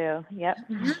 Yes, I do. Yep.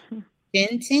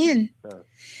 10/10.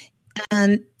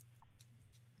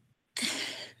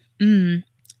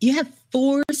 You have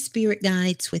 4 spirit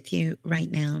guides with you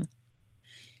right now.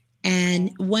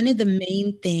 And one of the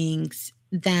main things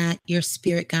that your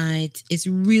spirit guides is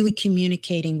really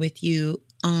communicating with you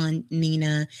on,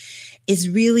 Nina, is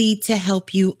really to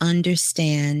help you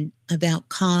understand about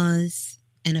cause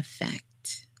and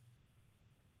effect.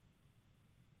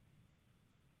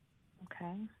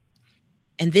 Okay.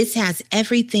 And this has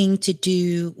everything to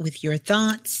do with your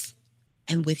thoughts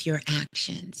and with your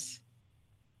actions.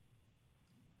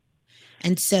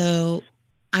 And so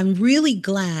I'm really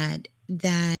glad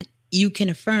that you can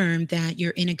affirm that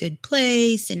you're in a good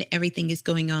place and everything is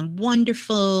going on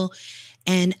wonderful.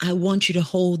 And I want you to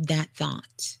hold that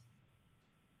thought.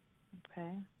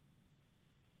 Okay.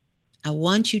 I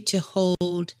want you to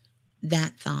hold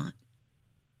that thought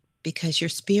because your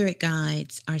spirit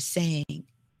guides are saying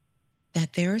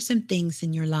that there are some things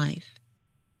in your life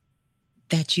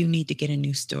that you need to get a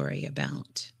new story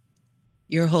about.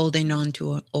 You're holding on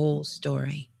to an old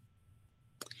story.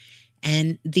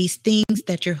 And these things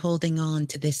that you're holding on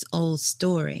to, this old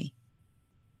story,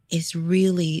 is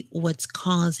really what's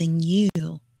causing you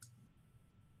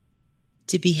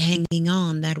to be hanging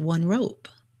on that one rope,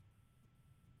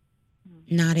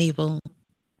 not able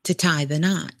to tie the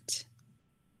knot.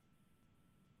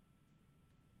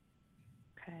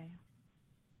 Okay.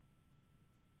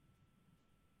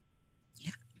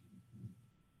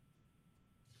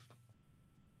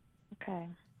 Okay.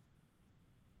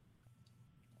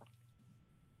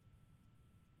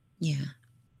 Yeah.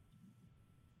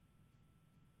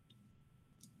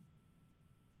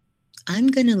 I'm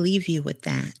going to leave you with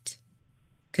that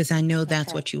because I know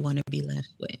that's what you want to be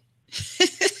left with.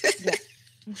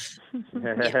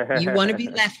 Yeah, you want to be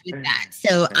left with that.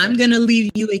 So I'm going to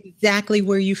leave you exactly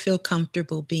where you feel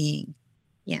comfortable being.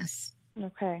 Yes.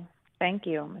 Okay. Thank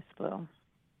you, Miss Blue.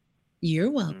 You're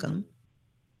welcome.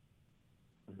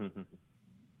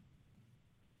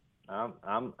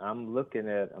 I'm looking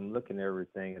at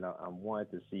everything, and I'm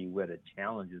wanting to see where the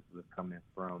challenges were coming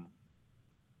from.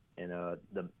 And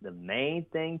the main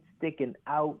thing sticking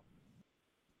out,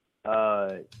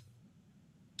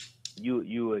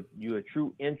 you a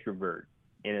true introvert,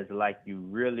 and it's like you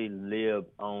really live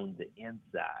on the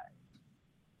inside.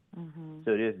 Mm-hmm.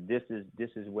 So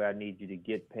this is where I need you to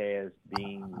get past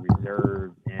being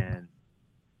reserved and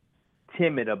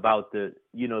timid about the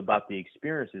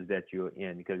experiences that you're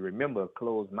in, because remember, a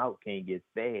closed mouth can't get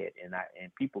fed,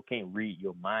 and people can't read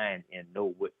your mind and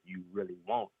know what you really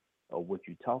want or what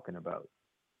you're talking about.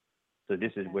 So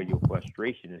this is where your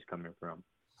frustration is coming from.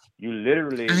 You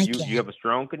literally you have a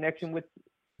strong connection with,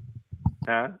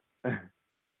 huh?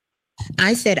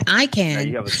 I said I can. Now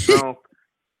you have a strong.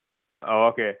 Oh,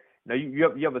 okay. Now you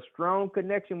have a strong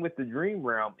connection with the dream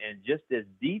realm, and just as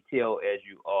detailed as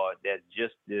you are, that's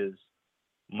just as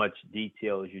much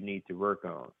detail as you need to work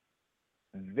on.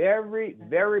 Very,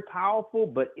 very powerful,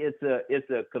 but it's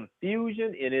a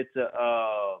confusion, and it's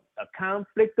a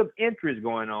conflict of interest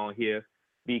going on here,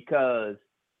 because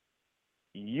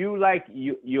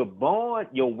you're born,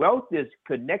 your wealth is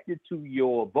connected to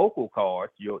your vocal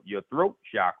cords, your throat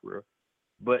chakra,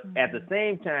 but at the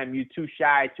same time you're too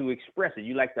shy to express it.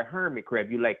 You like the hermit crab,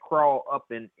 you like crawl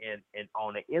up and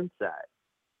on the inside.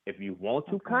 If you want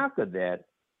to conquer that,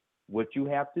 what you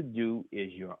have to do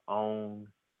is your own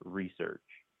research.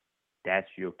 That's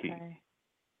your key.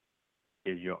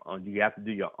 You have to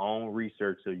do your own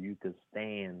research so you can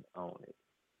stand on it.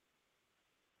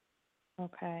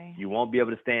 Okay. You won't be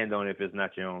able to stand on it if it's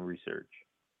not your own research.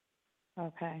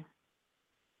 Okay.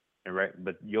 All right,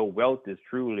 but your wealth is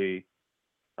truly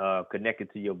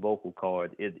connected to your vocal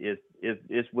cord.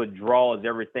 It's what draws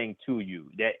everything to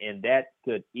you. That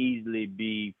could easily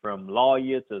be from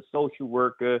lawyer to social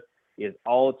worker. It's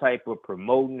all type of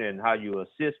promoting and how you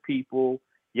assist people.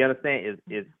 You understand?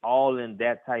 It's all in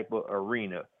that type of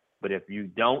arena. But if you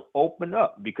don't open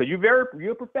up, because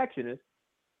you're a perfectionist,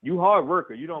 you hard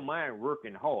worker, you don't mind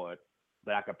working hard,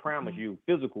 but I can promise you,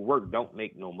 physical work don't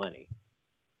make no money.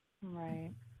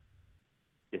 Right.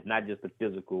 It's not just the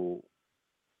physical.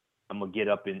 I'm gonna get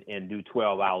up and do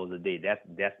 12 hours a day.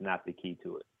 That's not the key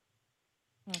to it.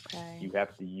 Okay. You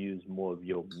have to use more of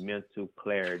your mental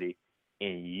clarity,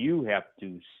 and you have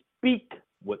to speak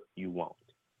what you want.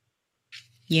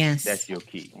 Yes. That's your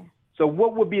key. So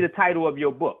what would be the title of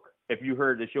your book? If you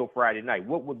heard the show Friday night,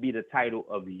 what would be the title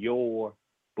of your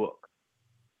book?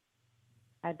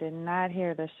 I did not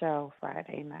hear the show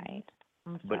Friday night.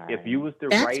 I'm sorry. But if you was to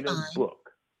write a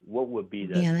book, what would be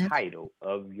the title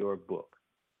of your book?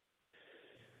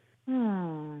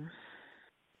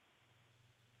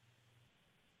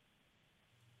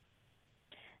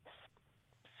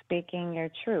 Speaking your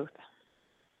truth.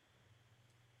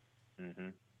 Mm-hmm.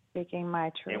 Speaking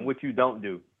my truth. And what you don't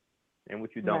do. And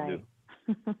what you don't do.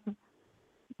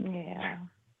 Yeah.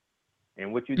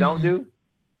 And what you don't do?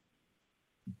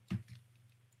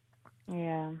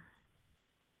 Yeah.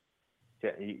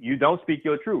 You don't speak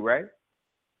your truth, right?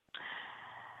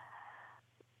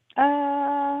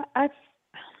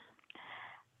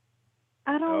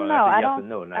 I don't know. I don't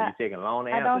know. Now you're taking long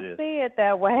to answer this. I don't see it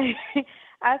that way.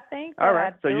 I think that I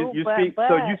do,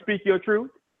 so you speak your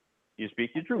truth. You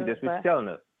speak your truth. That's what you're telling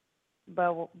us.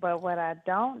 But what I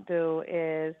don't do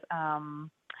is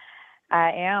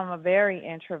I am very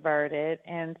introverted,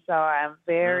 and so I'm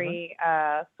very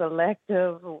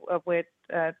selective with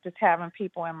just having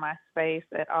people in my space.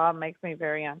 It all makes me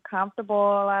very uncomfortable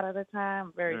a lot of the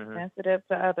time. Very sensitive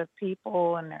to other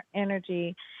people and their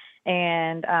energy,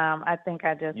 and I think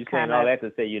I just you saying all that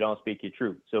to say you don't speak your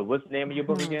truth. So what's the name of your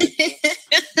book again?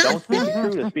 Don't speak your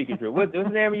truth or speak your truth. What's the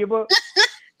name of your book?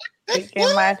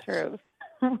 Speaking my truth.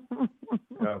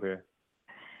 Okay.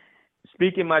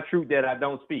 Speaking my truth that I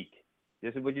don't speak.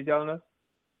 This is what you're telling us?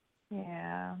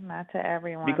 Yeah, not to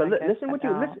everyone. Because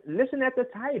listen at the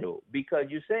title, because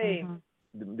you're saying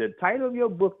the title of your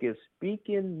book is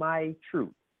Speaking My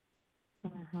Truth.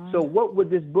 So what would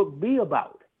this book be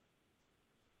about?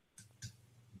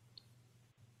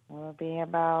 It would be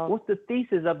about... What's the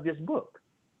thesis of this book?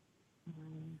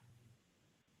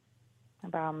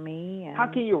 about me. And how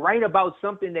can you write about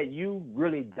something that you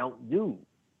really don't do?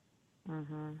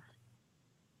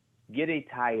 Get a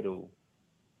title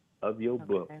of your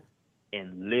book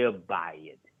and live by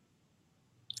it.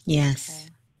 Yes.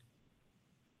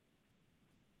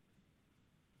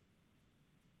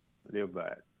 Live by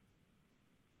it.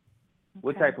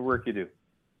 What type of work you do?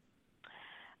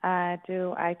 I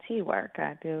do IT work.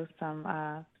 I do some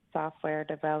software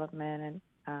development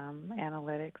and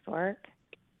analytics work.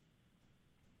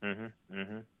 Okay.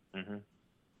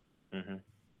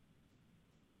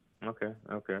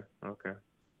 Okay.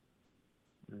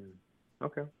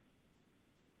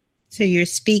 So you're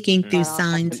speaking through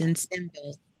signs and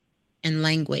symbols and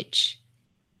language.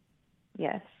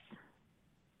 Yes.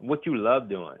 What you love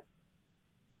doing?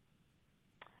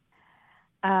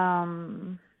 I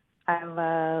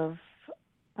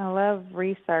love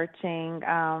researching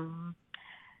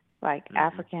like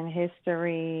African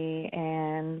history,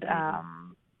 and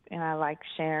I like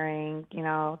sharing,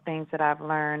 things that I've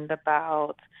learned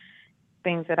about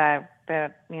things that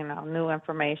new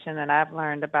information that I've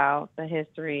learned about the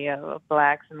history of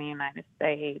blacks in the United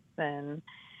States, and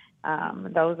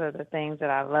those are the things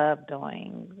that I love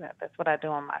doing. That's what I do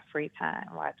on my free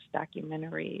time, watch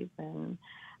documentaries and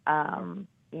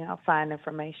find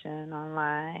information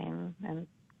online, and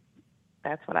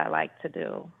that's what I like to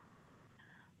do.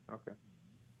 Okay.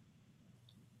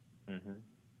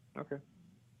 Okay.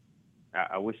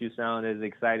 I wish you sounded as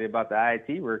excited about the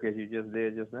IT work as you just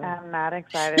did just now. I'm not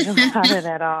excited about it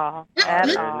at all.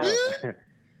 At all.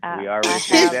 We already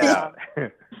figured that out.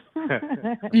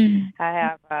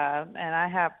 I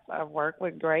have worked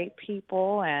with great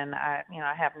people, and I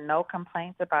have no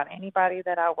complaints about anybody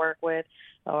that I work with.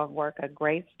 So I work a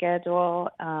great schedule.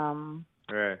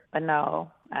 Right. But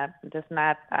no, I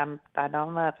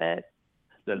don't love it.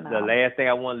 The last thing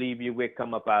I want to leave you with: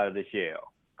 come up out of the shell.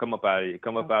 Come up out of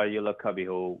your little cubby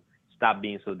hole. Stop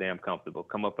being so damn comfortable.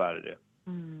 Come up out of there.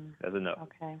 That's enough.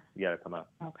 Okay. You gotta come out.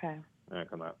 Okay. All right,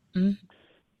 come out.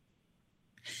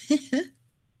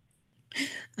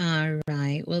 All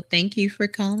right. Well, thank you for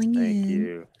calling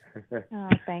in. Thank you.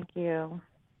 Thank you.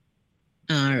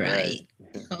 All right.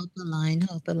 Hold the line.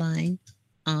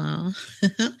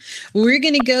 We're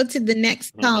going to go to the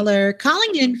next caller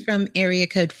calling in from area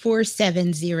code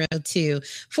 4702.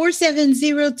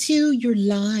 4702, you're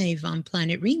live on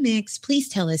Planet Remix. Please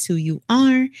tell us who you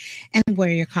are and where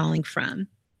you're calling from.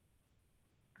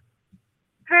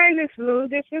 Hi, Miss Lou.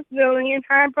 This is Lillian.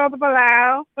 Hi, Brother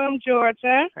Bilal from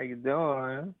Georgia. How you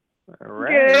doing? All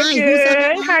right.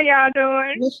 Good. How y'all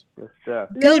doing? Good stuff.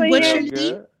 Good. What's your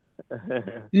name?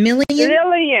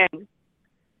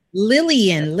 Lillian.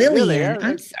 Lillian.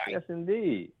 I'm sorry. Yes,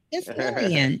 indeed. It's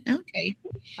Lillian. Okay.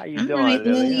 How you doing, right,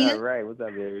 Lillian? All right. What's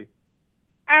up, baby?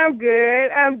 I'm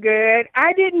good. I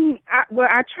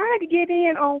tried to get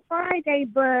in on Friday,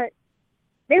 but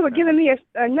they were giving me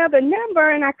another number,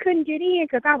 and I couldn't get in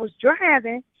because I was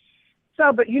driving.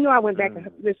 So, but I went back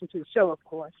and listened to the show, of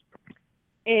course.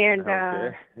 And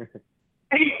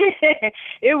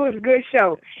it was a good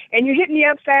show. And you hit me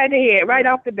upside the head right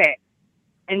off the bat.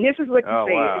 And this is what you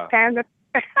say. Wow. It's time to...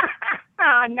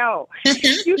 I know.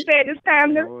 You said it's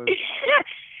time to...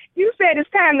 You said it's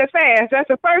time to fast. That's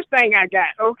the first thing I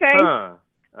got, okay? And,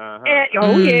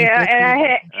 and I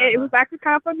had... It was like a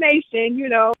confirmation,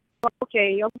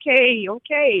 Okay.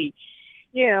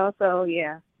 So,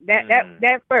 yeah.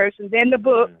 That first. And then the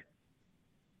book.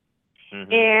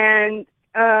 And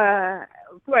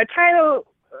for a title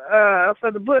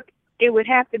for the book, it would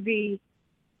have to be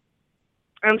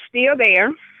I'm Still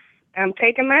There. I'm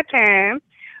Taking My Time.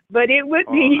 But it would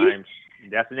be...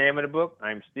 That's the name of the book?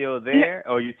 I'm Still There?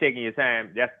 Or you taking your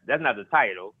time? That's not the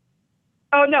title.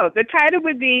 Oh, no. The title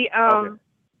would be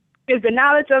Is the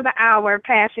Knowledge of the Hour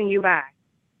Passing You By?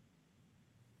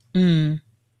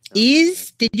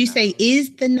 Did you say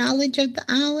is the knowledge of the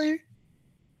hour?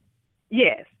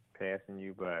 Yes. Passing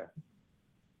you by.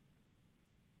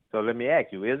 So let me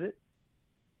ask you, is it?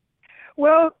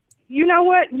 Well, you know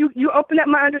what? You opened up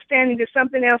my understanding to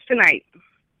something else tonight.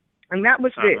 And that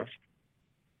was this.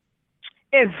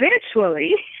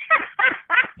 Eventually.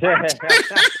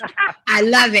 I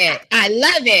love it.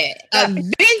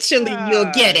 Eventually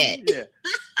you'll get it. Yeah.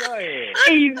 Go ahead.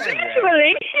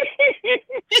 Eventually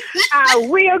I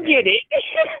will get it.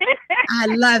 I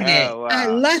love it. Oh, wow. I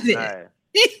love it.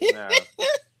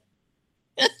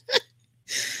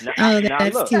 Nice.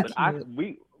 That's look, too but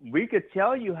cute. we could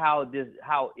tell you how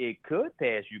it could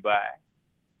pass you by.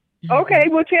 Okay,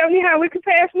 well, tell me how it could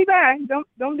pass me by.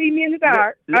 Don't leave me in the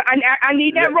dark. I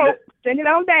need that rope. Send it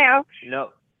on down.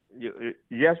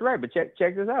 That's right, but check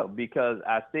this out, because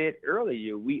I said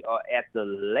earlier we are at the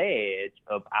ledge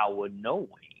of our knowing.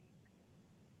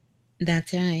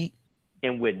 That's right.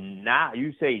 And with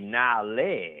you say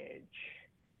knowledge.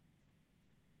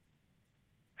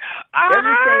 I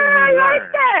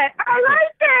like that.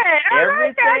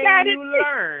 Everything you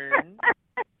learn.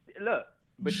 Look,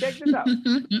 but check this out.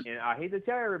 And I hate to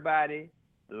tell everybody,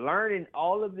 learning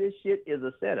all of this shit is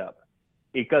a setup.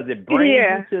 Because it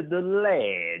brings you to the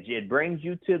ledge. It brings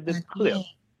you to the cliff.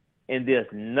 And there's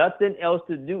nothing else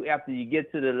to do after you get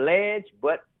to the ledge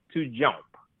but to jump.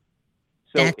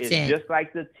 So it's just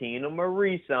like the Tina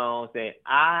Marie song saying,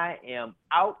 I am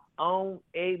out on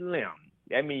a limb.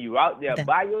 That means you're out there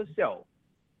by yourself.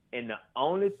 And the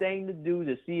only thing to do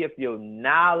to see if your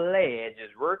knowledge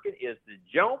is working is to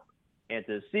jump and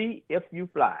to see if you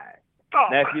fly. Oh.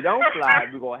 Now, if you don't fly,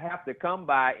 we're going to have to come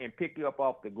by and pick you up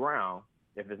off the ground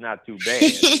if it's not too bad.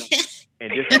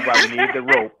 And this is why we need the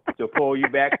rope to pull you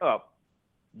back up.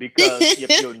 Because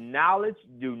if your knowledge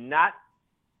do not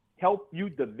help you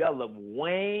develop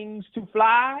wings to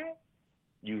fly,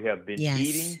 you have been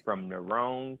eating from the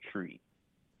wrong tree.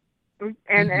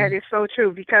 And that is so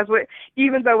true, because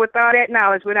even though with all that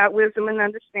knowledge, without wisdom and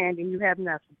understanding, you have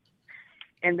nothing.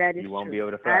 And that is you won't true. be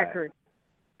able to fly.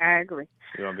 I agree.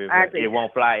 You won't be able to, it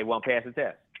won't fly. It won't pass the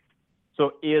test.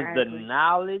 So is the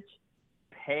knowledge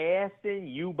passing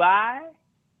you by?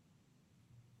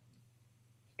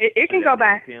 It can go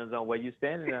by. It depends on where you're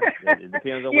standing. It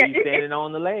depends on where you're standing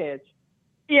on the ledge.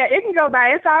 Yeah, it can go by.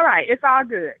 It's all right. It's all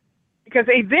good. Because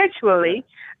eventually,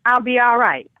 I'll be all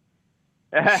right.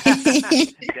 That's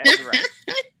right.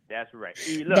 That's right.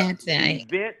 Look, that's right.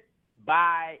 Event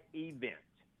by event.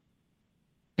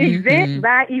 Event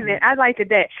by event. I like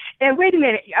that. And wait a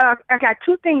minute. I got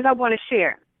two things I want to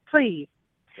share. Please.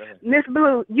 Miss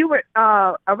Blue, you were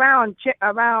around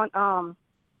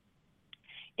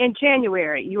in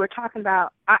January. You were talking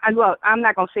about, well, I'm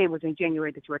not going to say it was in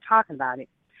January that you were talking about it,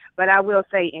 but I will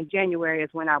say in January is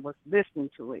when I was listening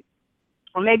to it.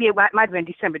 Or maybe it might have been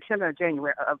December or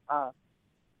January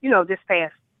of this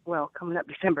past, coming up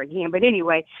December again. But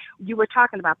anyway, you were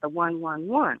talking about the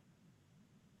 111.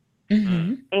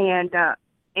 Mm-hmm.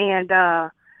 And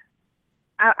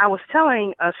I was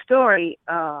telling a story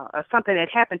of something that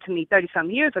happened to me 30-some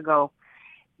years ago,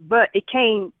 but it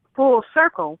came full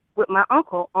circle with my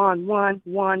uncle on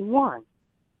 111.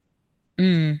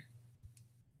 And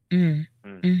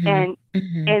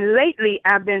lately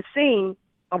I've been seeing,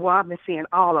 I've been seeing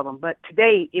all of them, but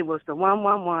today it was the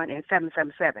 111 and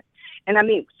 777. And I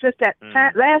mean, since that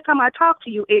last time I talked to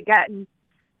you, it gotten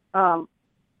come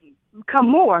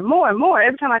more and more and more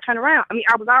every time I turn around. I mean,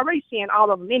 I was already seeing all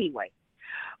of them anyway.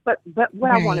 But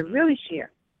what I want to really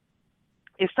share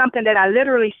is something that I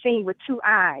literally seen with two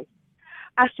eyes.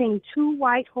 I seen two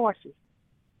white horses,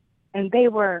 and they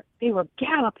were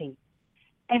galloping,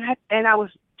 and I was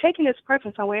taking this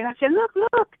person somewhere, and I said,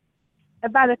 look.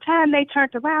 And by the time they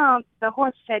turned around, the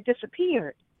horses had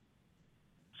disappeared.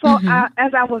 So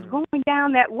as I was going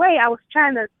down that way, I was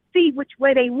trying to see which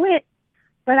way they went,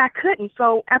 but I couldn't.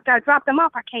 So after I dropped them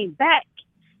off, I came back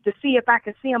to see if I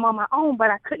could see them on my own, but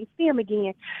I couldn't see them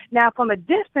again. Now, from a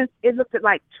distance, it looked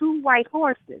like two white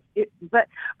horses. But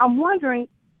I'm wondering,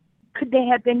 could they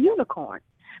have been unicorns?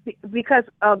 Because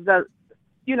of the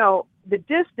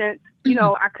distance,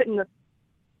 I couldn't have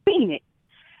seen it.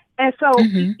 And so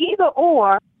either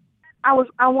or,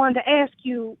 I wanted to ask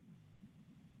you,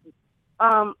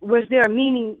 was there a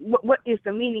meaning? What is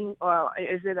the meaning, or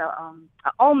is it a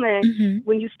omen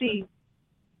when you see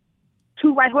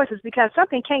two white horses? Because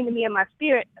something came to me in my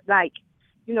spirit, like,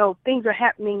 things are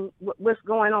happening. What's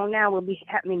going on now will be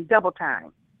happening double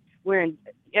time, where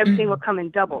everything will come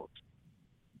in doubles.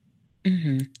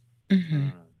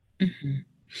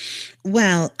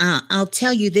 Well, I'll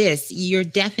tell you this, you're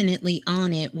definitely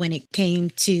on it when it came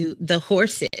to the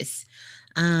horses,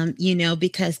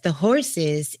 because the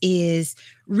horses is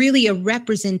really a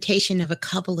representation of a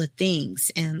couple of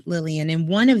things, and Lillian, and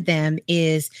one of them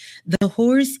is the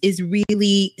horse is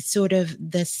really sort of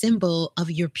the symbol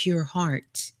of your pure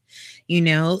heart,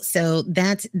 so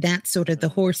that's sort of the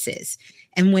horses.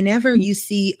 And whenever you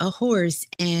see a horse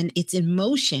and it's in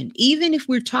motion, even if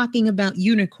we're talking about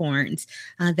unicorns,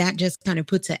 that just kind of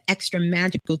puts an extra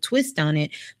magical twist on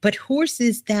it. But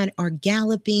horses that are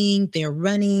galloping, they're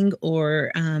running,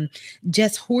 or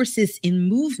just horses in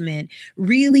movement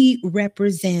really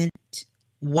represent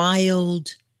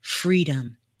wild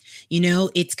freedom.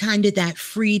 It's kind of that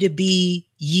free to be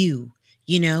you.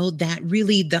 That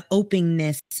really the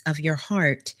openness of your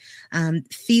heart,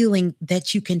 feeling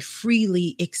that you can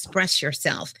freely express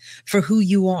yourself for who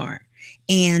you are.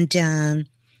 And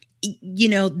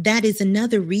that is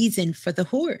another reason for the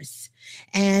horse.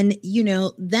 And,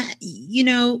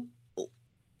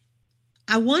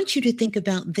 I want you to think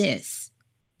about this.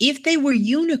 If they were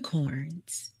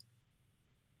unicorns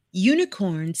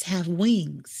have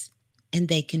wings and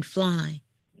they can fly.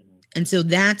 And so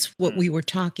that's what we were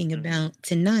talking about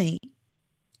tonight,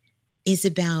 is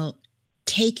about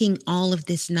taking all of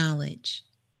this knowledge,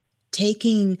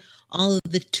 taking all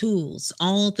of the tools,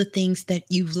 all the things that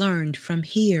you've learned from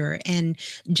here and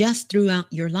just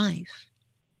throughout your life,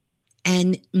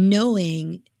 and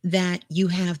knowing that you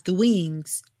have the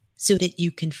wings so that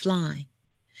you can fly.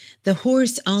 The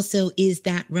horse also is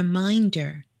that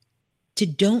reminder to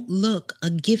don't look a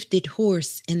gifted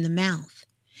horse in the mouth.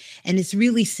 And it's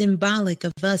really symbolic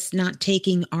of us not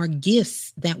taking our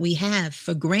gifts that we have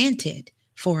for granted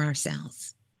for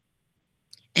ourselves.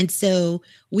 And so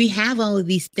we have all of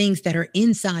these things that are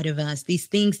inside of us, these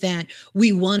things that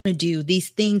we want to do, these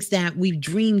things that we've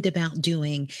dreamed about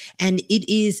doing. And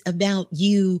it is about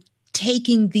you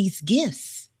taking these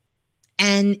gifts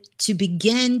and to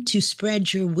begin to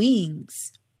spread your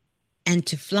wings and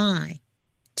to fly,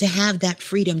 to have that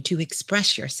freedom to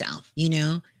express yourself,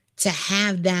 to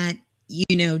have that,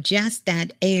 just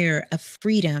that air of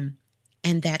freedom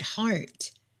and that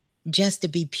heart, just to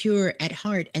be pure at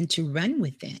heart and to run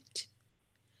with it.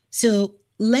 So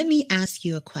let me ask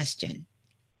you a question.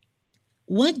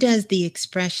 What does the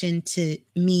expression to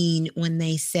mean when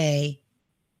they say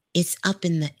it's up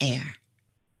in the air?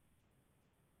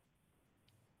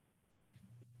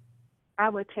 I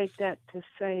would take that to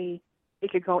say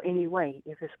it could go any way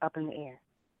if it's up in the air.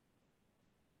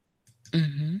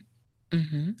 Mm-hmm.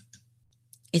 Mm-hmm.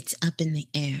 It's up in the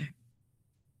air.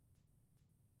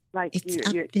 Like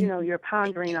you're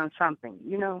pondering on something,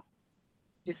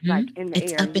 It's like in the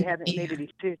air. You haven't made a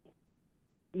decision.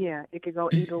 Yeah, it could go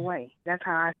either way. That's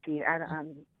how I see it.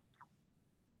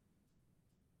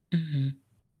 Mm-hmm.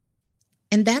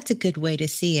 And that's a good way to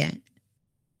see it,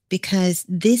 because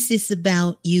this is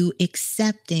about you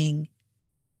accepting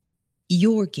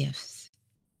your gifts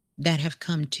that have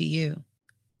come to you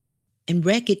and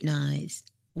recognize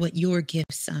what your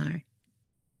gifts are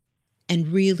and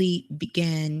really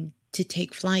begin to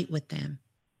take flight with them,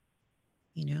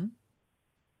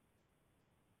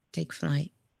 take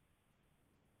flight.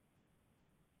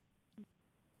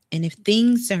 And if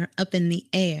things are up in the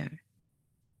air,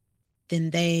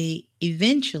 then they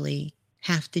eventually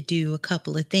have to do a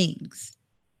couple of things.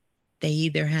 They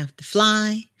either have to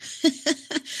fly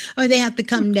or they have to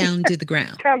come down to the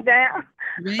ground. Come down.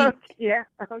 Right? Okay. Yeah.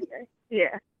 Okay.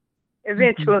 Yeah.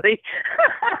 Eventually.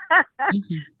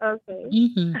 Mm-hmm. Okay.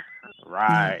 Mm-hmm.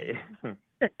 Right.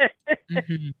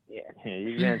 Mm-hmm. Yeah.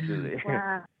 Eventually.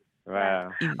 Wow.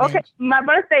 Wow. Okay. My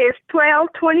birthday is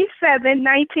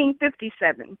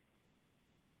 12/27/1957.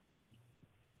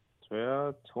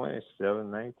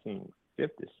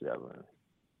 12/27/1957.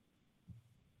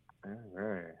 All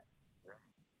right.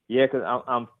 Yeah, because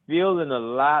I'm feeling a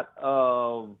lot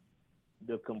of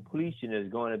the completion is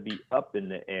going to be up in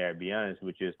the air. To be honest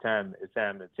with you, it's time to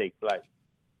take flight.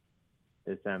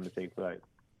 It's time to take flight,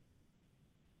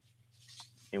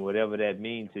 and whatever that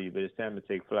means to you, but it's time to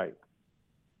take flight.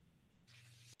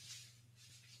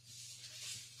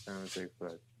 Time to take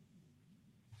flight.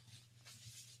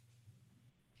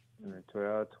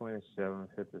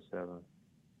 12/27/57.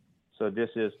 So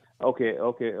this is okay.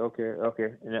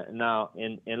 Now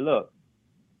and look,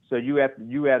 so you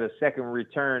had a second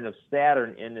return of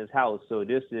Saturn in this house. So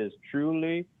this is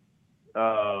truly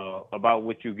about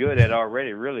what you're good at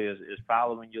already. Really is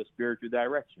following your spiritual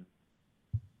direction.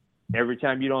 Every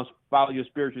time you don't follow your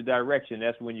spiritual direction,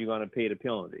 that's when you're going to pay the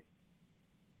penalty.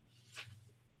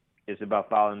 It's about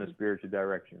following the spiritual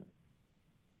direction.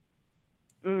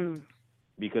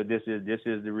 Because this is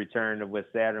the return of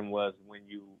what Saturn was when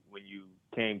you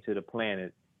came to the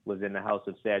planet, was in the house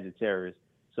of Sagittarius.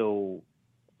 So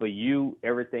for you,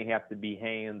 everything has to be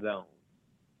hands-on.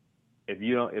 If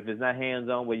it's not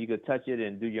hands-on where you could touch it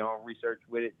and do your own research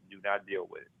with it, do not deal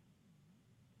with it.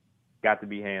 Got to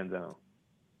be hands-on.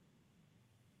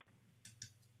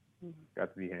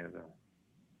 Got to be hands-on.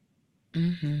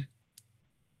 Mm-hmm.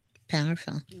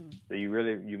 Powerful. So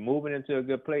you're moving into a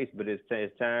good place, but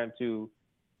it's time to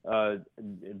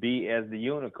be as the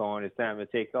unicorn. It's time to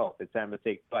take off. It's time to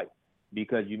take flight,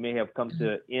 because you may have come to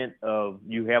the end of,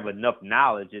 you have enough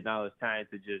knowledge, and now it's time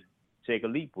to just take a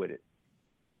leap with it.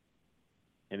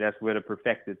 And that's where the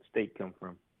perfected state comes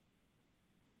from.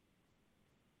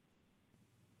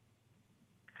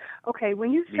 Okay,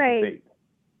 when you say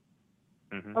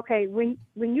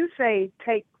when you say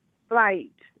take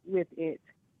flight with it,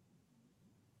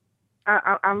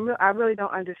 I really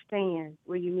don't understand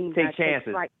what you mean. Take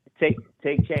chances. Take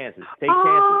chances. Take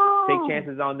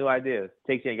chances on new ideas.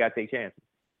 You gotta take chances.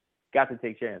 Got to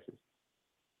take chances.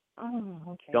 Oh,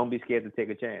 okay. Don't be scared to take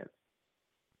a chance.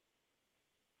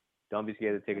 Don't be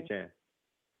scared to take a chance.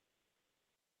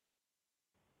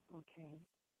 Okay.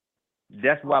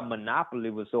 That's why Monopoly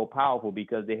was so powerful,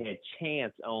 because they had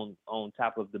chance on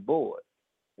top of the board.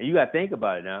 And you got to think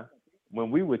about it now.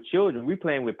 When we were children, we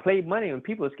playing with play money, and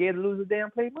people are scared to lose the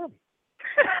damn play money.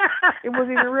 It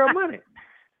wasn't even real money.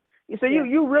 So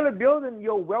you really building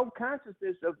your wealth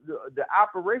consciousness of the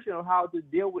operation of how to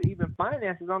deal with even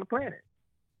finances on the planet.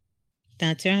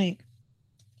 That's right.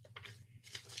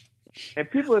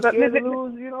 And people are scared to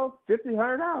lose, $50,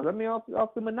 $100. I mean,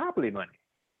 off the Monopoly money.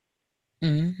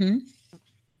 Mm-hmm.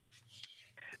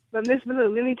 But Miss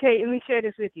Blue, let me share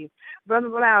this with you, Brother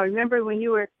Blau. Remember when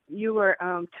you were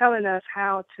telling us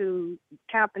how to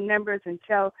count the numbers and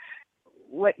tell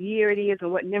what year it is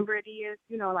and what number it is?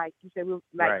 Like you said,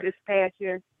 right. This past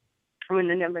year, we're in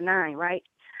the number 9, right?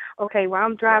 Okay. Well,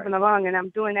 I'm driving along and I'm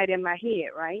doing that in my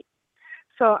head, right?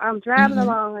 So I'm driving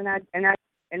along and I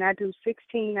do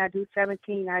 16, I do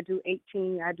 17, I do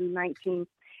 18, I do 19,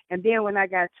 and then when I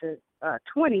got to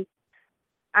 20.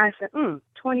 I said,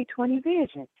 20/20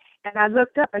 vision. And I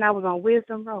looked up and I was on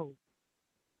Wisdom Road.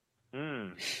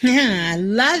 Yeah, I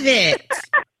love it.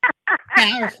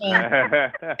 Powerful. Wow.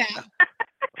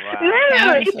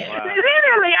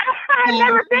 Literally, I had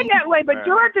never been that way, but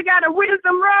Georgia got a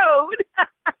Wisdom Road.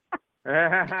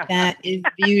 That is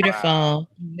beautiful. Wow.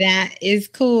 That is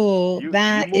cool.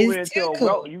 That is too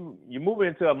cool. You're moving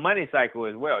into a money cycle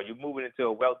as well. You're moving into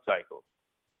a wealth cycle.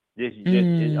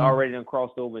 It's already done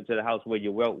crossed over into the house where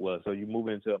your wealth was, so you're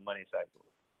moving into a money cycle.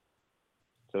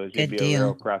 So it should be a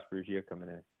real prosperous year coming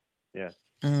in. Yeah.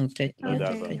 Oh, good deal.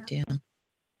 Good deal.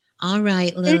 All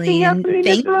right, Lillian.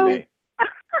 Thank you.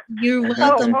 You're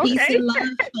welcome. Peace and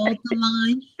love. Hold the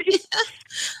line.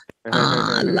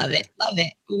 I love it. Love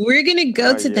it. We're going to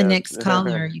go to the next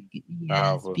caller.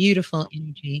 Yes, beautiful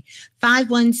energy.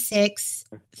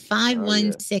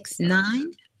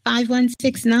 516-5169.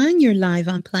 5169, you're live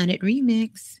on Planet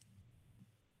Remix.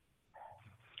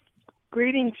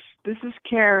 Greetings. This is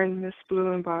Karen, Miss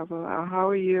Blue and Barbara. How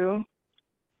are you?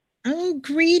 Oh,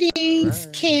 greetings,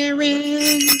 Karen.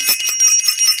 Ring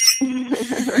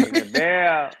the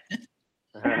bell.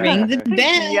 Ring the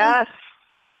bell. Yes,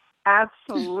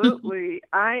 absolutely.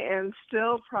 I am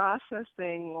still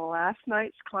processing last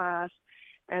night's class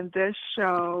and this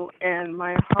show, and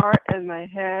my heart and my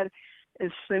head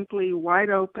is simply wide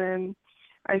open.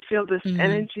 I feel this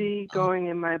energy going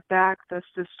in my back. That's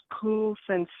this cool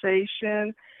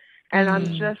sensation. And I'm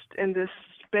just in this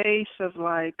space of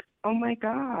like, oh my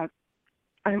God,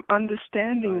 I'm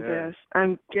understanding this.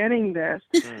 I'm getting this.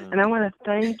 And I want to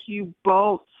thank you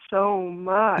both so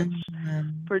much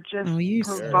for just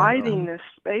providing this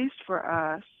space for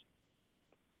us.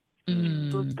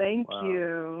 So thank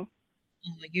you.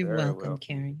 Oh, you're welcome,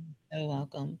 Karen. So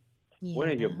welcome. Yeah.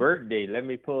 When is your birthday? Let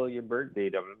me pull your birthday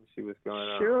up. Let me see what's going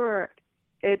on. Sure.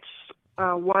 It's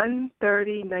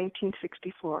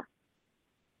 1/30/1964.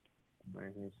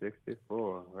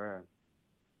 1964. Right.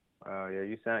 Wow. Yeah,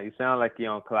 you sound like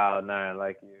you're on cloud 9,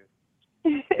 like you.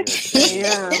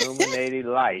 Yeah. Illuminated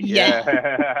light.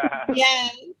 Yeah.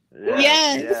 Yes.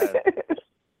 Yes.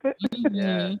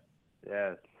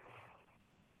 Yes.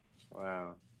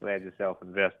 Wow. Glad you're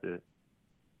self-invested.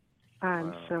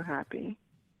 I'm so happy.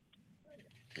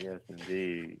 Yes,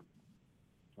 indeed.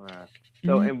 Wow.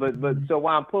 So, so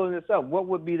while I'm pulling this up, what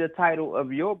would be the title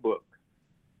of your book?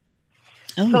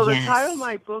 So the title of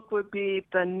my book would be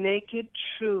The Naked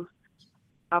Truth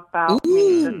About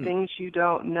Me, the Things You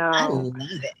Don't Know. I love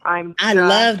it. I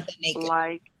love the naked.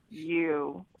 Like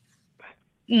you.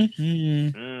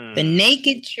 The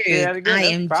naked truth. Again, I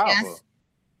am powerful. just.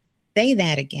 Say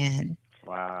that again.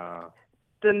 Wow.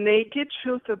 The naked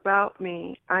truth about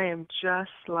me. I am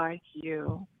just like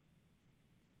you.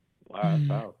 Wow, that's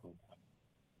powerful.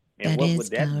 And what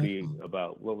would that be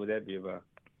about? What would that be about?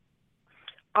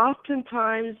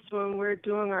 Oftentimes when we're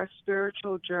doing our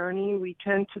spiritual journey, we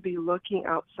tend to be looking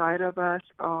outside of us,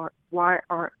 or why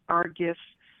are our gifts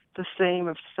the same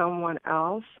as someone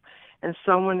else, and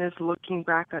someone is looking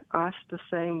back at us the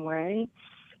same way.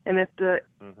 And if the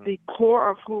core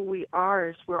of who we are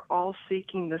is we're all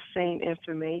seeking the same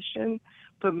information,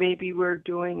 but maybe we're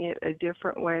doing it a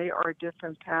different way or a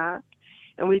different path,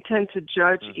 and we tend to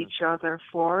judge each other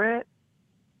for it.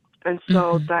 And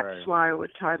so that's why I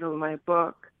would title my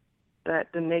book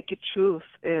that The Naked Truth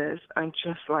is I'm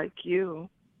just like you.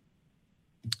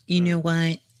 You know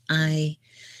what? I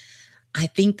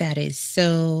think that is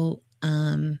so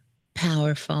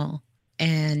powerful,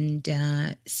 and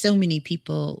so many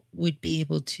people would be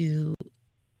able to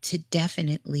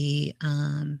definitely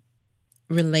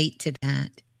relate to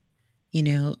that. You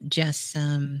know, just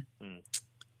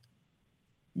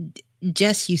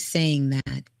you saying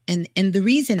that, and the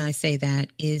reason I say that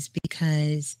is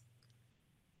because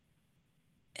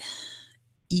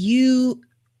you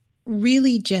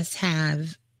really just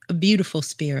have a beautiful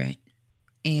spirit,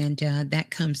 and that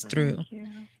comes through.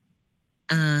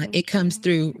 It comes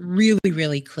through really,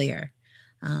 really clear,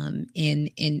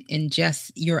 in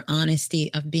just your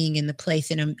honesty of being in the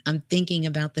place. And I'm thinking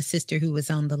about the sister who was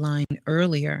on the line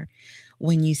earlier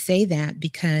when you say that,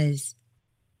 because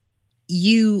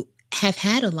you have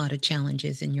had a lot of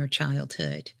challenges in your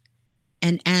childhood,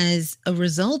 and as a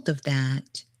result of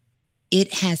that,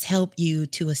 it has helped you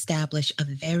to establish a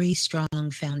very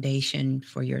strong foundation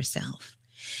for yourself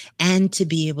and to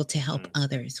be able to help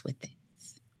others with it.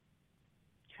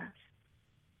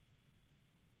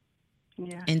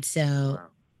 Yeah. And so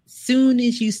soon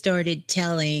as you started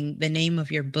telling the name of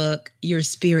your book, your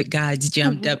spirit guides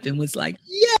jumped up and was like,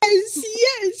 yes,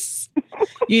 yes,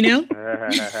 you know?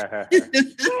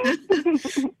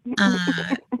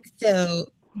 So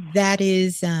that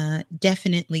is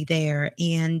definitely there.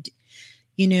 And,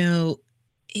 you know,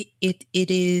 it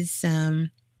is,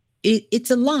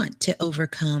 it's a lot to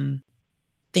overcome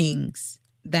things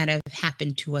that have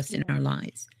happened to us in our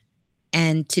lives.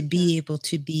 And to be able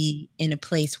to be in a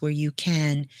place where you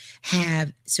can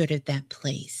have sort of that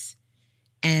place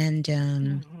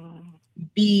and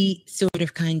be sort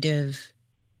of kind of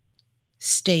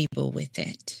stable with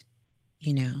it,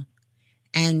 you know,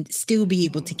 and still be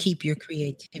able to keep your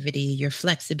creativity, your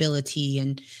flexibility,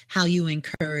 and how you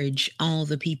encourage all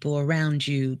the people around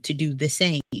you to do the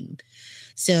same.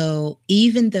 So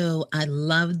even though I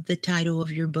love the title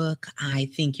of your book, I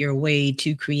think you're way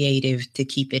too creative to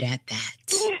keep it at that.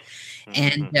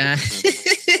 And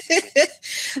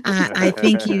I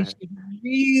think you should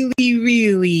really,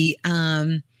 really,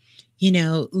 you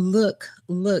know,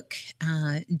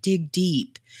 dig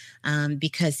deep.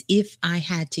 Because if I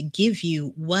had to give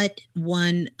you what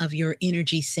one of your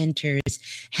energy centers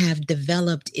have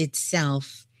developed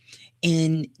itself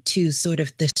into sort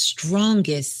of the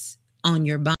strongest on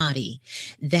your body,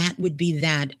 that would be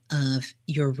that of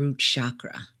your root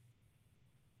chakra.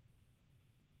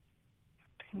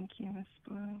 Thank you, Miss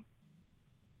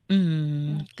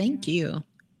Blue. Thank you.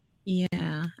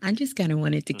 Yeah, I just kind of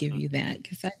wanted to give you that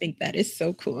because I think that is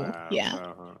so cool. Wow.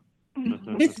 Yeah.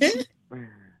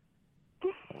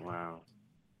 Wow.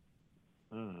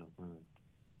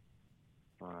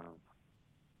 Wow.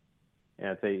 And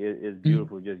I tell you, it's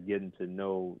beautiful just getting to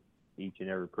know each and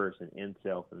every person in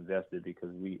self-invested,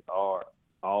 because we are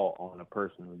all on a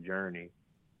personal journey.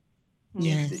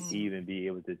 Yes. And to even be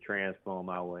able to transform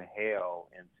our hell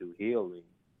into healing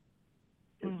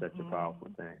is such a powerful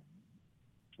thing.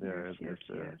 Yeah,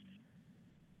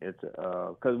 it's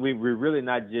because we're really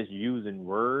not just using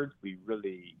words, we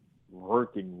really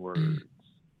working words.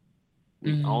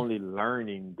 We're only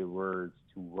learning the words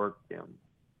to work them.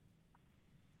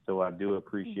 So I do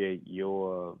appreciate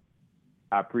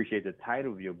I appreciate the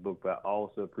title of your book, but I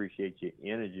also appreciate your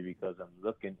energy, because I'm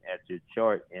looking at your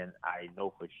chart and I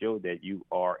know for sure that you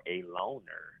are a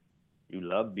loner. You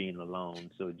love being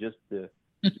alone. So just to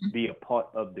be a part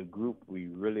of the group, we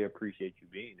really appreciate you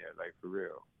being there, like for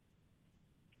real.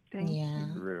 Thank you.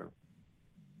 For real.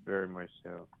 Very much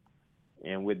so.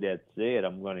 And with that said,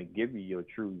 I'm going to give you your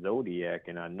true zodiac,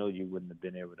 and I know you wouldn't have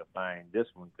been able to find this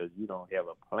one because you don't have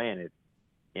a planet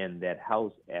in that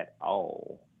house at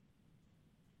all.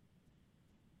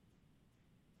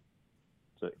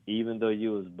 So even though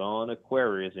you was born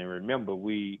Aquarius, and remember,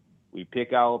 we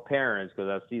pick our parents, because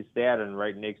I see Saturn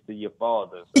right next to your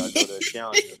father, so I know the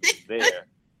challenges is there.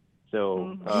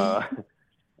 So,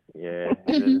 yeah,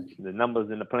 the numbers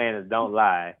in the planets don't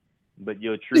lie, but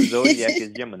your true zodiac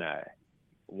is Gemini.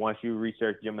 Once you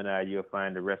research Gemini, you'll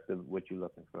find the rest of what you're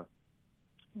looking for.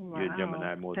 Wow. You're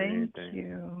Gemini more than anything. Thank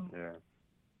you. Yeah.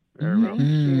 Very well. Thank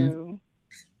you.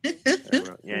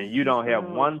 And you don't have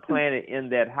one planet in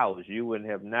that house. You wouldn't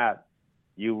have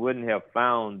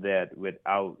found that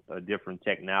without a different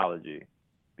technology,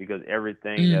 because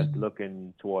everything that's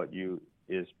looking toward you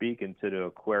is speaking to the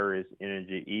Aquarius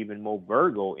energy, even more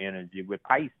Virgo energy with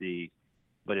Pisces,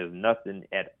 but there's nothing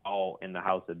at all in the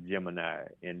house of Gemini.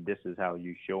 And this is how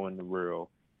you show in the world.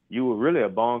 You were really a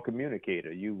born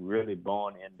communicator. You really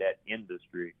born in that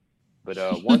industry. But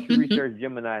once you research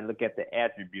Gemini and look at the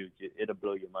attributes, it'll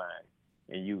blow your mind.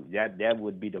 And that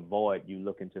would be the void you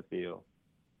looking to fill.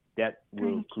 That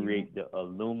will create the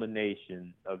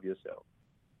illumination of yourself.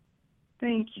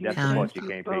 Thank you. That's the part you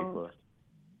can't pay for.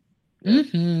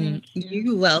 Mm-hmm.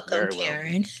 You're welcome, Very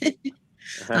Karen. welcome.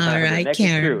 All The right, neck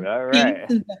Karen. is true. All right.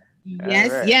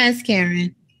 Yes, All right. yes,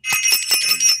 Karen.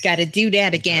 Got to do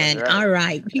that again. That's right. All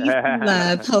right. Peace and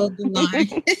love. Hold the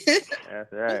line.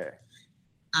 That's right.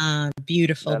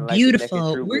 Beautiful, Nothing like the naked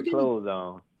beautiful. truth We're with gonna clothes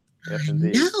on. Yes,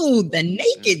 indeed. know the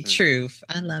naked truth.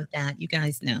 I love that. You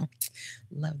guys know.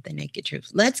 Love the naked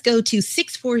truth. Let's go to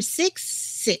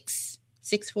 6466.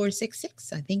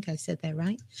 6466. I think I said that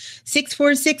right.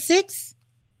 6466.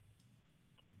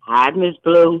 Hi, Miss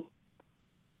Blue.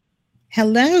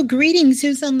 Hello. Greetings.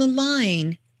 Who's on the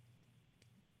line?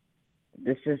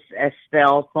 This is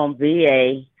Estelle from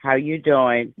VA. How you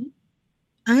doing?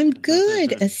 I'm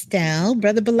good, Estelle.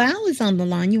 Brother Bilal is on the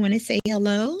line. You want to say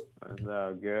hello? That's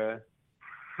all good.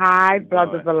 Hi,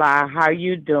 Brother Bilal. How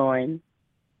you doing?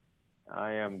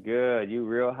 I am good. You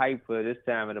real hype for this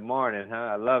time of the morning, huh?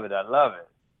 I love it. I love it.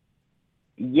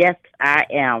 Yes, I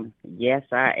am. Yes,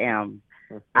 I am.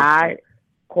 I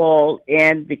called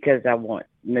in because I want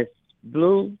Miss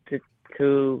Blue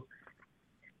to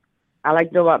I like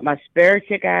to know about my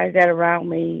spiritual guys that are around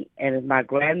me and my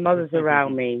grandmother's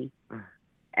around me.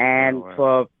 And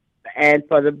for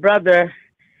the brother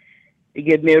to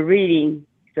give me a reading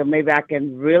so maybe I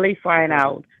can really find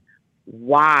out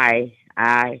why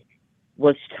I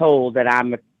was told that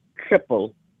I'm a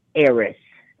triple heiress.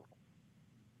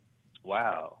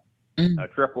 Wow. A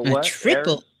triple what?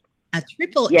 Triple. A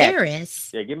triple Yes.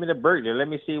 heiress. Yeah, give me the birthday. Let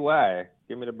me see why.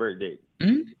 Give me the birthday.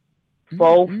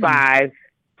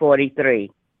 4/5/43.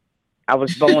 I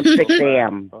was born 6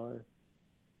 a.m.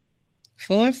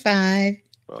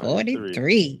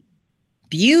 4/5/43.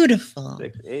 Beautiful.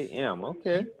 6 a.m.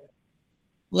 Okay.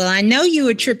 Well, I know you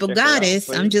a triple Check it out, goddess.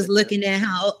 I'm please. just looking at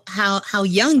how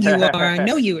young you are. I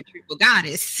know you a triple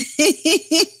goddess.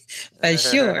 For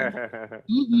sure.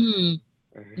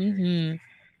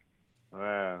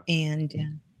 Wow.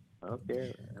 And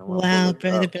okay. wow,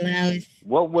 Brother Bilal is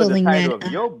what would the pulling title that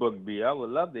of your book be? I would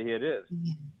love to hear this.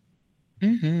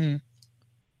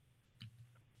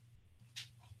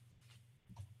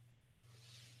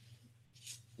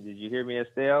 Did you hear me,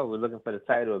 Estelle? We're looking for the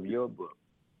title of your book.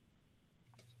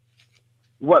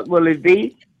 What will it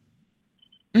be?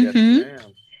 Yes,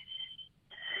 ma'am.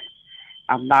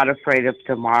 I'm not afraid of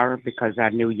tomorrow because I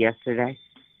knew yesterday.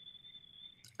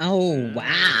 Oh,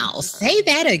 wow. Say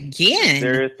that again.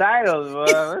 There is titles.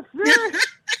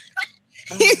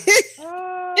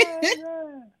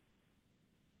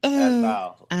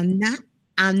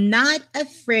 I'm not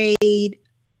afraid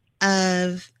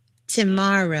of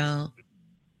tomorrow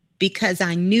because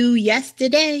I knew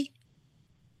yesterday.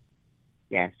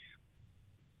 Yes.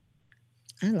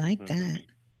 I like that.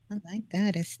 I like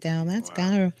that, Estelle. That's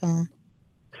powerful.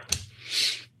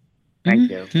 Thank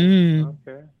you.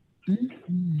 Okay.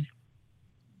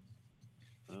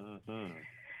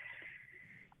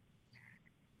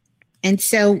 And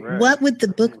so what would the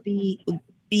book be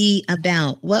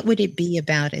about? What would it be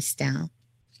about, Estelle?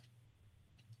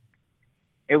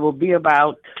 It will be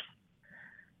about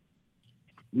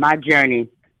my journey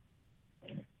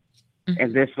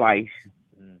in this life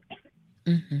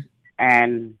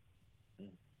and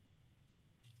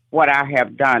what I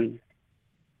have done.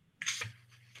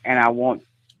 And I won't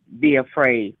be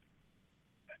afraid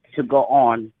to go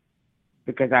on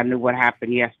because I knew what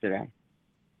happened yesterday.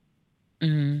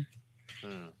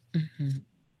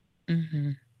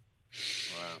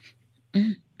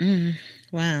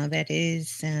 Wow, that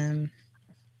is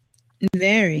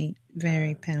very,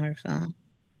 very powerful.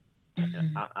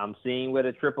 I'm seeing where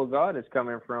the triple god is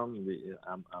coming from.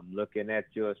 I'm looking at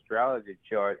your astrology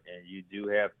chart, and you do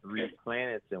have 3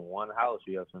 planets in one house.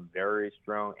 You have some very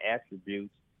strong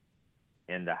attributes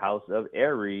in the house of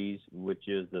Aries, which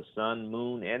is the sun,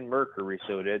 moon, and Mercury.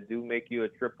 So that do make you a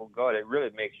triple god. It really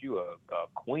makes you a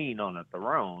queen on a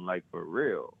throne, like for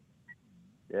real.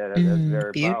 Yeah, that's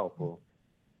very powerful.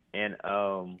 And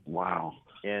wow.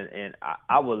 And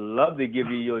I would love to give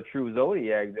you your true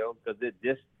zodiac though, because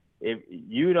if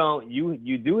you don't,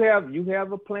 you do have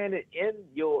a planet in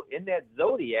that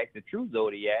zodiac, the true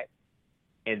zodiac,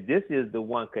 and this is the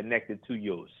one connected to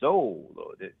your soul,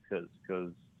 though, because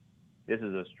this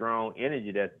is a strong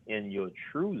energy that's in your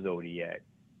true zodiac.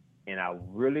 And I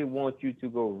really want you to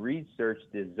go research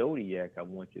the zodiac. I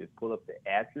want you to pull up the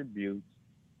attributes,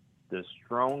 the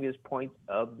strongest points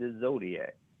of the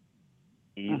zodiac.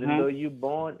 Even though you're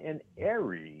born in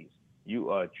Aries,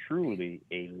 you are truly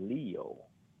a Leo.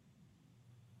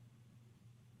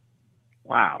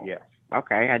 Wow. Yes.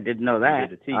 Okay, I didn't know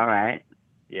that. All right.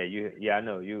 Yeah, I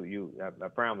know. I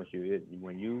promise you,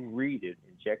 when you read it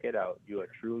and check it out, you are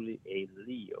truly a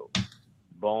Leo.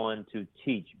 born to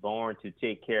teach, born to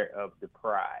take care of the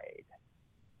pride.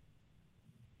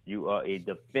 You are a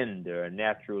defender, a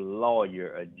natural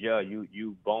lawyer, a judge.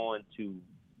 You born to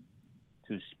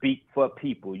speak for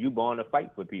people. You born to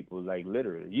fight for people, like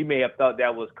literally. You may have thought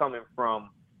that was coming from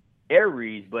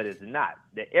Aries, but it's not.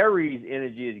 The Aries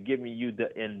energy is giving you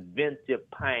the inventive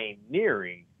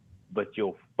pioneering, but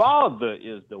your father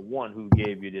is the one who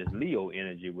gave you this Leo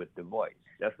energy with the voice.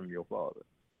 That's from your father.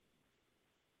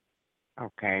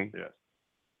 Okay. Yes.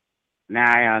 Now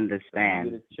I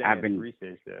understand. I've been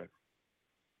research that.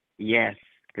 Yes,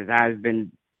 because I've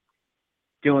been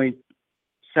doing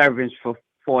service for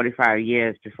 45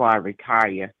 years before I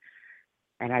retire,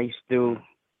 and I used to do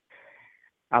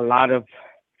a lot of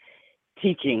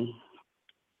teaching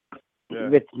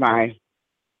with my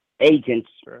agents.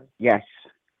 Sure. Yes.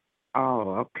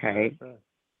 Oh, okay. Sure.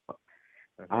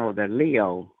 Oh, the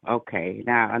Leo. Okay,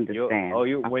 now I understand.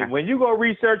 Okay. When you go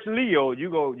research Leo, you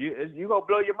go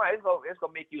blow your mind. It's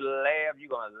gonna make you laugh. You're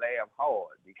gonna laugh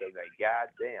hard because, like,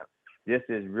 goddamn, this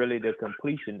is really the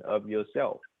completion of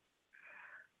yourself.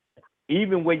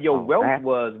 Even when your wealth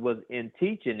was in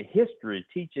teaching history,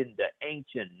 teaching the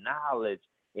ancient knowledge,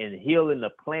 and healing the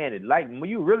planet. Like,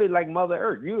 you really like Mother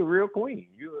Earth. You're a real queen.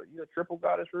 You're a triple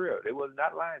goddess for real. They was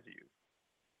not lying to you.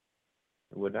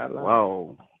 They were not lying.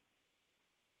 Whoa.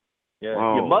 Yeah,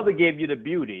 whoa. Your mother gave you the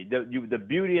beauty, the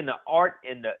beauty and the art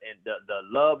and the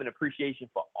love and appreciation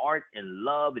for art and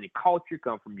love and the culture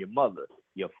come from your mother.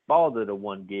 Your father, the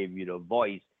one gave you the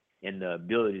voice and the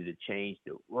ability to change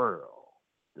the world.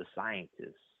 The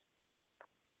scientist.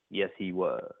 Yes, he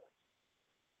was.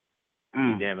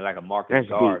 He's damn like a Marcus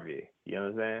Garvey. Deep. You know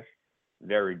what I'm saying?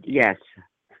 Very deep. Yes.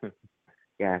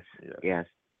 Yes. Yes.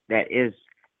 That is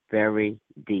very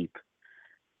deep.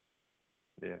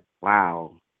 Yeah.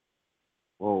 Wow.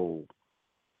 Whoa.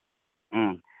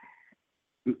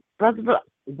 Brother,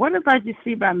 what about you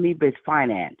see about me with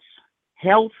finance?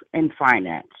 Health and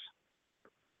finance.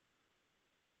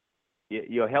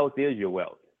 Your health is your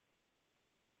wealth.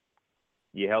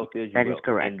 Your health is your wealth. That is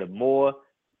correct. And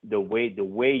the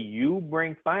way you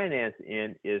bring finance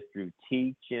in is through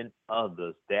teaching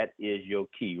others. That is your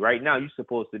key. Right now, you're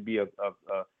supposed to be a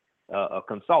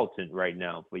consultant right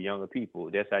now for younger people.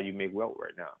 That's how you make wealth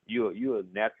right now. You're a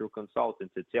natural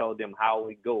consultant to tell them how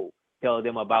it goes, tell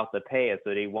them about the past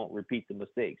so they won't repeat the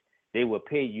mistakes. They will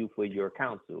pay you for your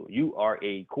counsel. You are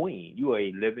a queen. You are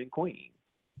a living queen.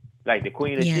 Like the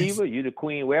Queen of Sheba, you're the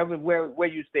queen where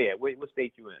you stay at. What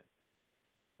state you in?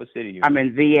 What city you in? I'm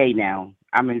in VA now.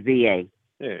 I'm in VA.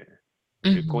 Yeah.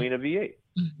 You're Queen of VA.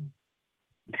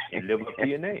 And live up to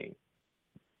your name.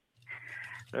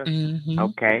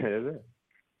 Okay.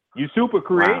 You super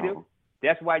creative. Wow.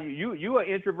 That's why you are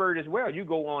introvert as well. You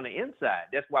go on the inside.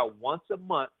 That's why once a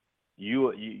month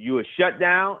you are shut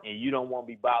down and you don't want to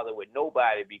be bothered with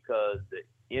nobody because the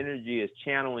energy is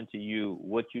channeling to you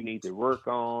what you need to work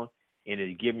on and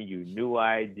is giving you new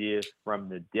ideas from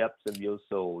the depths of your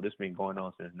soul. This has been going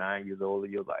on since 9 years old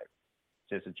of your life,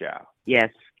 since a child. Yes.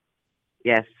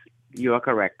 Yes, you are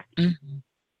correct.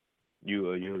 You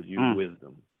are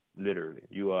wisdom. Literally,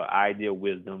 you are ideal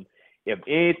wisdom. If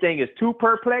anything is too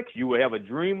perplexed, you will have a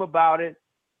dream about it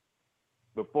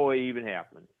before it even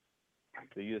happens.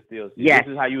 So you still see. Yes.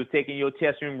 This is how you were taking your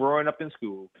test and growing up in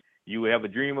school. You would have a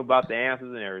dream about the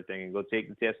answers and everything, and go take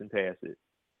the test and pass it.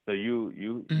 So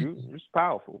it's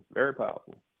powerful, very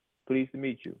powerful. Pleased to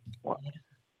meet you.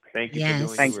 Thank you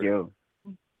for doing your work.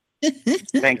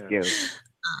 Thank you.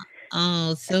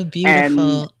 Oh, so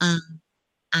beautiful. And,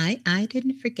 I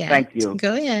didn't forget. Thank you.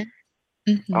 Go ahead.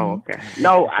 Oh, okay.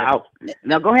 No,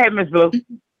 go ahead, Miss Blue.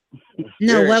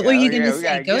 No, what were you going to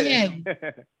say? Go ahead.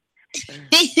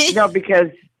 No,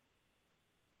 because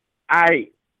I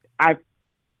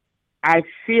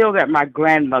feel that my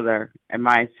grandmother and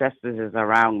my ancestors is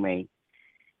around me,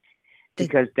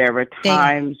 because there are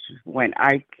times when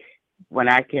I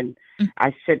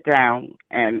sit down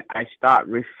and I start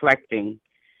reflecting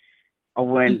on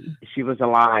when she was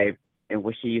alive and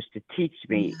what she used to teach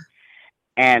me.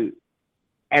 And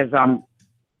as I'm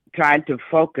trying to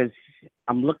focus,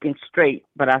 I'm looking straight,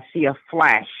 but I see a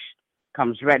flash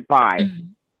comes right by.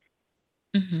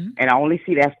 And I only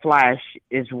see that flash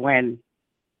is when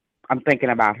I'm thinking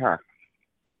about her.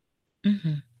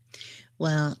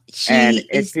 Well, she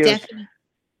is definitely...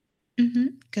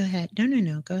 Go ahead.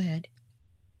 No. Go ahead.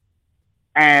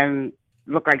 And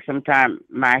look like sometimes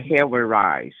my hair will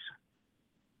rise.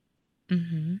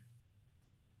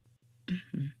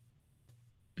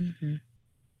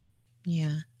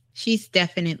 Yeah, she's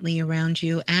definitely around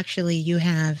you. Actually, you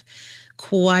have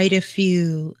quite a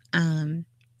few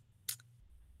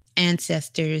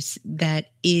ancestors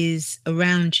that is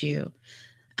around you.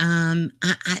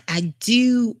 I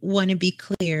do want to be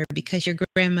clear because your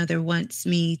grandmother wants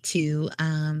me to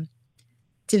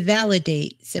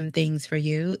validate some things for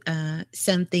you.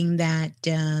 Something that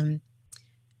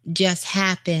just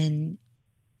happened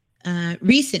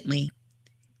recently,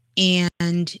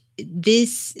 and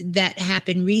this that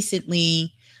happened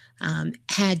recently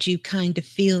had you kind of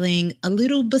feeling a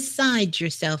little beside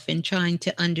yourself and trying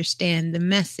to understand the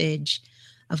message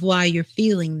of why you're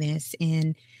feeling this.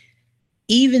 And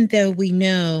even though we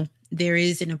know there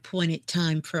is an appointed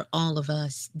time for all of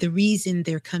us, the reason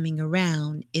they're coming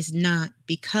around is not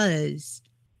because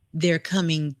they're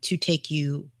coming to take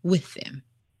you with them.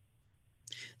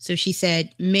 So she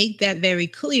said, make that very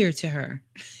clear to her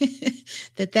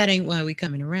that ain't why we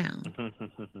coming around.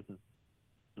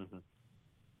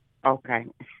 Okay.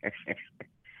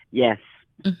 Yes.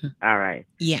 Mm-hmm. All right.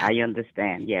 Yeah. I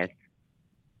understand. Yes.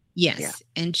 Yes. Yeah.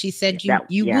 And she said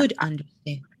you would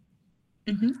understand.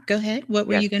 Mm-hmm. Go ahead. What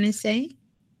were you going to say?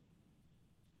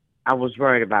 I was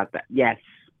worried about that. Yes,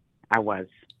 I was.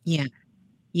 Yeah.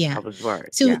 Yeah. I was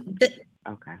worried. So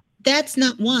okay. That's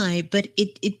not why, but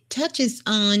it touches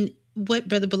on what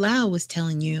Brother Bilal was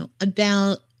telling you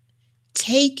about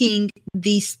taking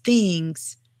these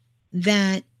things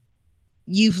that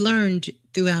you've learned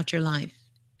throughout your life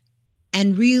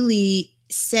and really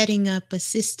setting up a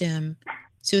system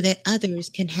so that others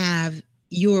can have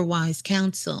your wise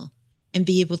counsel and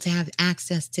be able to have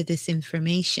access to this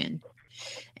information.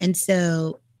 And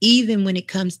so even when it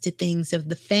comes to things of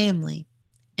the family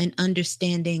and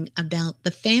understanding about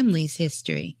the family's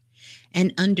history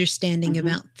and understanding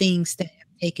about things that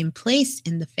have taken place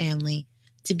in the family,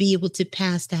 to be able to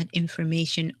pass that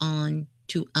information on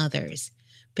to others.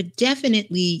 But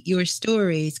definitely your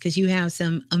stories, because you have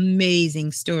some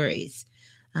amazing stories.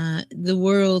 The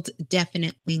world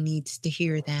definitely needs to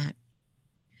hear that.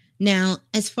 Now,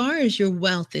 as far as your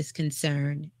wealth is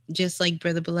concerned, just like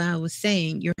Brother Bilal was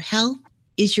saying, your health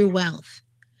is your wealth.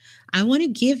 I want to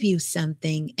give you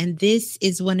something, and this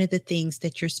is one of the things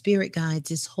that your spirit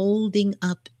guides is holding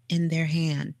up in their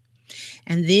hand.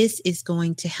 And this is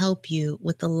going to help you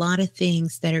with a lot of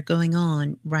things that are going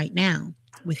on right now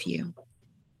with you.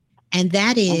 And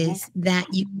that is that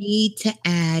you need to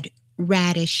add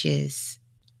radishes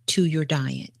to your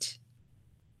diet.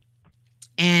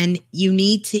 And you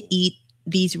need to eat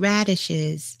these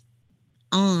radishes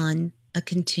on a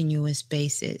continuous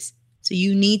basis. So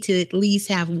you need to at least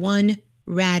have one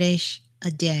radish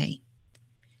a day.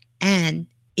 And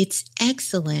it's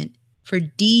excellent for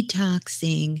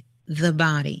detoxing the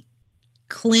body,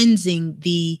 cleansing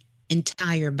the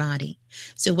entire body.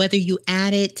 So whether you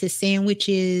add it to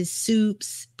sandwiches,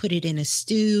 soups, put it in a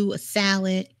stew, a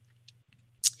salad,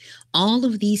 all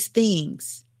of these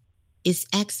things is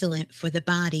excellent for the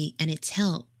body and its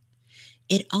health.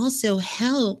 It also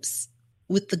helps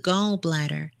with the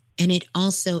gallbladder, and it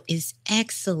also is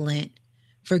excellent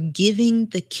for giving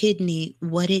the kidney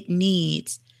what it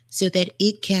needs so that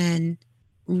it can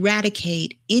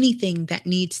eradicate anything that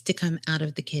needs to come out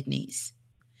of the kidneys.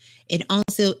 It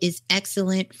also is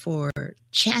excellent for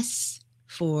chest,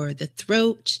 for the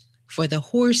throat, for the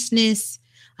hoarseness,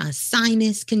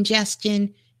 sinus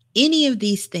congestion, any of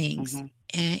these things.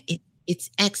 It's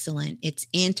excellent. It's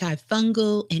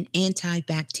antifungal and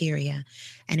antibacterial,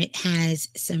 and it has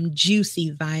some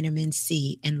juicy vitamin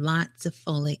C and lots of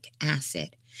folic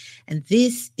acid. And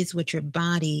this is what your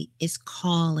body is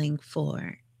calling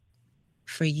for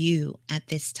you at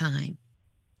this time,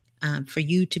 for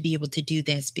you to be able to do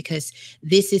this, because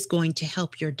this is going to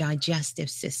help your digestive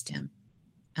system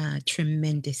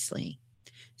tremendously.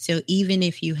 So even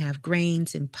if you have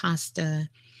grains and pasta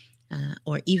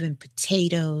or even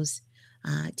potatoes,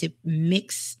 to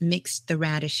mix the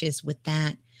radishes with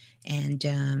that, and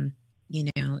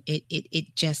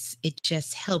it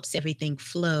just helps everything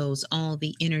flows, all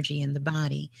the energy in the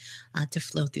body to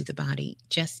flow through the body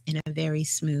just in a very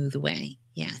smooth way.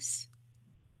 Yes.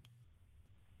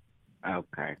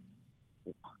 Okay.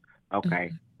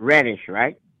 Radish,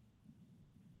 right?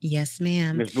 Yes,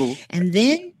 ma'am. Ms. Blue. And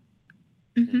then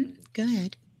go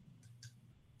ahead.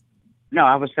 No,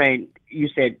 I was saying, you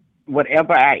said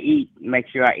whatever I eat, make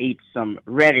sure I eat some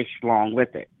radish along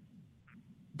with it.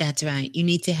 That's right. You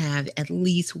need to have at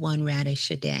least one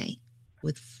radish a day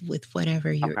with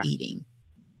whatever you're eating.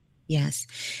 Yes.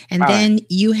 And then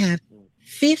you have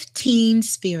 15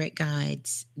 spirit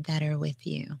guides that are with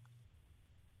you.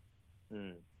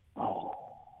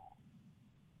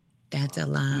 That's a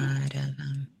lot of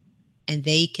them. And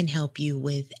they can help you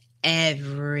with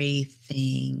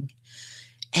everything.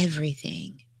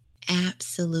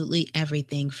 absolutely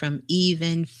everything, from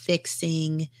even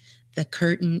fixing the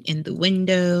curtain in the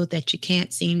window that you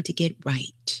can't seem to get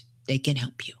right. They can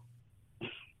help you.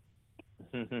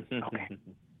 Okay.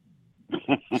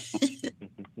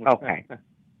 Okay.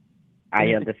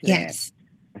 I understand. Yes.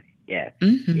 Yes.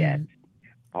 Mm-hmm. Yes.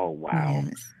 Oh, wow.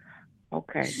 Yes.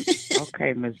 Okay.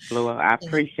 Okay, Miss Blue. I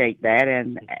appreciate that.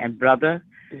 And brother,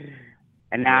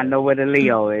 and now I know where the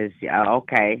Leo is.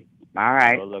 Okay. All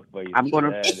right. Go look for you. I'm going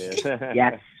to,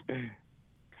 yes.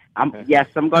 I'm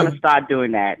going to start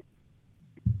doing that.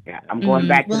 Yeah. I'm going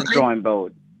back to the drawing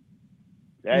board.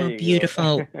 Well,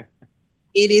 beautiful.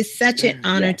 It is such an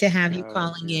honor to have you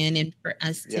calling in and for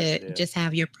us to just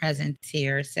have your presence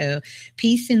here. So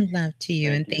peace and love to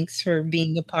you. And thanks for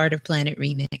being a part of Planet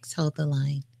Remix. Hold the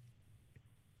line.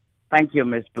 Thank you,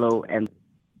 Miss Blue. And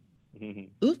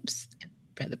oops,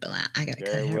 Brother Bilal, I got to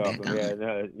cut her back on. Yeah,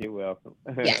 no, you're welcome.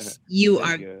 Yes, you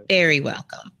are very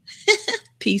welcome.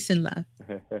 Peace and love.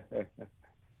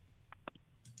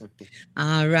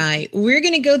 All right. We're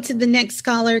going to go to the next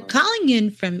caller calling in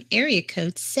from area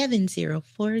code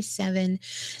 7047.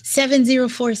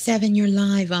 7047, you're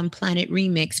live on Planet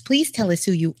Remix. Please tell us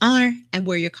who you are and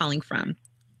where you're calling from.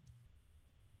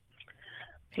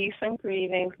 Peace and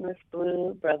greetings, Miss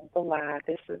Blue, Brother Bilal.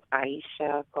 This is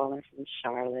Aisha calling from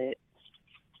Charlotte.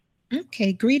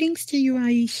 Okay. Greetings to you,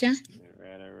 Aisha.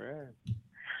 All right.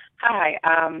 Hi.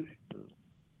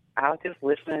 I was just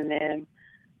listening in.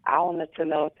 I wanted to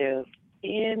know if there's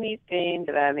anything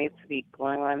that I need to be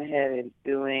going on ahead and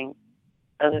doing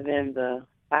other than the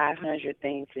 500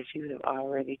 things that you have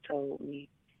already told me.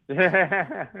 You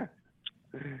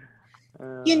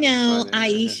know,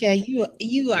 Aisha,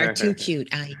 you are too cute,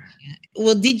 Aisha.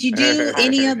 Well, did you do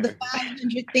any of the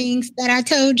 500 things that I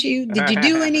told you? Did you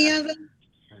do any of them?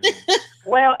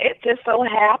 Well, it just so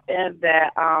happened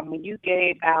that when you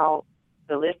gave out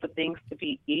the list of things to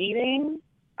be eating,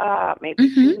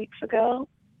 maybe 2 weeks ago,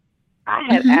 I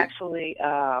had actually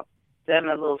done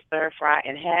a little stir fry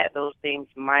and had those things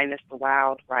minus the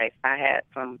wild rice. I had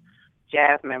some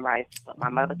jasmine rice, but my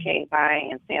mother came by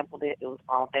and sampled it. It was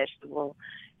all vegetable,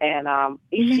 and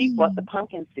she bought the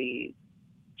pumpkin seeds.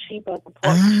 She bought the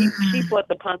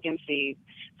pumpkin seeds.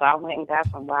 So I went and got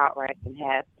some wild rice and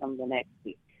had some the next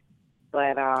week.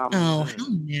 But oh, how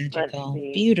magical!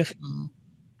 Beautiful.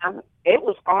 It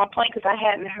was on point because I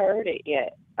hadn't heard it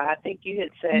yet. I think you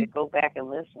had said go back and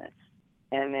listen,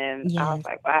 and then I was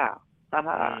like, wow,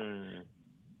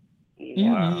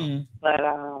 yeah. But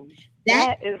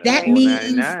that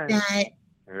means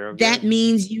that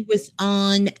means you was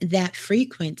on that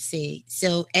frequency.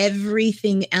 So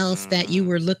everything else that you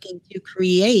were looking to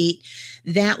create,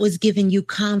 that was giving you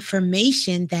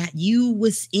confirmation that you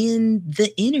was in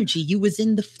the energy, you was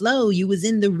in the flow, you was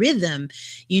in the rhythm,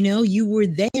 you know, you were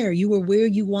there, you were where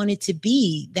you wanted to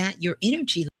be, that your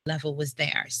energy level was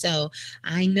there. So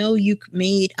I know you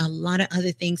made a lot of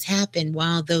other things happen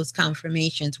while those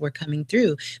confirmations were coming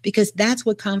through, because that's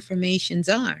what confirmations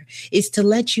are, is to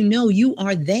let you know you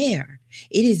are there.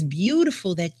 It is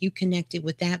beautiful that you connected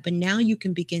with that, but now you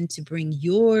can begin to bring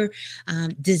your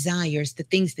desires, the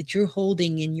things that you're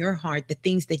holding in your heart, the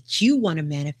things that you want to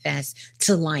manifest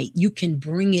to light. You can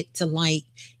bring it to light.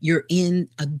 You're in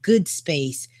a good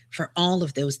space for all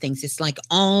of those things. It's like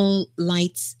all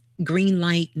lights, green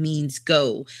light means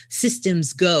go.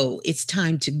 Systems go. It's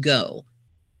time to go.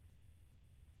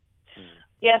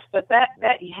 Yes, but that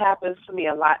happens to me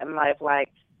a lot in life. Like,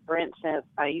 for instance,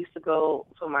 I used to go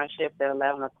to my shift at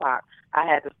 11 o'clock. I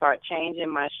had to start changing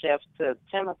my shift to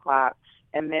 10 o'clock,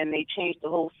 and then they changed the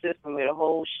whole system where the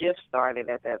whole shift started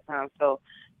at that time. So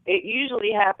it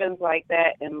usually happens like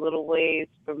that in little ways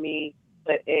for me,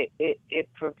 but it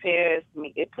prepares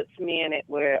me. It puts me in it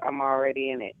where I'm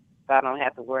already in it, so I don't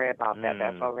have to worry about that.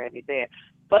 That's already there.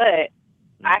 But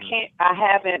I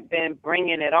haven't been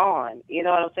bringing it on, you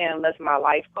know what I'm saying, unless my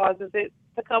life causes it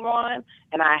to come on,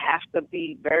 and I have to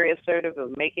be very assertive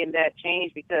of making that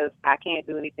change, because I can't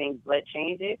do anything but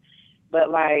change it.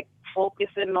 But like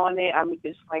focusing on it, I mean,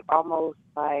 it's like almost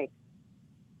like,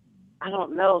 I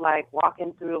don't know, like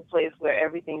walking through a place where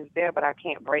everything's there, but I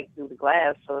can't break through the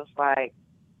glass. So it's like,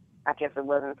 I guess it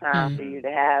wasn't time for you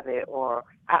to have it, or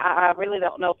I really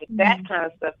don't know if that kind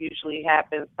of stuff usually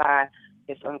happens by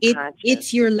it's unconscious.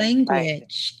 It's your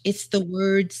language. It's the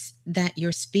words that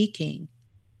you're speaking.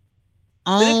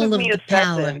 All of the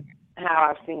power. How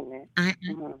I've seen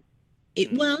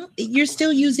it. Well, you're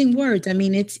still using words. I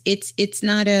mean, it's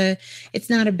not a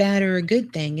bad or a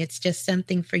good thing. It's just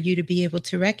something for you to be able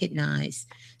to recognize,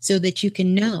 so that you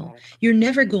can know. You're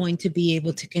never going to be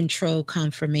able to control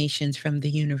confirmations from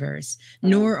the universe,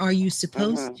 nor are you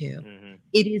supposed to.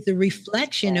 It is a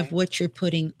reflection of what you're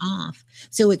putting off.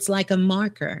 So it's like a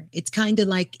marker. It's kind of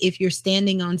like if you're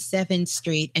standing on 7th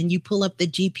Street and you pull up the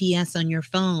GPS on your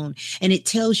phone and it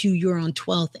tells you you're on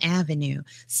 12th Avenue.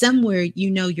 Somewhere you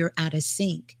know you're out of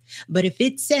sync. But if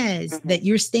it says that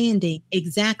you're standing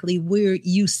exactly where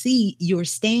you see you're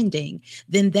standing,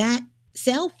 then that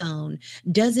cell phone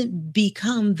doesn't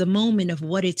become the moment of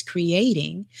what it's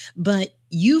creating, but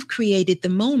you've created the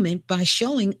moment by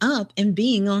showing up and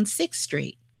being on 6th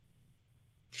Street.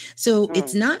 So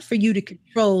it's not for you to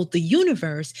control the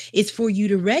universe. It's for you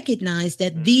to recognize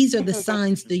that these are the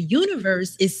signs the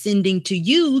universe is sending to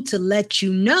you to let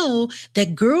you know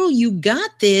that, girl, you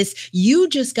got this. You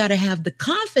just got to have the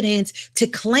confidence to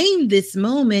claim this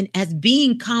moment as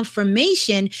being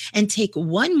confirmation and take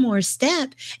one more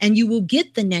step and you will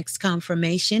get the next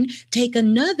confirmation. Take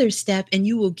another step and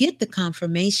you will get the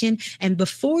confirmation. And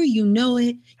before you know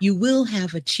it, you will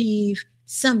have achieved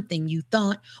something you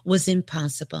thought was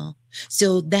impossible.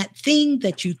 So that thing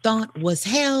that you thought was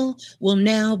hell will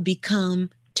now become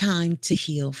time to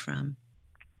heal from.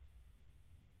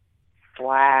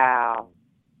 Wow.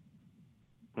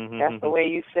 That's the way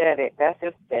you said it. That's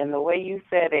just, and the way you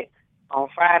said it on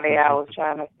Friday, I was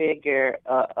trying to figure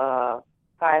a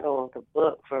title of the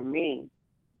book for me.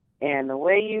 And the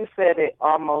way you said it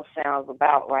almost sounds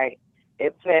about right.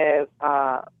 It says,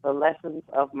 the lessons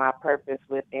of my purpose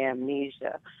with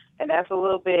amnesia. And that's a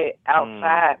little bit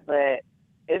outside, but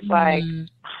it's like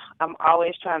I'm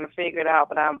always trying to figure it out,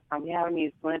 but I'm having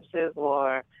these glimpses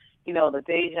or, you know, the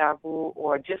deja vu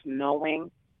or just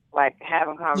knowing, like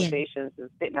having conversations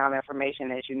and spitting out information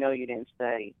that you know you didn't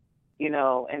study, you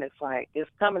know, and it's like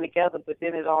it's coming together, but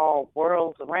then it all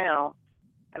whirls around.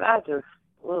 And I just,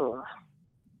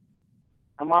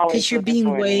 I'm always because you're being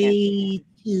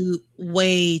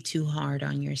way too hard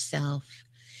on yourself,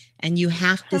 and you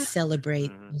have to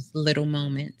celebrate those little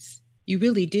moments. You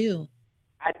really do.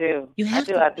 I do. You have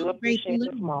I do appreciate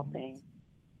the small things.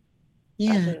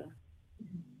 Yeah.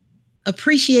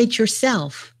 Appreciate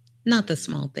yourself, not the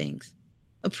small things.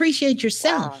 Appreciate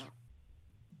yourself. Wow.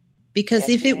 Because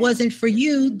if it wasn't for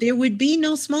you, there would be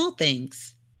no small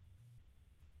things.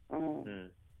 Okay.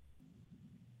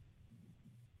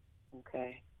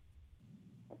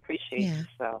 Appreciate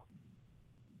yourself.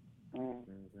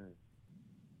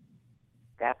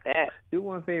 Got that. Do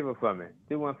one favor for me.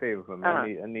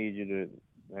 I need you to.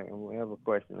 I have a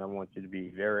question. I want you to be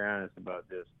very honest about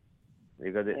this,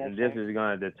 because this is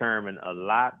going to determine a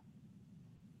lot.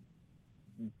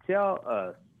 Tell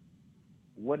us,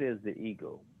 what is the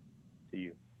ego to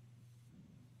you?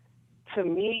 To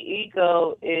me,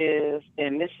 ego is,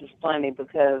 and this is funny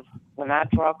because when I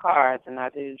draw cards, and I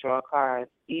do draw cards,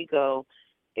 ego,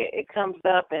 it comes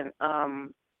up, and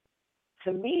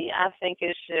to me, I think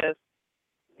it's just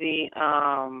the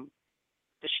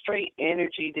straight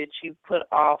energy that you put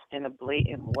off in a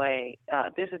blatant way.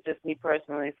 This is just me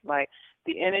personally. It's like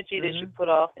the energy that you put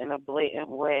off in a blatant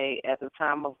way at the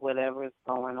time of whatever is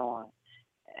going on,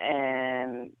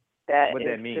 and that what is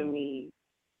that mean? To me,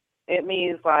 it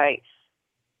means like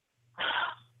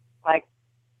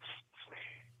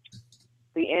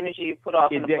the energy you put off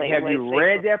in a blatant way. Have you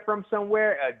read that from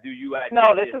somewhere? Or do you?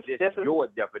 No, this is your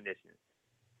definition.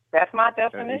 That's my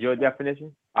definition. Your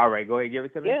definition? All right, go ahead, give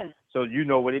it to me. Yeah. So you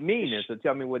know what it means, so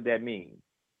tell me what that means.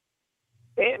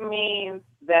 It means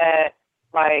that,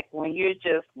 like, when you're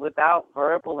just without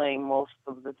verbaling most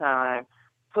of the time,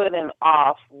 putting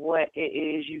off what it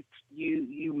is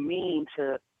you mean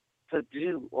to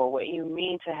do, or what you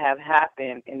mean to have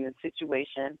happen in the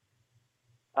situation.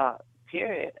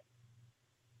 Period.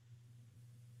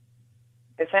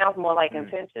 It sounds more like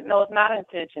intention. No, it's not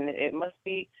intention. It must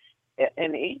be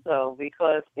an ego,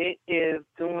 because it is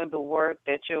doing the work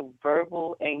that your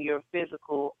verbal and your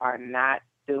physical are not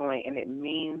doing, and it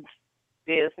means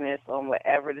business on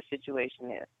whatever the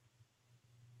situation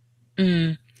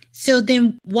is. So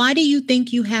then why do you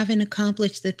think you haven't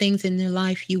accomplished the things in your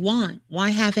life you want? Why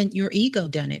haven't your ego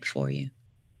done it for you?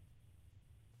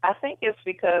 I think it's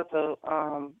because of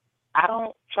I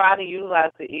don't try to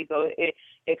utilize the ego. It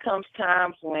comes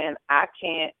times when I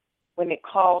can't, when it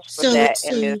calls for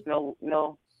and there's no.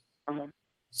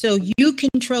 So you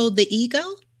control the ego?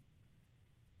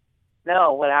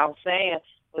 No, what I was saying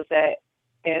was that,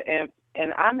 and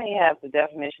I may have the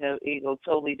definition of ego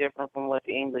totally different from what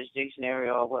the English dictionary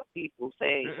or what people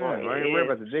say. I ain't worried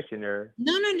about the dictionary.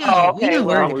 No. Oh, okay.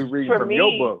 We're reading from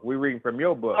your book. We're reading from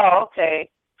your book. Oh, okay.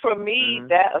 For me,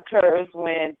 that occurs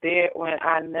when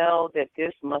I know that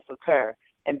this must occur,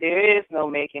 and there is no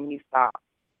making me stop.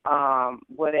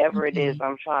 Whatever it is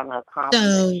I'm trying to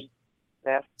accomplish.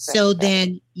 So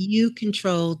then you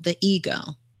control the ego.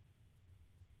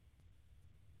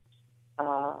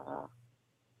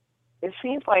 It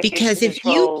seems like because it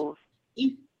controls.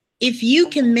 if you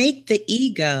can make the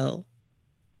ego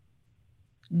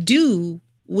do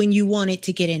when you want it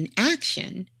to get in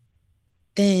action,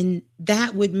 then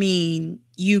that would mean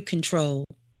you control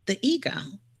the ego,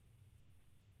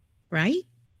 right?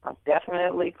 I'm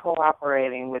definitely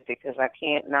cooperating with it because I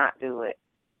can't not do it.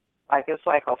 Like it's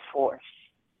like a force,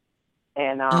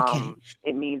 and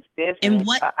it means business. And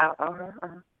what?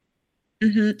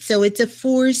 So it's a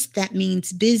force that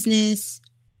means business,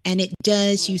 and it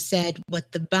does. You said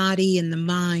what the body and the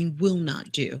mind will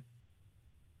not do.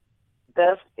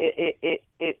 Does it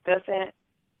doesn't?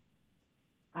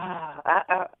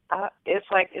 It's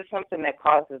like it's something that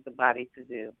causes the body to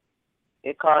do.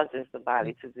 It causes the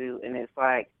body to do, and it's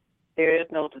like there is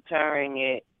no deterring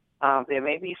it. There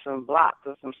may be some blocks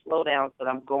or some slowdowns, but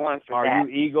I'm going for that. Are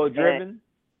you ego-driven?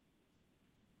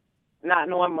 Not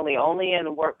normally, only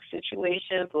in work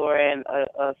situations or in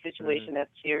a situation that's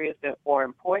serious or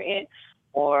important,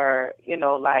 or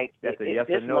like that's a if yes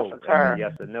this or no. must occur. That's a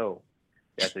yes or no.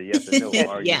 That's a yes or no.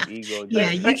 Are you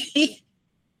ego-driven?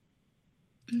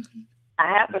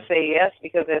 I have to say yes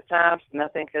because at times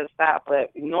nothing can stop,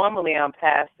 but normally I'm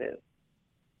passive.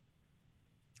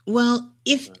 Well,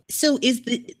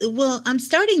 I'm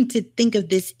starting to think of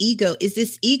this ego. Is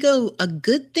this ego a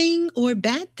good thing or a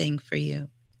bad thing for you?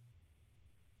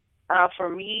 For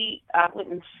me, I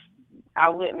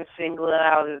wouldn't single it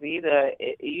out as either.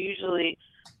 It usually,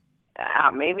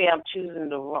 maybe I'm choosing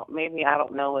the wrong. Maybe I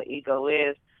don't know what ego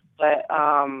is, but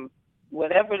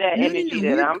whatever that energy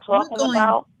that I'm talking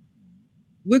about.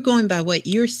 We're going by what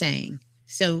you're saying,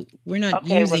 so we're not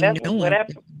using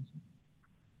whatever.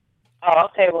 Oh,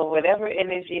 okay. Well, whatever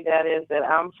energy that is that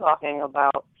I'm talking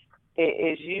about, it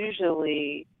is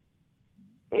usually,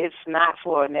 it's not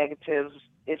for negatives.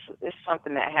 It's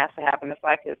something that has to happen. It's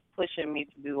like it's pushing me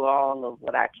to do all of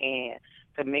what I can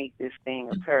to make this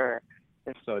thing occur.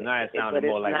 So now it sounded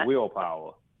more like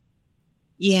willpower.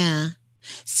 Yeah.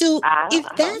 So if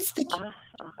that's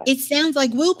it sounds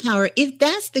like willpower. If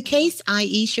that's the case,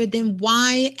 Aisha, then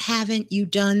why haven't you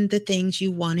done the things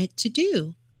you wanted to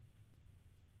do?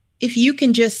 If you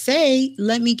can just say,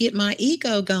 let me get my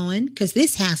ego going, because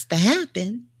this has to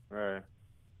happen. Right.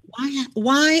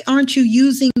 Why aren't you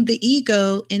using the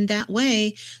ego in that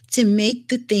way to make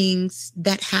the things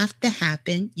that have to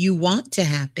happen, you want to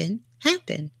happen? I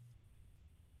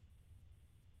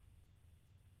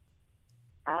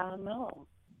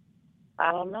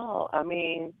don't know. I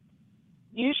mean,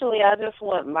 usually I just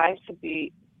want life to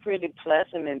be pretty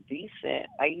pleasant and decent.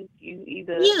 You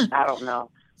either, I don't know.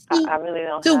 So, I really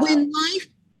don't so know.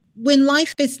 when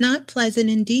life is not pleasant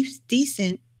and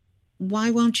decent, why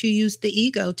won't you use the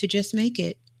ego to just make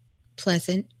it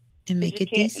pleasant and make it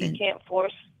decent? You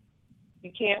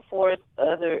can't force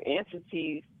other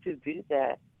entities to do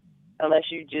that unless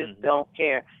you just don't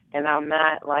care. And I'm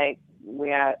not like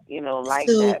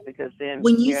that, because then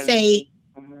when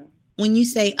you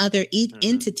say other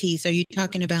entities, are you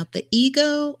talking about the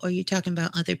ego or are you talking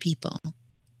about other people?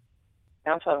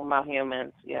 I'm talking about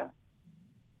humans, yeah.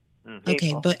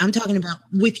 Okay, but I'm talking about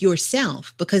with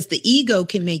yourself, because the ego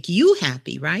can make you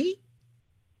happy, right?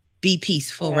 Be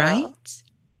peaceful, right?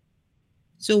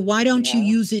 So why don't you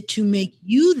use it to make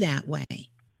you that way?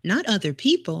 Not other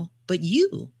people, but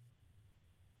you.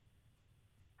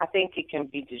 I think it can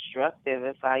be destructive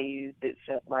if I use it,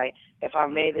 like if I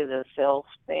made it a self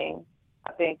thing.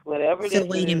 I think whatever this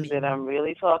is that I'm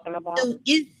really talking about. So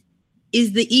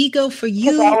is the ego for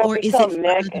you or is it for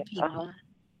other people?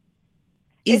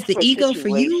 Is the ego for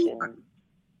you?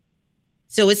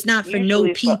 So it's not for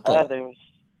no people. For others.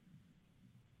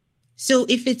 So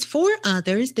if it's for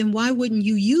others, then why wouldn't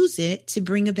you use it to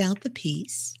bring about the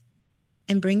peace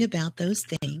and bring about those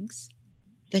things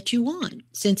that you want?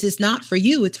 Since it's not for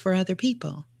you, it's for other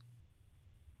people.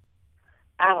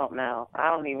 I don't know.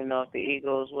 I don't even know if the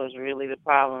egos was really the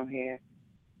problem here.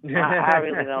 I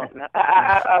really don't know.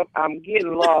 I'm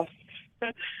getting lost.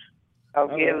 I'm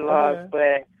getting lost,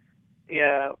 but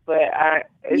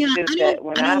it's just that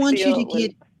when I don't want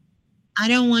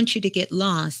you to get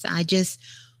lost. I just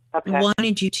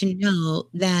wanted you to know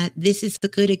that this is a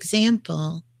good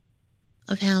example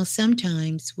of how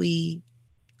sometimes we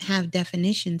have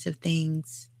definitions of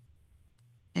things,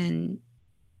 and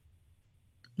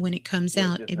when it comes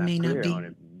out, it may not be.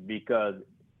 Because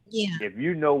if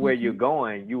you know where you're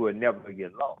going, you will never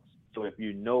get lost. So if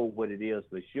you know what it is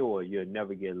for sure, you'll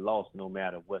never get lost, no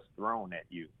matter what's thrown at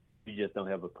you. You just don't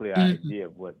have a clear idea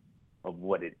of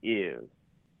what it is.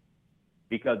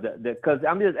 Because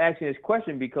I'm just asking this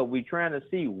question because we're trying to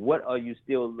see, what are you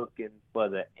still looking for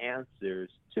the answers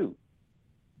to?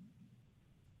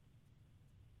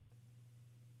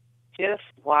 just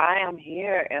why I'm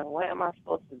here and what am I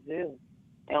supposed to do,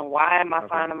 and why am I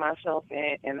finding myself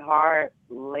in hard,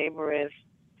 laborious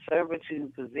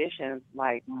servitude positions,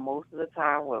 like most of the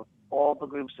time with all the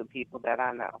groups of people that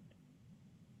I know.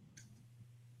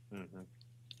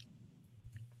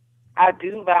 I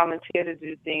do volunteer to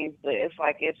do things, but it's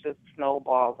like it just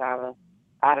snowballs out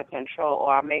of control.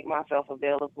 Or I make myself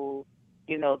available,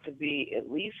 to be at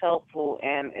least helpful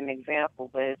and an example,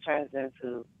 but it turns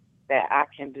into that I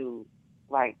can do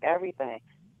like everything.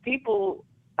 People,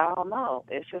 I don't know.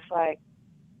 It's just like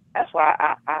that's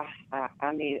why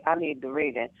I need the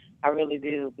reading. I really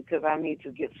do, because I need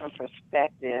to get some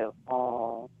perspective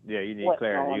on. Yeah, you need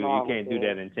clarity. You can't do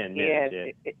that in 10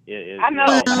 minutes. I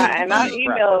know, and I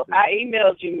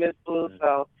emailed you, Miss Blue.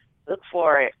 So look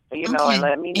for it, and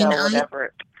let me know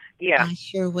whatever. Yeah, I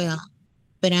sure will.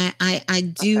 But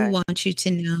I do want you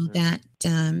to know that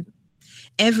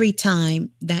every time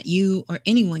that you or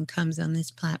anyone comes on this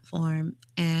platform,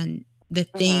 and the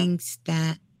things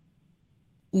that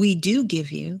we do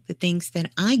give you, the things that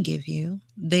I give you,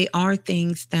 they are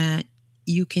things that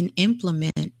you can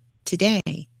implement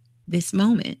today, this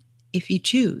moment, if you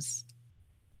choose.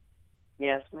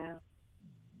 Yes, ma'am.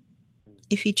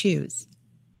 If you choose.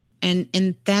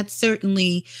 And that's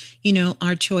certainly,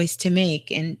 our choice to make.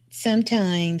 And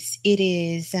sometimes it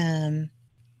is a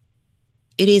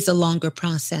longer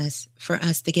process for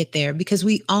us to get there, because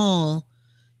we all,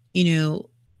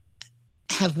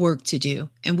 have work to do,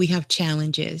 and we have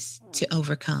challenges to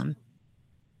overcome.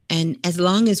 And as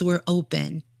long as we're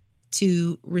open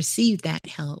to receive that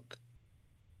help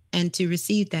and to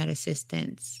receive that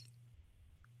assistance,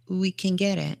 we can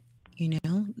get it.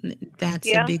 That's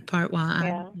a big part why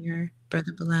I'm here,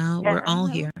 Brother Bilal. We're all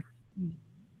here.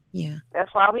 Yeah.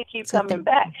 That's why we keep coming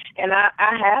back. And I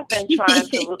have been trying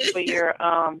to look for your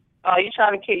you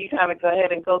trying to go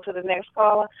ahead and go to the next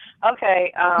caller?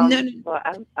 Okay. No. Well,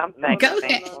 I'm thinking. Go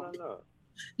ahead.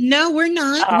 No, we're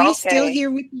not. Oh, We're still here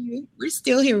with you. We're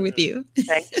still here with you.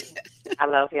 Thank you. I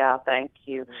love y'all. Thank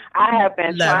you. I have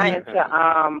been trying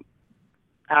to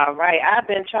all right. I've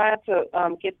been trying to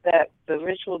get the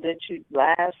ritual that you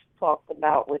last talked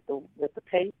about with the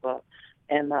paper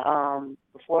and the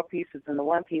 4 pieces and the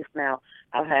 1 piece. Now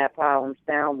I've had problems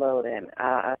downloading.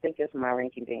 I think it's my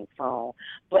rinky-dink phone,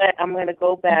 but I'm going to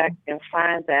go back and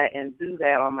find that and do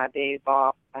that on my days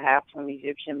off. I have some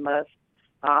Egyptian musk.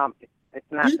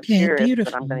 It's not the purest,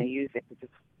 but I'm going to use it because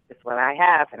it's what I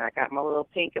have, and I got my little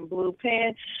pink and blue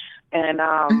pen, and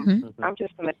I'm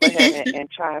just going to go ahead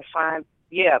and try and find.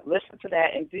 Yeah, listen to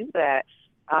that and do that.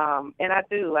 And I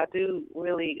do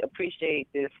really appreciate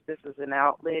this. This is an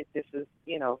outlet. This is,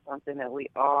 something that we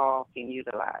all can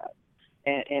utilize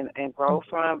and grow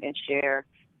from and share.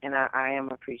 And I am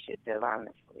appreciative,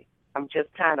 honestly. I'm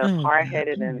just kind of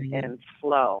hard-headed and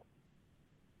slow.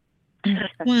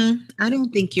 Well, I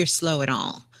don't think you're slow at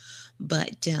all.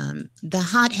 But the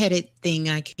hot-headed thing,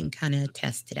 I can kind of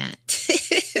attest to that.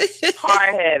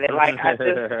 Hard-headed, like I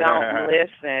just don't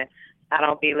listen. I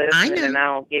don't be listening, and I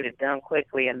don't get it done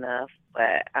quickly enough.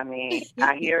 But, I mean,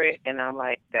 I hear it, and I'm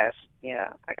like, I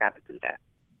got to do that.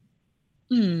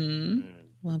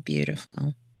 Well,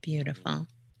 beautiful. Beautiful.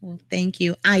 Well, thank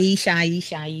you.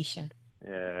 Aisha.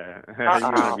 Yeah. You're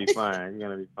going to be fine. You're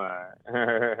going to be fine.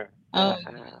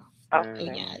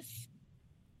 Yes.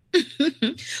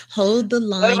 Hold the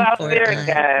line what about for spirit us.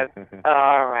 guys?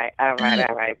 All right.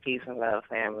 Peace and love,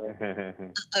 family.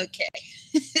 Okay.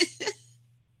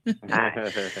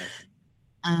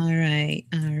 All right.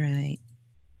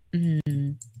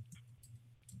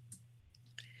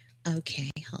 Okay,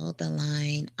 hold the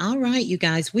line. All right, you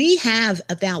guys, we have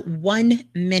about 1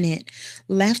 minute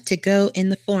left to go in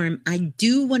the forum. I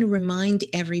do want to remind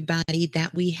everybody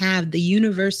that we have the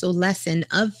Universal Lesson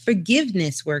of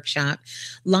Forgiveness workshop.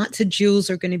 Lots of jewels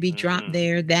are going to be dropped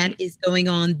there. That is going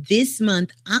on this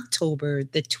month, October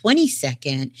the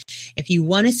 22nd. If you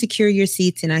want to secure your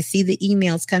seats, and I see the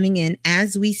emails coming in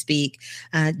as we speak,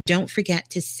 don't forget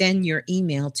to send your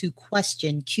email to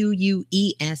question, QUESTION,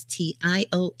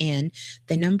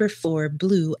 the number 4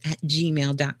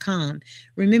 blue@gmail.com.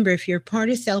 Remember, if you're part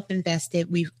of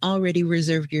Self-Invested, we've already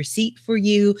reserved your seat for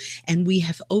you, and we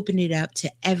have opened it up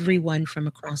to everyone from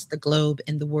across the globe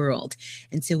and the world.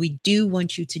 And so we do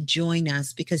want you to join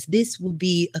us, because this will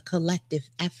be a collective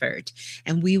effort,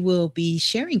 and we will be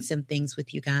sharing some things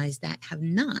with you guys that have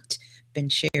not been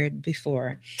shared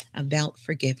before about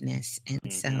forgiveness.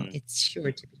 And so it's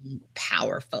sure to be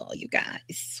powerful, you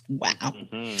guys. Wow.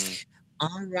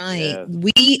 All right. Yes.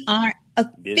 We are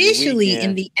officially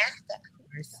in the after.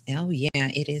 Oh, yeah,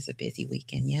 it is a busy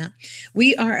weekend. Yeah.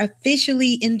 We are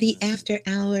officially in the after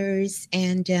hours.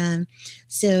 And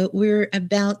so we're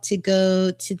about to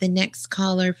go to the next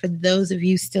caller. For those of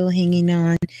you still hanging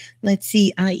on, let's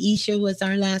see. Aisha was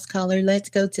our last caller. Let's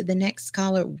go to the next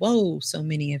caller. Whoa, so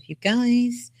many of you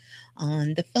guys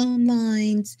on the phone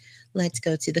lines. Let's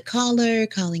go to the caller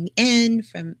calling in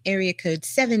from area code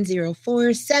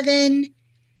 7047.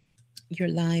 You're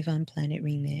live on Planet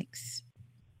Remix.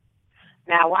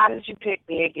 Now, why did you pick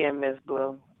me again, Miss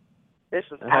Blue? This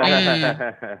is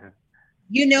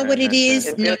You know what it is?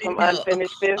 Is there some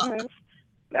unfinished business?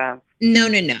 No. No.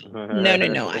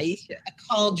 Aisha, a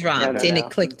call dropped and it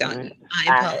clicked on you.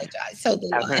 I apologize. So the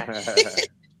line.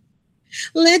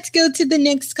 Let's go to the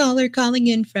next caller calling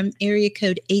in from area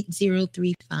code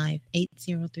 8035.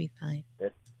 8035.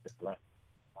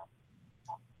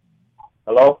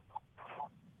 Hello?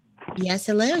 Yes,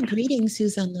 hello. Greetings.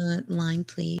 Who's on the line,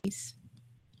 please?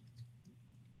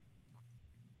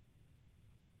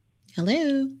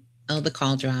 Hello. Oh, the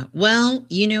call dropped. Well,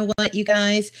 you know what, you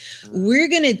guys? We're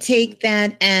going to take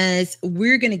that as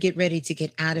we're going to get ready to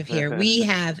get out of here. We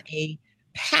have a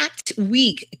packed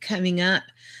week coming up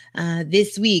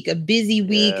this week, a busy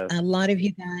week. Yes. A lot of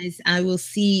you guys I will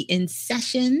see in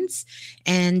sessions.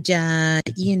 And, hey,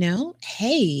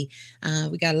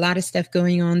 we got a lot of stuff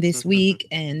going on this week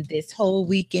and this whole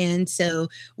weekend. So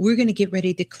we're going to get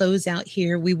ready to close out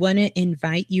here. We want to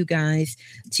invite you guys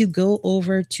to go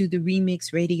over to the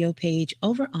Remix Radio page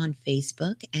over on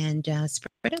Facebook and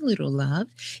spread a little love.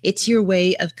 It's your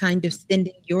way of kind of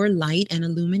sending your light and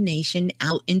illumination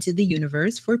out into the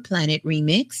universe for Planet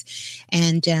Remix.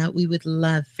 And we would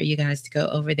love for you guys to go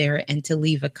over there and to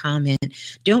leave a comment.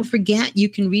 Don't forget, you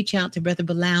can reach out to Brother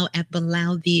Bilal at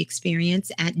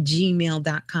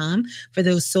BilalTheExperience@gmail.com for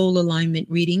those soul alignment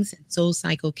readings and soul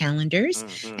cycle calendars.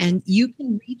 And you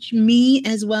can reach me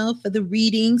as well for the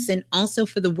readings and also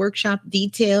for the workshop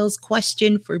details,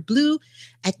 question for Blue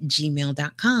at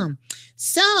gmail.com.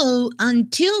 So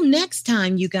until next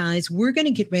time, you guys, we're going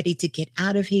to get ready to get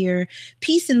out of here.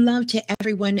 Peace and love to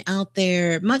everyone out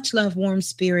there. Much love, warm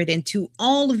spirit. And to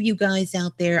all of you guys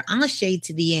out there, ashe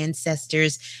to the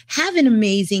ancestors. Have an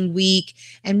amazing week.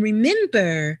 And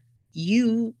remember,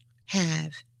 you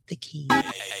have the key. We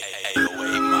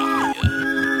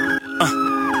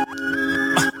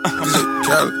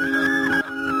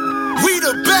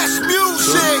the best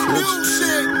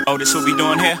music. Oh, this what we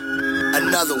doing here?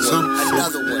 Another one.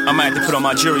 I might have to put on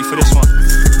my jury for this one.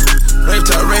 Rave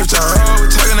talk, oh, we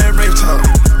talking that rave talk.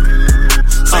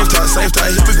 Safe talk,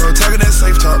 here we go, talking that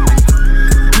safe talk.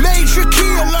 Major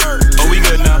key alert. Oh, we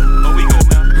good now.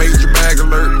 Major bag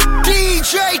alert.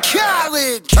 DJ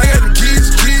Khaled. I got them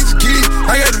keys.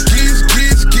 I got them keys.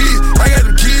 I got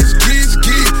them keys.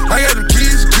 I got them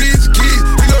keys.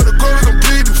 We go to court, we gon'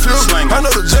 plead the fifth. I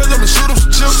know the judge, I'ma shoot him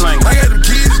some chips. I got them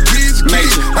keys.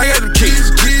 Major. I got them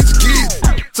keys.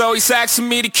 So he's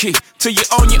asking me the key. Till you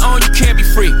own your own, you can't be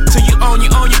free. Till you own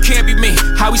your own, you can't be me.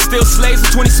 How we still slaves in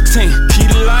 2016. Key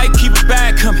to life, keep it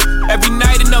bag coming. Every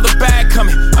night another bag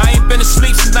coming. I ain't been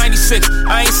asleep since 96.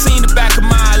 I ain't seen the back of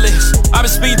my eyelids. I've been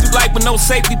speeding through life with no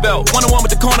safety belt. 101 with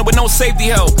the corner with no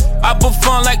safety help. I put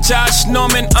fun like Josh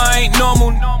Norman. I ain't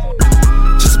normal.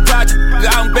 Just a project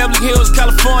out in Beverly Hills,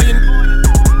 California.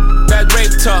 That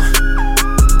rave talk.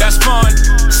 That's fun.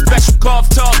 Special golf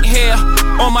talk here.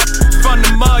 On my from the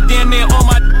mud, damn near all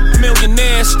my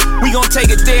millionaires. We gon'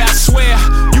 take it there, I swear.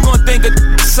 You gon' think of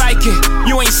psychic.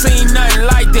 You ain't seen nothing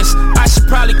like this. I should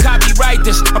probably copyright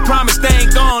this. I promise they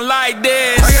ain't gon' like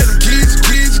this. I got them keys.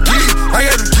 I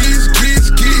got them keys.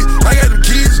 I got them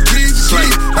keys.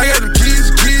 I got them keys.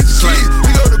 We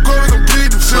go to court, we gon'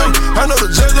 plead the fifth. I know the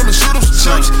judge, I'ma shoot him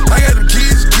some chips. I got them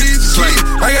keys.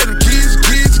 I got them keys.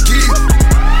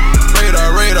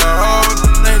 Radar,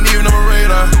 oh, ain't even on my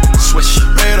radar. Swish.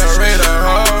 Radar,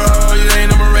 oh, you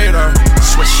ain't on my radar.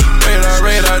 Swish.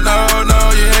 Radar, no,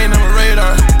 you ain't on my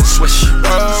radar. Swish.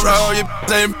 Oh, you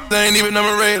ain't even on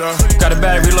my radar. Got a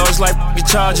battery low, it's like your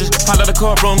charges. Pile out the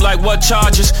courtroom like what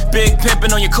charges? Big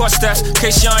pimpin' on your court steps.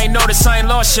 Case y'all ain't noticed, I ain't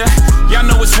lost yet. Y'all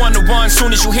know it's 1-to-1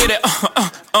 soon as you hit it.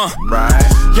 Right.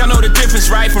 Y'all know the difference,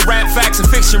 right? From rap, facts, and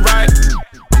fiction, right?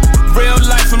 Real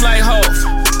life, I'm like Hov.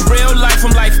 Real life,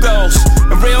 I'm life goes.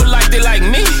 In real life, they like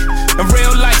me. In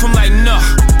real life, I'm like, no.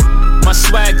 My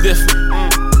swag different.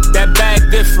 That bag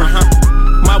different,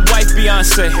 My wife,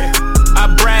 Beyonce. I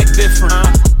brag different,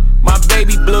 My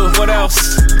baby blue. What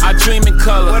else? I dream in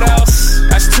color. What else?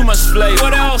 That's too much flavor.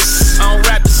 What else? I don't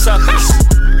rap the suckers.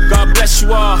 God bless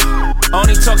you all.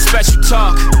 Only talk special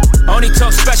talk. Only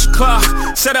talk special clock.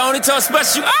 Said I only talk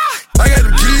special. I got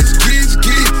them keys.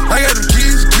 I got them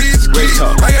keys. Great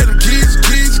talk. I got them keys.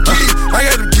 I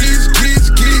got them keys.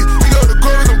 We go to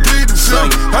court, we gon' plead the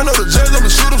fifth. I know the judge, I'ma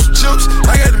shoot him some chips.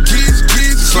 I got them keys.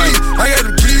 I got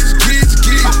them keys.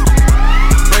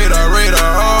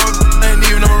 Radar, oh, ain't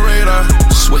even on my radar.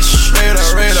 Swish. Radar,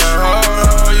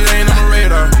 oh, you ain't on my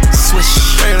radar. Swish.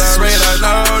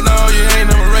 Radar, no, you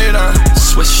ain't on my radar.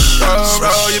 Swish.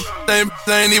 Oh, you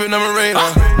ain't even on my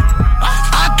radar.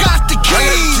 I got the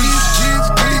keys.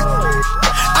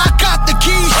 I got the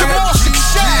keys to more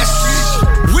success.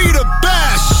 We the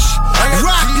best.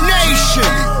 Rock Nation.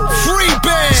 Free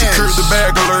band. Secure the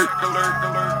bag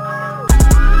alert.